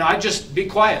 and I just be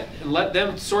quiet and let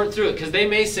them sort through it. Because they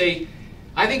may say,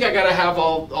 I think I got to have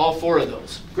all 4 of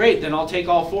those. Great, then I'll take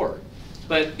all 4.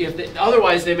 But if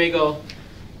otherwise they may go,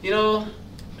 you know,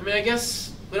 I mean, I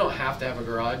guess we don't have to have a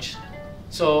garage.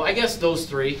 So I guess those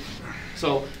 3.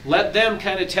 So let them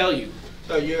kind of tell you.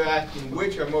 So you're asking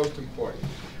which are most important?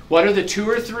 What are the 2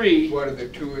 or 3 What are the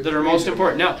 2 or 3 that are most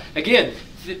important? Now, again,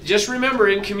 just remember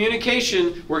in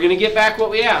communication, we're going to get back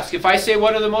what we ask. If I say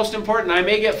what are the most important, I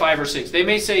may get 5 or 6. They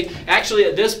may say, actually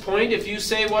at this point, if you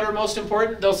say what are most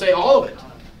important, they'll say all of it.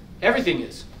 Everything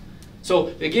is. So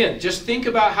again, just think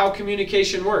about how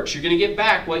communication works. You're going to get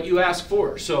back what you ask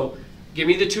for. So give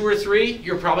me the 2 or 3,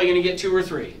 you're probably going to get 2 or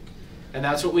 3. And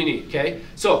that's what we need, okay?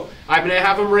 So I'm going to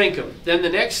have them rank them. Then the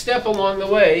next step along the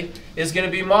way is going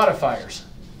to be modifiers.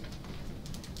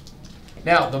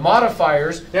 Now, the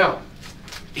modifiers, now,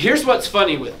 here's what's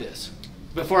funny with this,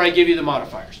 before I give you the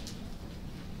modifiers.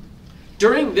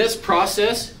 During this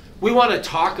process, we want to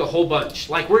talk a whole bunch.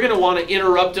 Like, we're going to want to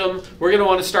interrupt them. We're going to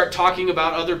want to start talking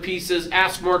about other pieces,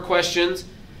 ask more questions.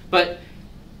 But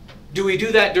do we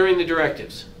do that during the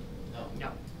directives?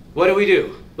 No. What do we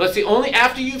do? What's the only,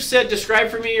 after you've said, describe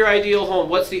for me your ideal home,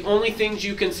 what's the only things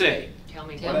you can say? Tell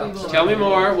me more. Tell me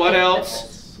more. What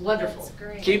else? Wonderful.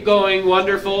 Keep going.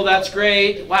 Wonderful. That's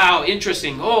great. Wow.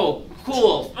 Interesting. Oh,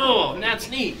 cool. Oh, that's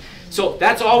neat. So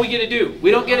that's all we get to do.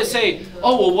 We don't get to say,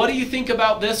 oh, well, what do you think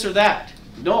about this or that?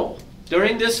 No.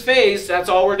 During this phase, that's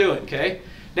all we're doing, okay?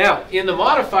 Now, in the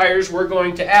modifiers, we're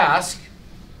going to ask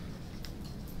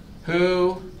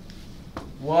who,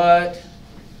 what,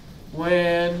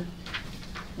 when,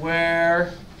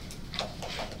 where,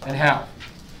 and how.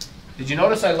 Did you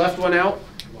notice I left one out?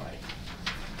 Why?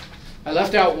 I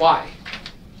left out why.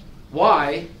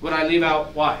 Why would I leave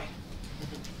out why?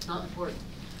 Not important.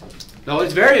 No,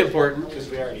 it's very important. Because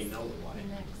we already know the why.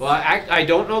 Well, I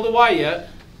don't know the why yet.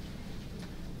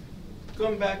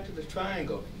 Going back to the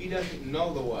triangle, he doesn't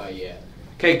know the why yet.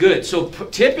 Okay, good. So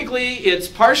typically it's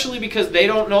partially because they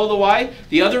don't know the why.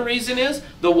 The other reason is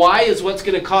the why is what's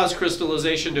going to cause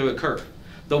crystallization to occur.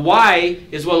 The why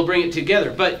is what will bring it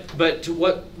together. But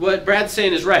what Brad's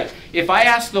saying is right. If I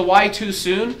ask the why too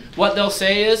soon, what they'll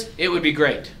say is, it would be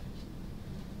great.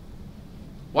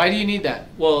 Why do you need that?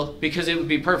 Well, because it would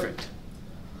be perfect.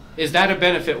 Is that a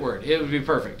benefit word? It would be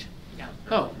perfect. No.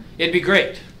 Oh, it'd be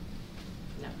great.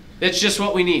 No. It's just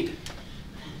what we need.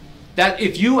 That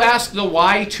if you ask the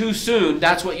why too soon,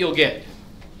 that's what you'll get.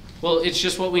 Well, it's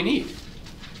just what we need.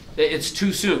 It's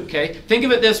too soon, okay? Think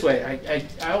of it this way.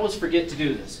 I always forget to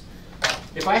do this.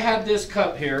 If I had this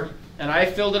cup here, and I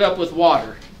filled it up with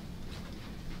water,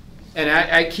 and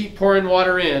I keep pouring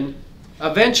water in,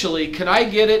 eventually, can I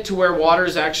get it to where water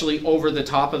is actually over the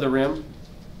top of the rim?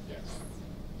 Yes.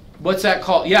 What's that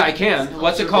called? Yeah, I can.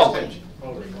 What's it called?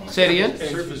 Say it again?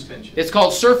 Surface tension. It's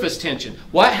called surface tension.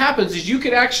 What happens is you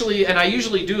could actually, and I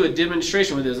usually do a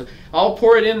demonstration with this, I'll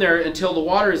pour it in there until the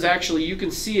water is actually, you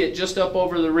can see it just up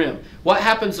over the rim. What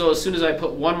happens though as soon as I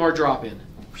put one more drop in?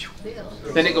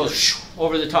 Then it goes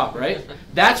over the top, right?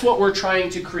 That's what we're trying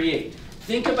to create.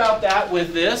 Think about that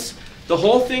with this. The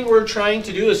whole thing we're trying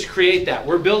to do is create that.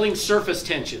 We're building surface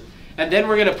tension. And then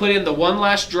we're going to put in the one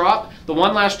last drop. The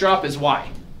one last drop is why.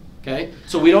 Okay?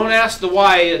 So we don't ask the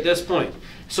why at this point.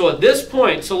 So at this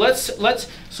point, so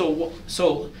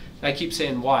so I keep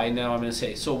saying why, now I'm going to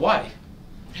say, so why?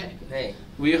 Hey.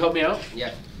 Will you help me out?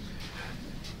 Yeah.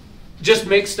 Just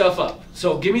make stuff up.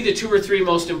 So give me the 2 or 3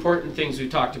 most important things we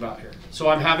talked about here. So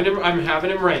I'm having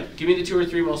him rank. Give me the 2 or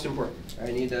 3 most important.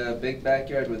 I need a big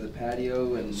backyard with a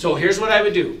patio and... So here's what I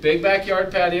would do. Big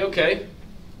backyard patio, okay.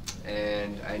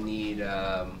 And I need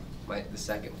the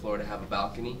second floor to have a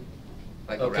balcony,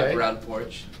 like a Okay. wraparound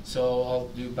porch. So I'll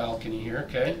do balcony here,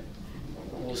 okay?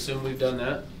 We'll assume we've done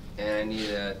that. And I need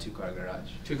a 2-car garage.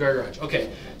 2-car garage,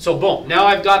 okay. So boom, now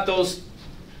I've got those.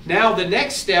 Now the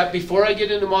next step, before I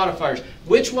get into modifiers,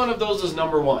 which one of those is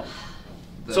number 1?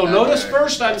 The So notice backyard.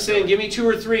 first I'm saying give me 2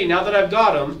 or 3. Now that I've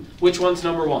got them, which one's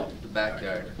number 1? The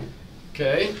backyard.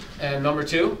 Okay, and number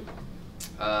 2?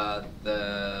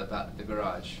 The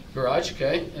garage. Garage,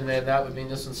 okay, and then that would mean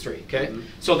this one's 3, okay? Mhm.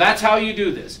 So that's how you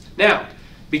do this. Now,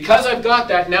 because I've got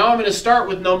that, now I'm going to start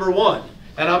with number 1,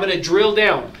 and I'm going to drill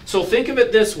down. So think of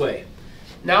it this way.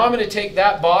 Now I'm going to take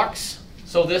that box,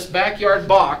 so this backyard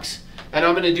box, and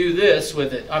I'm going to do this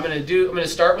with it. I'm going to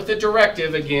start with the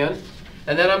directive again,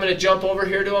 and then I'm going to jump over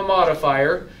here to a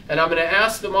modifier, and I'm going to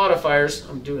ask the modifiers.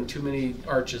 I'm doing too many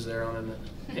arches there on them.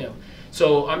 Yeah.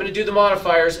 So I'm going to do the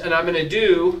modifiers, and I'm going to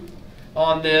do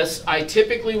on this, I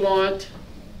typically want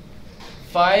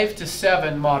 5 to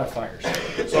 7 modifiers.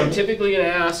 So I'm typically going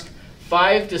to ask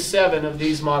 5 to 7 of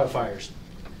these modifiers.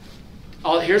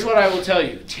 Here's what I will tell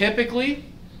you. Typically,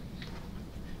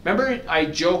 remember I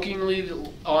jokingly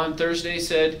on Thursday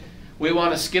said we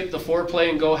want to skip the foreplay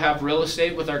and go have real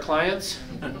estate with our clients?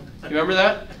 You remember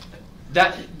that?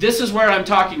 This is where I'm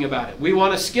talking about it. We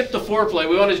want to skip the foreplay.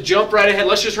 We want to jump right ahead.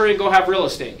 Let's just hurry and go have real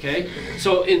estate, okay?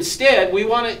 So instead, we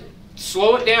want to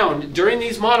slow it down. During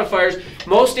these modifiers,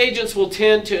 most agents will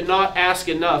tend to not ask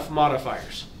enough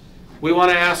modifiers. We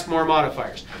want to ask more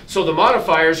modifiers. So the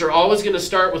modifiers are always going to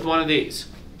start with one of these.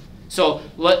 So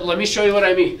let me show you what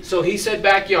I mean. So he said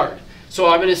backyard. So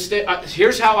I'm going to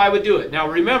here's how I would do it. Now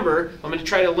remember, I'm going to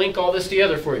try to link all this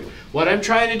together for you. What I'm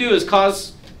trying to do is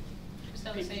cause...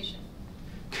 Crystallization.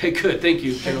 Okay, good. Thank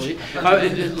you, Carolee.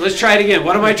 Let's try it again.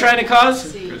 What am I trying to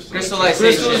cause? Crystallization.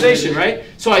 Crystallization, right?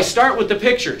 So I start with the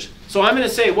pictures. So I'm going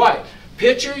to say, why?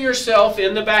 Picture yourself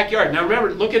in the backyard. Now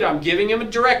remember, look at, I'm giving him a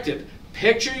directive.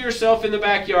 Picture yourself in the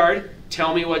backyard.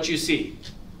 Tell me what you see.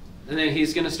 And then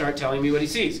he's going to start telling me what he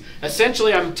sees.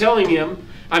 Essentially, I'm telling him,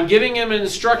 I'm giving him an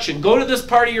instruction. Go to this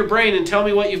part of your brain and tell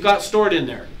me what you've got stored in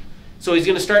there. So he's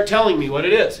going to start telling me what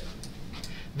it is.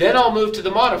 Then I'll move to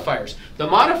the modifiers. The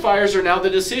modifiers are now the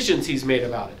decisions he's made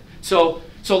about it. So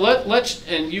let's,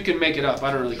 and you can make it up.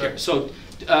 I don't really care. So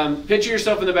picture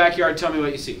yourself in the backyard. Tell me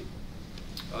what you see.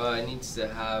 It needs to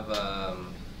have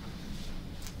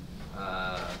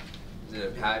is it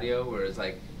a patio where it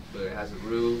has a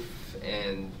roof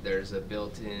and there's a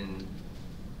built-in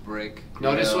brick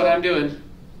grill. Notice what I'm doing.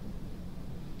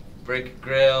 Brick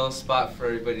grill, spot for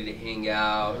everybody to hang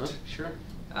out. Sure.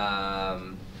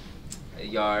 A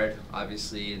yard,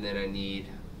 obviously, and then I need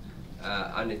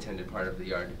unattended part of the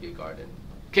yard to be a garden.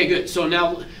 Okay, good. So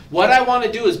now what I want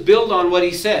to do is build on what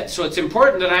he said. So it's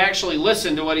important that I actually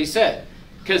listen to what he said.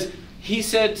 Because he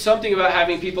said something about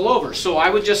having people over. So I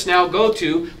would just now go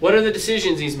to, what are the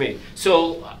decisions he's made?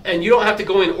 So, and you don't have to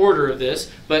go in order of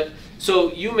this, but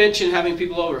so you mentioned having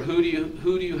people over. Who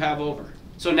do you have over?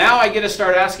 So now I get to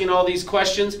start asking all these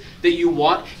questions that you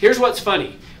want. Here's what's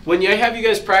funny. When I have you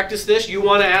guys practice this, you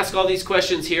want to ask all these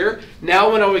questions here.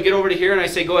 Now when I would get over to here and I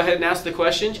say, go ahead and ask the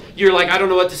questions, you're like, I don't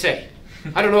know what to say.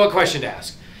 I don't know what question to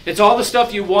ask. It's all the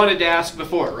stuff you wanted to ask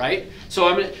before, right? So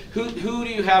I'm gonna, who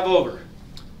do you have over?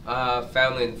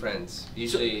 Family and friends.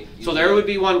 Usually. So there would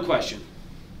be one question.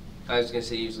 I was going to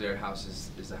say usually our house is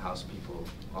the house people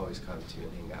always come to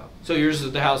and hang out. So yours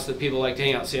is the house that people like to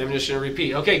hang out. See, I'm just going to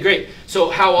repeat. Okay, great. So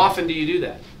how often do you do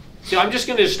that? See, I'm just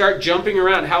going to start jumping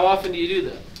around. How often do you do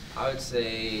that? I would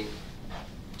say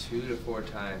 2 to 4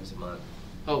 times a month.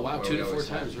 Oh wow, 2 to 4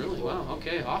 times, really? Wow.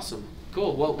 Okay, awesome,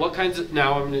 cool. what kinds of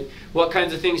what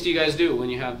kinds of things do you guys do when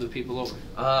you have the people over?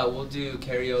 We'll do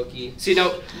karaoke. See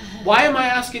now, why am I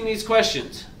asking these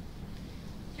questions?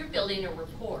 You're building a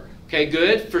rapport. Okay,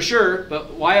 good for sure,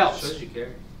 but why else? Shows you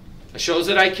care. It shows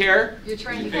that I care. You're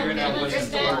trying to get them to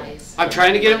crystallize. I'm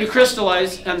trying to get him to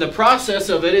crystallize, and the process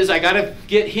of it is I got to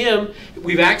get him,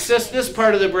 we've accessed this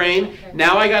part of the brain,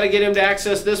 now I got to get him to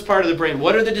access this part of the brain.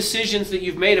 What are the decisions that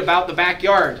you've made about the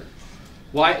backyard?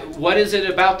 What is it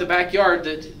about the backyard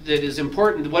that is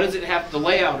important? What does it have, the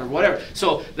layout or whatever?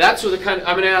 So that's what I'm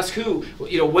going to ask who,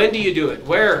 when do you do it?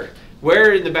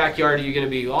 Where in the backyard are you going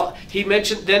to be? Well, he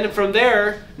mentioned, then from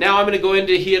there, now I'm going to go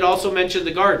into, he had also mentioned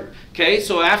the garden. Okay,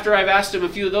 so after I've asked him a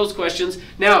few of those questions,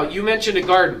 now you mentioned a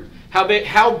garden. How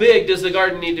big does the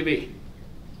garden need to be?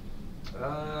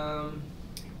 I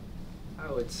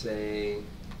would say...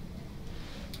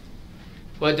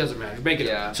 Well, it doesn't matter. Make it up.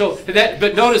 Yeah. So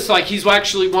but notice, like, he's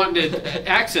actually wanting to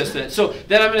access that. So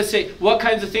then I'm going to say, what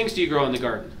kinds of things do you grow in the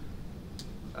garden?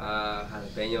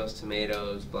 Jalapenos,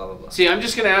 tomatoes, blah, blah, blah. See, I'm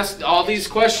just going to ask all these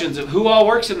questions of who all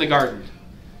works in the garden.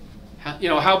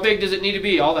 How big does it need to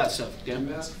be? All that stuff. Dan?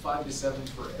 You ask 5 to 7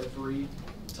 for every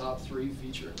top 3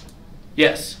 feature.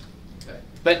 Yes. Okay.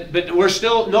 But we're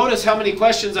still, notice how many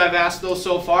questions I've asked those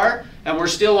so far, and we're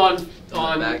still on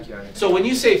backyard. So when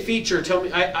you say feature, tell me,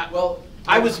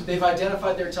 They've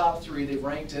identified their top 3, they've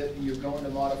ranked it, and you're going to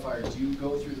modifiers. You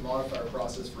go through the modifier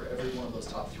process for every one of those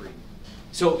top 3.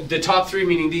 So the top 3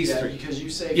 meaning these Yeah, 3? because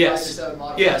you say 5 yes. to 7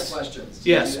 modifier questions.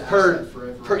 You Yes, need to ask per, that for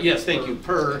every- yes, thank you,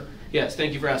 per, yes,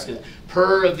 thank you for asking that.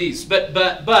 Per of these,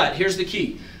 but here's the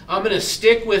key. I'm gonna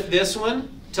stick with this one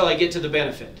till I get to the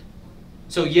benefit.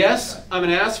 So yes, Okay. I'm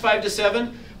gonna ask 5 to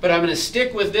 7, but I'm gonna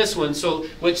stick with this one, so,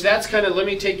 which that's kind of, let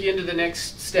me take you into the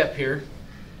next step here,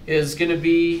 is gonna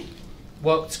be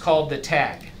what's called the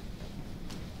tag.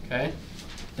 Okay?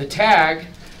 The tag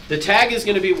is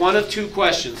gonna be one of 2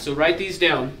 questions, so write these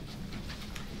down.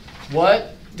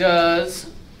 What does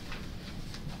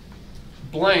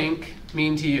blank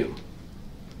mean to you?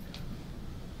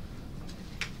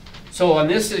 So on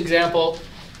this example,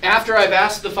 after I've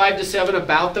asked the 5 to 7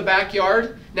 about the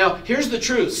backyard, now here's the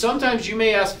truth. Sometimes you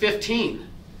may ask 15.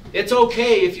 It's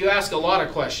okay if you ask a lot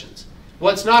of questions.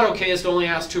 What's not okay is to only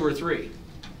ask 2 or 3.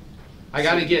 I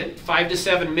got to get 5 to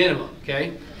 7 minimum,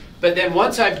 okay? But then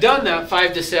once I've done that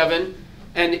 5 to 7,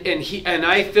 and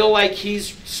I feel like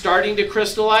he's starting to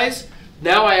crystallize,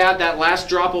 now I add that last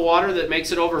drop of water that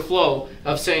makes it overflow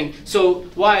of saying, so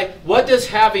what does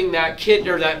having that kid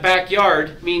or that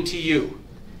backyard mean to you?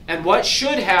 And what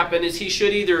should happen is he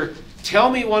should either tell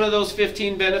me one of those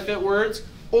 15 benefit words,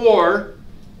 or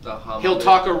he'll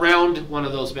talk around one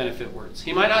of those benefit words.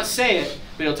 He might not say it,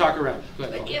 but he'll talk around it. Go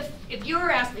ahead, But if you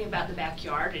were asking me about the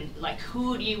backyard and like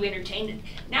who do you entertain,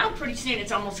 now pretty soon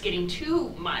it's almost getting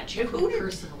too much.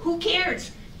 Who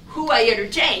cares who I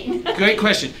entertain? Great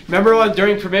question. Remember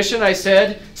during permission I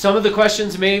said some of the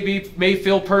questions may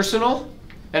feel personal,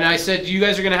 and I said you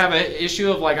guys are going to have an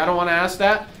issue of like I don't want to ask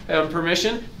that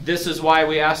permission. This is why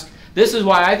we ask. This is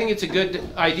why I think it's a good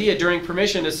idea during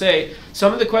permission to say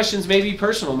some of the questions may be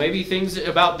personal, maybe things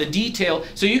about the detail.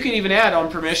 So you can even add on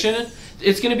permission,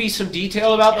 it's going to be some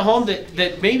detail about the home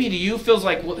that maybe to you feels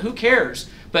like, well, who cares?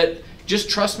 But just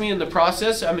trust me in the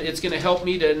process. I mean, it's going to help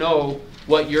me to know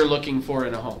what you're looking for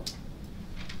in a home.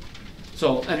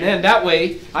 So, and then that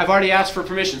way, I've already asked for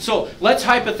permission. So let's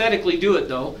hypothetically do it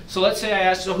though. So let's say I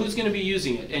asked, so who's going to be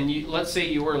using it? And let's say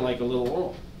you were like a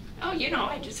little, Oh,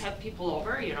 I just have people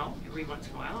over, every once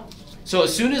in a while. So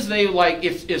as soon as they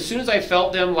as soon as I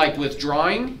felt them like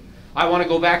withdrawing, I want to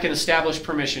go back and establish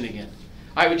permission again.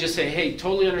 I would just say, hey,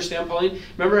 totally understand, Pauline.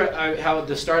 Remember how at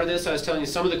the start of this I was telling you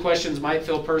some of the questions might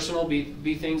feel personal,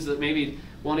 be things that maybe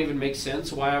won't even make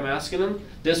sense why I'm asking them.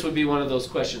 This would be one of those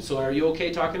questions. So are you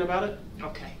okay talking about it?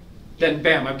 Okay. Then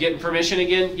bam, I'm getting permission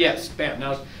again. Yes, bam.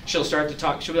 Now she'll start to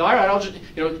talk. She'll be all right. I'll just,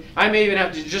 I may even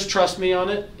have to just trust me on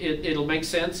it. It'll make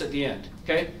sense at the end.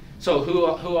 Okay. So who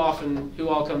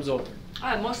all comes over?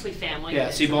 Mostly family.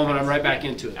 Yeah. See, Bowman, I'm right back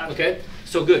into it. Okay.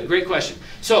 So good, great question.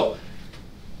 So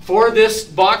for this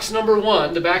box number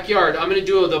 1, the backyard, I'm going to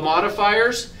do the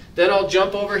modifiers. Then I'll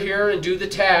jump over here and do the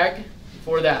tag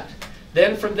for that.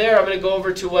 Then from there, I'm going to go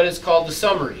over to what is called the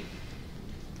summary.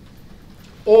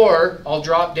 Or I'll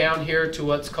drop down here to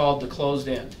what's called the closed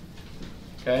end.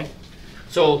 Okay?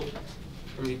 So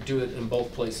let me do it in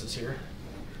both places here.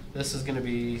 This is going to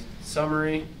be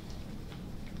summary.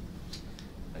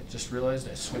 I just realized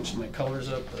I switched my colors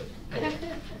up, but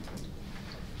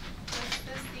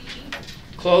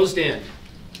closed end.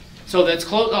 So that's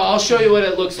closed. I'll show you what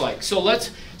it looks like. So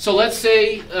let's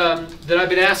say that I've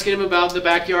been asking him about the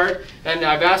backyard, and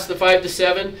I've asked the 5 to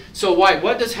 7. So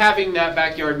what does having that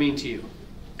backyard mean to you?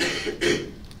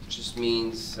 Just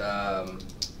means having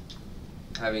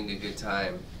a good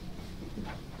time,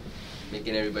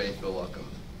 making everybody feel welcome.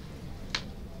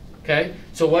 Okay,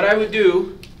 so what I would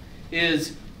do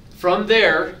is from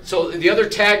there, so the other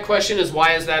tag question is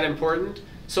why is that important?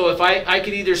 So if I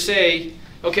could either say,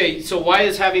 okay, so why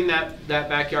is having that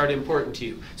backyard important to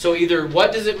you? So either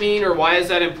what does it mean or why is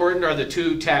that important are the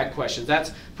 2 tag questions.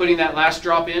 That's putting that last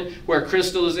drop in where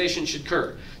crystallization should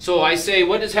occur. So I say,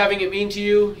 what does having it mean to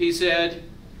you? He said,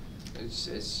 It's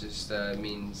just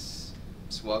means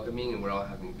it's welcoming and we're all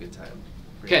having a good time.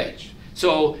 Okay,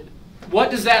 so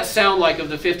what does that sound like of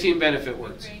the 15 benefit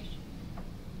words?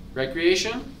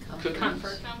 Recreation?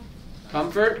 Comfort.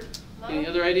 Comfort? Any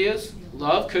other ideas?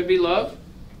 Love, could be love.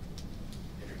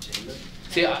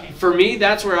 See, for me,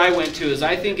 that's where I went to, is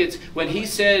I think it's when he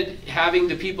said having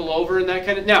the people over and that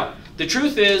kind of, now, the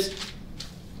truth is,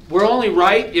 we're only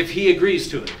right if he agrees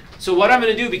to it. So what I'm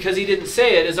going to do, because he didn't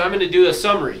say it, is I'm going to do a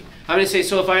summary. I'm going to say,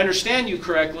 so if I understand you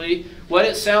correctly, what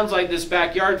it sounds like this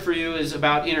backyard for you is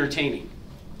about entertaining.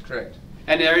 Correct.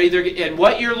 And they're either, and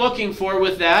what you're looking for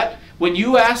with that, when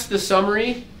you ask the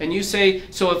summary and you say,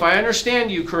 so if I understand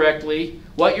you correctly,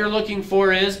 what you're looking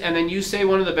for is, and then you say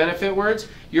one of the benefit words,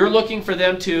 you're looking for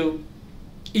them to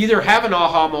either have an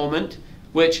aha moment,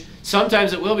 which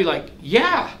sometimes it will be like,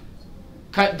 yeah.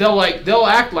 They'll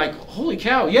act like, holy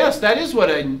cow, yes, that is what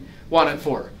I want it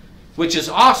for, which is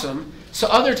awesome. So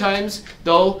other times,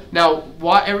 though, now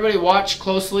everybody watch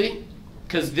closely,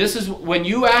 because this is, when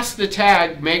you ask the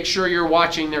tag, make sure you're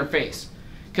watching their face.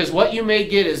 Because what you may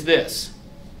get is this.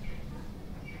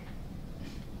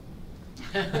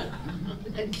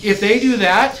 If they do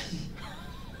that,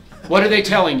 what are they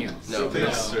telling you? No.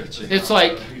 It's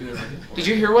like, did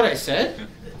you hear what I said?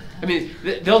 I mean,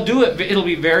 they'll do it. It'll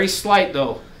be very slight,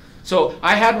 though. So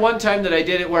I had one time that I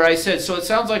did it where I said, so it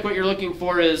sounds like what you're looking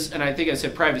for is, and I think I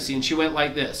said privacy, and she went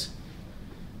like this.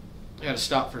 I got to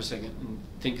stop for a second and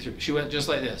think through. She went just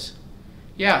like this.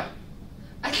 Yeah.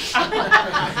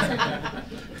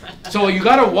 So you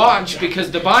got to watch,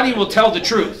 because the body will tell the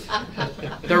truth.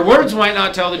 Their words might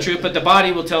not tell the truth, but the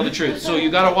body will tell the truth. So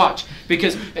you got to watch,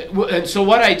 because, and so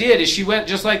what I did is she went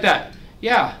just like that.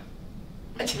 Yeah.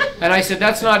 And I said,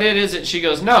 that's not it, is it? She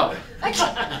goes, no.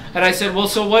 And I said, well,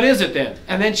 so what is it then?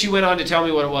 And then she went on to tell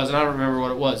me what it was, and I don't remember what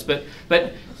it was. But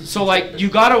so like, you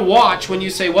got to watch when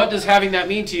you say, what does having that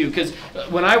mean to you? Because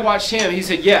when I watched him, he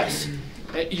said, yes.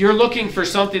 You're looking for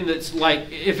something that's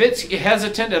like, if it's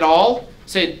hesitant at all,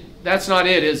 say, that's not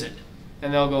it, is it?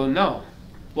 And they'll go, no.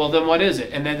 Well, then what is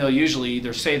it? And then they'll usually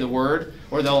either say the word,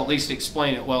 or they'll at least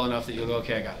explain it well enough that you'll go,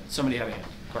 okay, I got it. Somebody had a hand.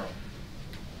 Carl.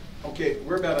 Okay,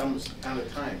 we're about almost out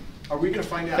of time. Are we going to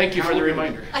find out? Thank you for the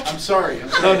reminder. I'm sorry.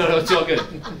 No, it's all good.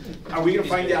 Are we going to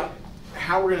find out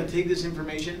how we're going to take this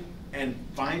information and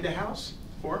find a house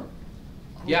for them?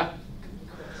 Yeah.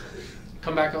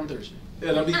 Come back on Thursday.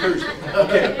 Yeah, that'll be Thursday.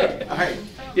 Okay. All right.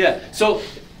 Yeah. So,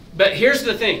 but here's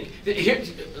the thing. Here,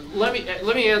 let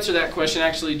me answer that question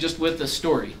actually just with the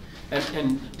story.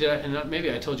 And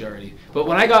maybe I told you already. But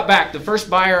when I got back, the first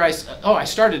buyer, I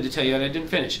started to tell you and I didn't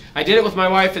finish. I did it with my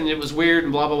wife and it was weird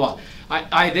and blah, blah, blah.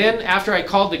 I then, after I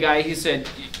called the guy, he said,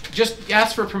 just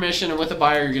ask for permission and with a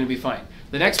buyer you're going to be fine.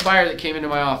 The next buyer that came into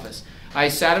my office, I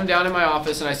sat him down in my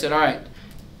office and I said, all right,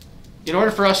 in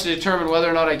order for us to determine whether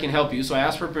or not I can help you, so I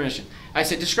asked for permission. I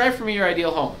said, describe for me your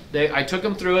ideal home. I took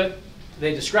them through it.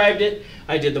 They described it.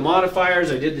 I did the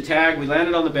modifiers. I did the tag. We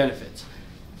landed on the benefits.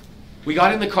 We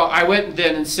got in the car. I went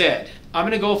then and said, I'm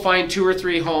going to go find 2 or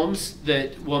 3 homes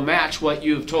that will match what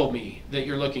you've told me that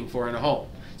you're looking for in a home.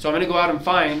 So I'm going to go out and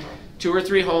find 2 or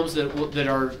 3 homes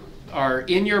that are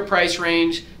in your price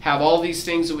range, have all these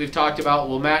things that we've talked about,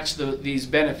 will match these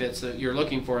benefits that you're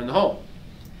looking for in the home.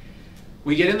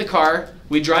 We get in the car.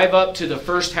 We drive up to the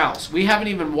first house. We haven't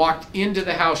even walked into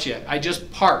the house yet. I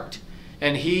just parked.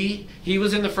 And he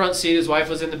was in the front seat. His wife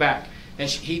was in the back. And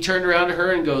he turned around to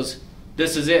her and goes,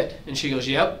 this is it. And she goes,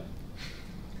 yep.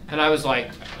 And I was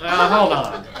like, hold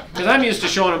on. Because I'm used to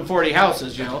showing them 40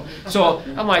 houses, you know. So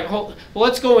I'm like, well,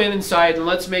 let's go inside and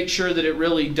let's make sure that it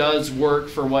really does work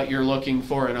for what you're looking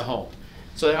for in a home.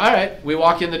 So, all right, we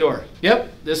walk in the door.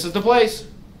 Yep, this is the place.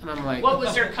 And I'm like, what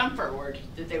was their comfort word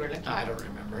that they were looking for? I don't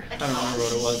remember. I don't remember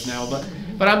what it was now.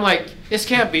 But I'm like, this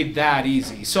can't be that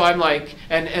easy. So I'm like,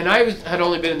 and I had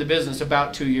only been in the business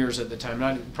about 2 years at the time.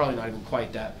 Probably not even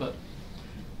quite that. But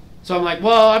so I'm like,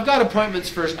 well, I've got appointments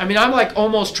first. I mean, I'm like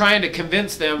almost trying to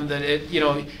convince them that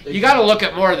you got to look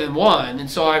at more than one. And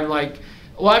so I'm like,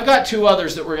 well, I've got 2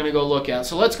 others that we're going to go look at.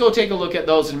 So let's go take a look at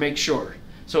those and make sure.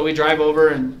 So we drive over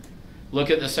and look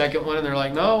at the second one, and they're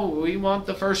like, no, we want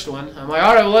the first one. I'm like,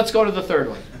 all right, well, let's go to the third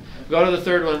one. Go to the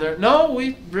third one. They're, no,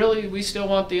 we still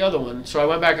want the other one. So I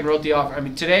went back and wrote the offer. I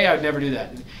mean, today I would never do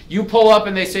that. You pull up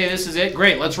and they say, this is it,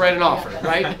 great, let's write an offer,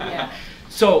 right? Yeah.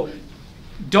 So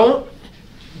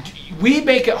we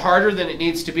make it harder than it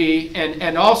needs to be,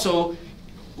 and also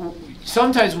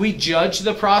sometimes we judge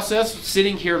the process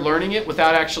sitting here learning it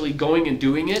without actually going and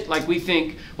doing it. Like we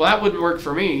think, well, that wouldn't work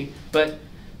for me, but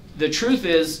the truth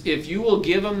is, if you will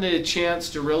give them the chance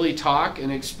to really talk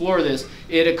and explore this,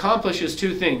 it accomplishes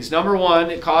 2 things. Number 1,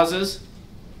 it causes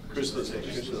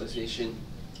crystallization.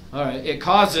 All right, it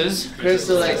causes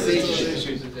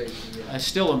crystallization. I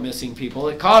still am missing people.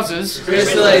 It causes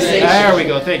crystallization. There we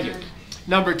go. Thank you.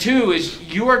 Number 2 is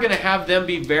you are going to have them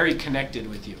be very connected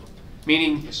with you,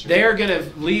 meaning they are going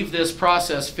to leave this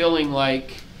process feeling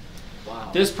like,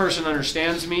 wow, this person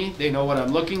understands me. They know what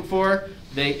I'm looking for.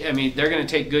 They're going to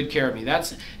take good care of me.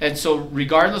 And so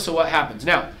regardless of what happens.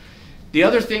 Now, the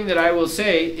other thing that I will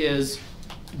say is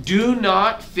do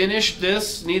not finish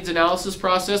this needs analysis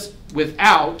process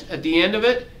without, at the end of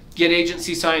it, get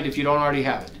agency signed if you don't already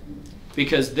have it.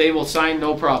 because they will sign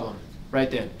no problem right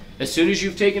then. As soon as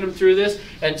you've taken them through this,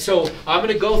 and so I'm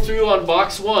going to go through on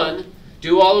box 1,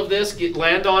 do all of this,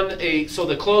 land on so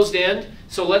the closed end.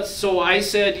 So I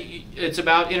said it's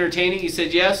about entertaining. He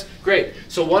said yes, great.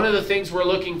 So one of the things we're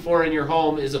looking for in your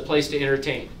home is a place to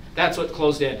entertain. That's what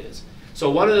closed end is. So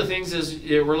one of the things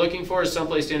we're looking for is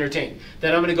someplace to entertain.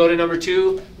 Then I'm going to go to number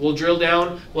 2. We'll drill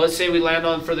down. Well, let's say we land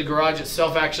on for the garage, it's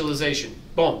self-actualization.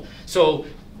 Boom. So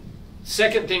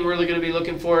second thing we're going to be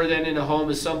looking for then in a home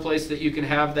is someplace that you can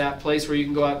have that place where you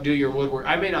can go out and do your woodwork.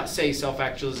 I may not say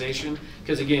self-actualization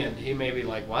because again, he may be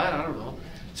like, what? I don't know.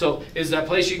 So is that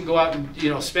place you can go out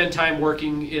and spend time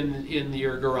working in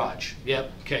your garage?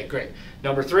 Yep. Okay, great.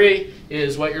 Number 3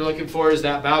 is what you're looking for is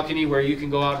that balcony where you can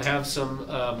go out and have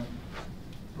some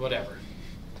whatever.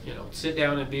 Sit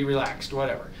down and be relaxed,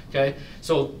 whatever. Okay?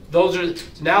 So those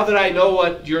are, now that I know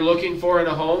what you're looking for in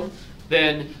a home,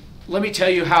 then let me tell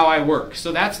you how I work.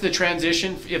 So that's the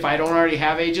transition. If I don't already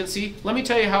have agency, let me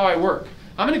tell you how I work.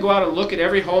 I'm going to go out and look at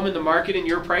every home in the market in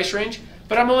your price range,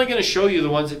 but I'm only going to show you the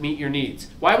ones that meet your needs.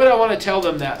 Why would I want to tell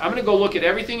them that? I'm going to go look at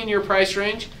everything in your price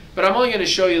range, but I'm only going to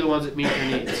show you the ones that meet your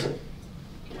needs.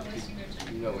 You're not wasting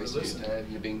your time.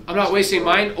 You're being. I'm not wasting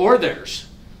mine or theirs.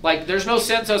 Like, there's no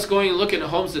sense us going and looking at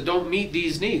homes that don't meet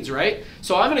these needs, right?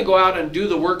 So I'm going to go out and do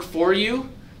the work for you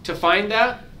to find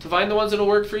the ones that will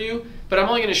work for you, but I'm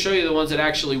only going to show you the ones that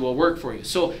actually will work for you.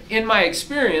 So in my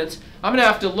experience, I'm going to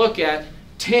have to look at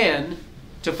 10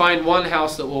 to find one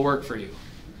house that will work for you.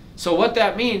 So what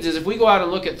that means is if we go out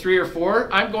and look at 3 or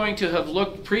 4, I'm going to have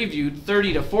previewed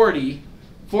 30 to 40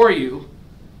 for you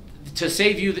to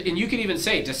save you, and you can even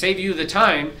say to save you the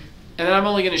time, and then I'm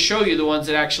only going to show you the ones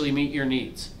that actually meet your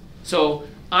needs. So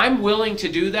I'm willing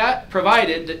to do that,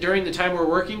 provided that during the time we're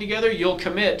working together, you'll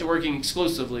commit to working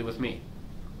exclusively with me.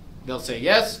 They'll say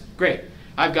yes, great.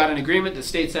 I've got an agreement that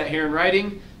states that here in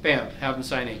writing, bam, have them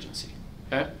sign agency.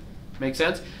 Okay? Make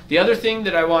sense? The other thing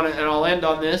that I want to, and I'll end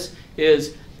on this,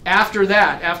 is after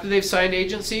that, after they've signed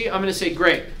agency, I'm going to say,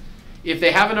 great. If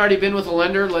they haven't already been with a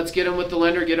lender, let's get them with the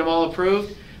lender, get them all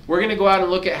approved. We're going to go out and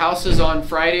look at houses on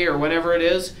Friday or whenever it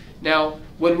is. Now,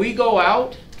 when we go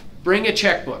out, bring a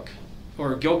checkbook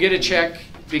or go get a check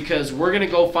because we're going to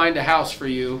go find a house for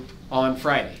you on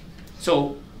Friday.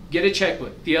 So get a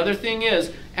checkbook. The other thing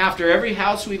is, after every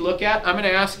house we look at, I'm going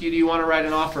to ask you, do you want to write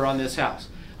an offer on this house?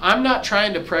 I'm not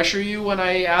trying to pressure you when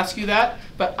I ask you that,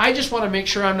 but I just want to make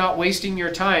sure I'm not wasting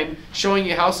your time showing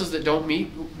you houses that don't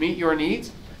meet your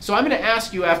needs. So I'm going to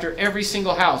ask you after every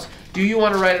single house, do you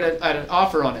want to write an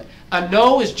offer on it? A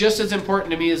no is just as important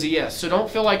to me as a yes. So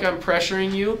don't feel like I'm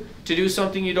pressuring you to do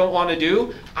something you don't want to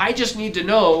do. I just need to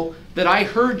know that I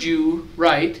heard you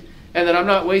right and that I'm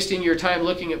not wasting your time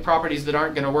looking at properties that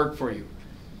aren't going to work for you.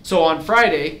 So on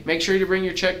Friday, make sure you bring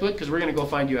your checkbook because we're going to go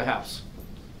find you a house.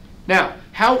 Now,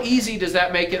 how easy does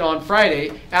that make it on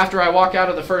Friday after I walk out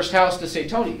of the first house to say,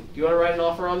 Tony, do you want to write an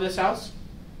offer on this house?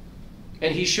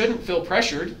 And he shouldn't feel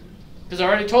pressured because I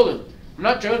already told him, I'm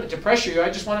not doing it to pressure you. I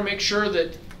just want to make sure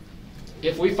that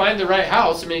if we find the right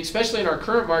house, I mean, especially in our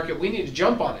current market, we need to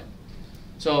jump on it.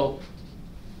 So,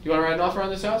 do you want to write an offer on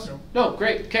this house? No. No,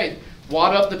 great. Okay.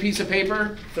 Wad up the piece of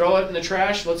paper, throw it in the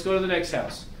trash. Let's go to the next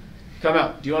house. Come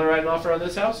out. Do you want to write an offer on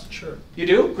this house? Sure. You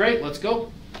do? Great. Let's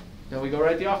go. Now we go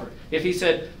write the offer. If he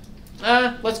said,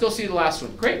 let's go see the last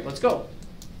one. Great. Let's go.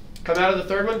 Come out of the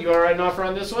third one. Do you want to write an offer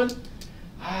on this one?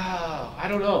 I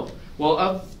don't know. Well,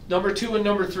 of number 2 and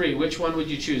number 3, which one would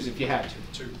you choose if you had to?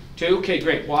 2. 2? Okay,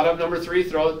 great. Wad up number 3,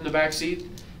 throw it in the back seat.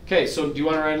 Okay, so do you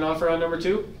want to write an offer on number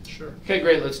 2? Sure. Okay,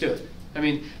 great. Let's do it. I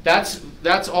mean, that's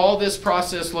all this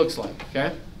process looks like,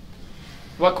 okay?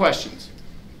 What questions?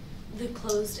 The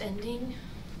closed ending,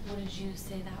 what did you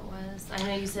say that was? I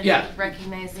know you said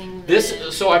recognizing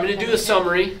So I'm going to do a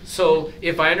summary. So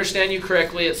if I understand you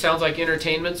correctly, it sounds like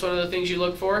entertainment's one of the things you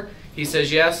look for. He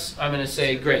says yes. I'm going to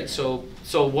say great. So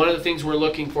one of the things we're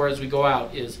looking for as we go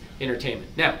out is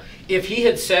entertainment. Now, if he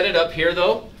had set it up here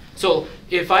though, so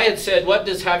if I had said, what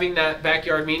does having that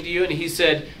backyard mean to you? And he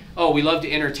said, oh, we love to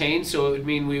entertain, so it would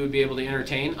mean we would be able to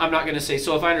entertain. I'm not going to say,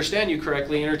 so if I understand you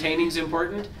correctly, entertaining is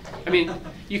important. I mean,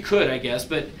 you could, I guess,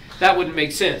 but that wouldn't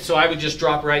make sense. So I would just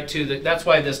drop right to that's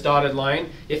why this dotted line.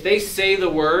 If they say the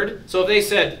word, so if they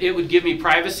said it would give me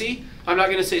privacy, I'm not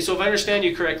going to say, so if I understand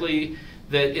you correctly,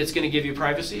 that it's going to give you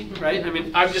privacy, right? I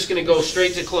mean, I'm just going to go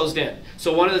straight to closed end.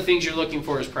 So one of the things you're looking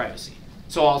for is privacy.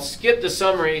 So I'll skip the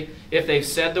summary if they've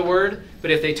said the word, but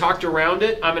if they talked around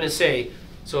it, I'm going to say,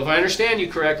 so if I understand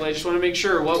you correctly, I just want to make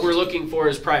sure what we're looking for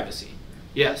is privacy.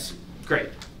 Yes, great.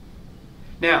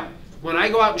 Now, when I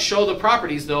go out and show the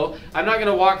properties though, I'm not going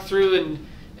to walk through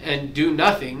and do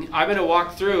nothing. I'm going to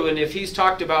walk through, and if he's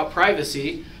talked about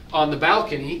privacy, on the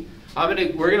balcony,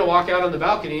 we're gonna walk out on the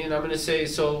balcony and I'm gonna say,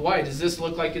 so why? Does this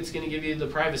look like it's gonna give you the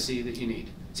privacy that you need?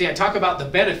 See, I talk about the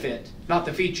benefit, not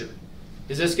the feature.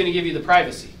 Is this gonna give you the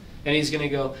privacy? And he's gonna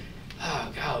go,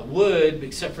 oh God, it would,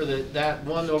 except for that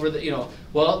one over the, you know,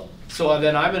 well, so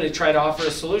then I'm gonna try to offer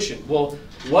a solution. Well,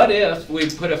 what if we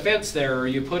put a fence there, or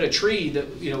you put a tree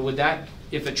that, you know, would that,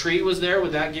 if a tree was there,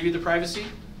 would that give you the privacy?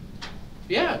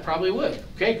 Yeah, it probably would.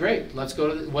 Okay, great. Let's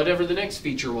go to whatever the next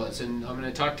feature was, and I'm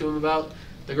gonna talk to him about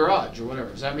the garage or whatever.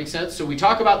 Does that make sense? So we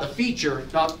talk about the feature,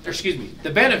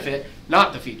 the benefit,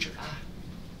 not the feature,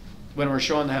 when we're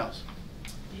showing the house.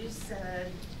 You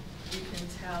said you can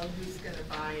tell who's gonna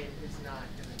buy and who's not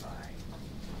gonna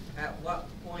buy. At what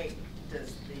point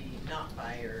does the not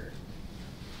buyer?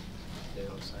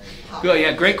 Good,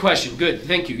 yeah, great question. Good,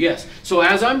 thank you. Yes. So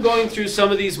as I'm going through some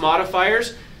of these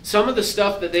modifiers, some of the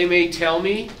stuff that they may tell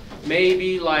me may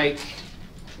be like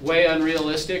way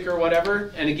unrealistic or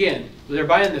whatever. And again, they're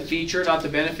buying the feature, not the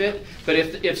benefit. But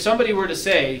if somebody were to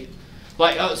say,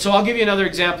 like, so I'll give you another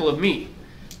example of me.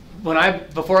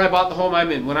 Before I bought the home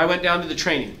I'm in, when I went down to the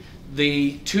training,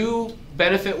 the 2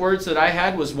 benefit words that I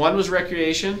had was, one was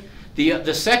recreation.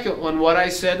 The second one, what I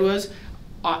said was,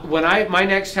 my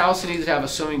next house needs to have a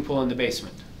swimming pool in the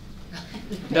basement.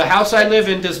 The house I live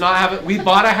in does not have it. We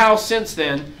bought a house since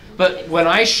then, but when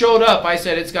I showed up, I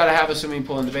said it's got to have a swimming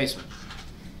pool in the basement.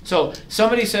 So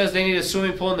somebody says they need a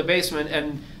swimming pool in the basement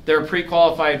and they're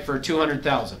pre-qualified for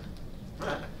 $200,000.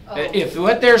 If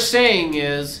what they're saying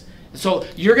is, so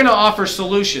you're going to offer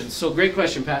solutions. So great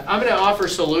question, Pat. I'm going to offer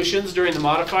solutions during the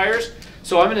modifiers.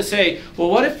 So I'm going to say,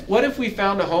 well, what if we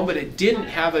found a home but it didn't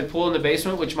have a pool in the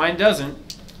basement, which mine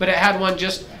doesn't, but it had one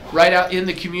just right out in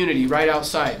the community, right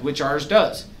outside, which ours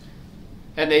does.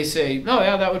 And they say, no,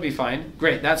 yeah, that would be fine.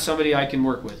 Great, that's somebody I can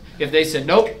work with. If they said,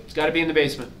 nope, it's got to be in the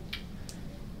basement.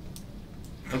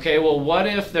 Okay, well, what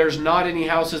if there's not any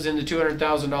houses in the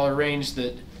 $200,000 range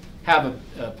that have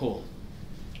a pool?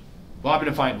 Well, I'm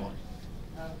going to find one.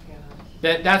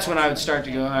 That's when I would start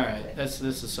to go, all right, this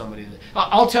is somebody that...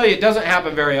 I'll tell you, it doesn't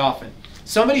happen very often.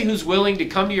 Somebody who's willing to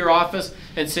come to your office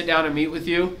and sit down and meet with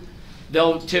you,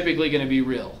 they're typically going to be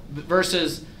real.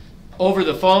 Versus over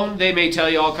the phone, they may tell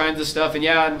you all kinds of stuff, and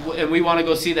yeah, and we want to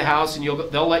go see the house, and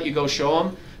they'll let you go show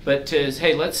them. But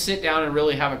hey, let's sit down and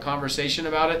really have a conversation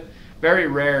about it. Very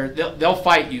rare. They'll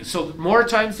fight you. So more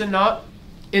times than not,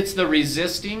 it's the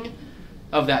resisting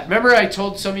of that. Remember I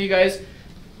told some of you guys,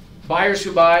 buyers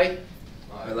who buy...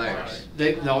 They're liars.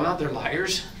 No, not they're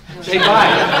liars. They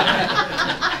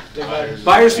buy.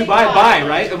 Buyers who buy,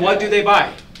 right? And what do they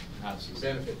buy?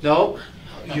 No.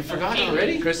 You forgot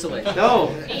already? Crystal Lake.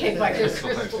 No.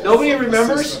 Nobody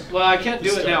remembers? Well, I can't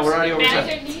do it now. We're already over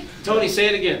time. Tony, say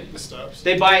it again.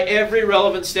 They buy every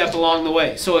relevant step along the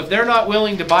way. So if they're not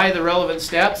willing to buy the relevant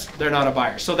steps, they're not a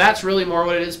buyer. So that's really more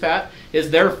what it is, Pat,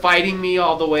 is they're fighting me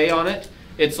all the way on it.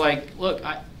 It's like, look,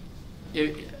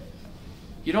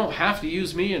 you don't have to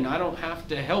use me and I don't have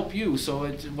to help you, so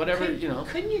it's whatever, you know.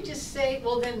 Couldn't you just say,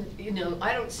 well then, you know,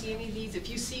 I don't see any of these. If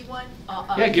you see one,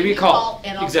 yeah, give me a call.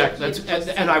 And I'll exactly.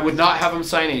 And I would not have them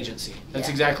sign agency. That's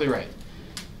exactly right.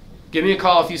 Give me a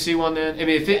call if you see one then. I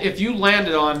mean, if you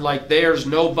landed on like there's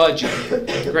no budget,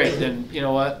 great, then you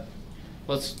know what?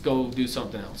 Let's go do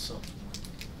something else. So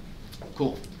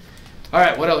cool. All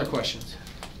right, what other questions?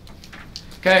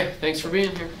 Okay, thanks for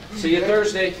being here. See you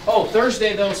Thursday. Oh,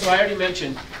 Thursday though, so I already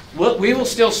mentioned, we will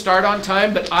still start on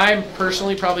time, but I'm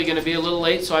personally probably going to be a little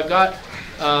late, so I've got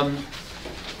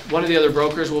one of the other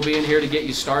brokers will be in here to get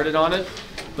you started on it.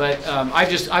 But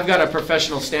I've got a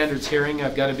professional standards hearing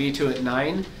I've got to be to at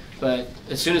 9, but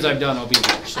as soon as I'm done, I'll be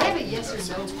here. So. I have a yes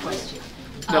or no question.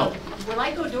 No. When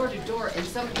I go door to door and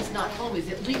somebody's not home, is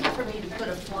it legal for me to put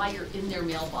a flyer in their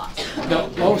mailbox? No.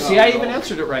 Oh, see, I even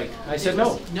answered it right. I said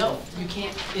no. No, you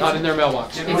can't. Not in their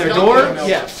mailbox. In their door,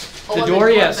 yes. The door,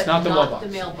 yes, not the mailbox.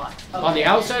 The mailbox. Okay. On the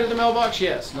outside of the mailbox,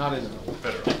 yes, not in the mailbox.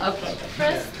 Okay.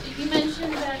 Chris, you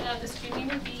mentioned that the streaming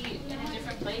would be in a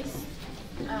different place,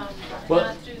 Well,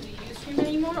 not through the Ustream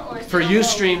anymore, or is for it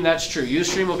Ustream, that's true.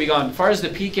 Ustream will be gone. As far as the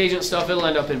peak agent stuff, it'll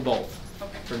end up in both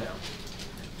for now.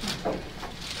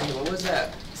 What was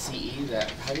that CE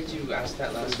how did you ask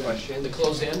that last question? The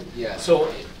close in? Yeah. So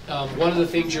one of the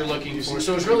things you're looking for,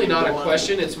 so it's really not a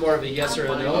question, it's more of a yes or a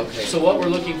no. Okay. So what we're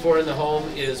looking for in the home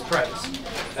is price.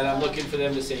 And I'm looking for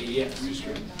them to say yes.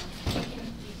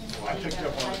 Well, I picked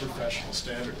up on professional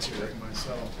standards here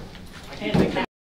myself.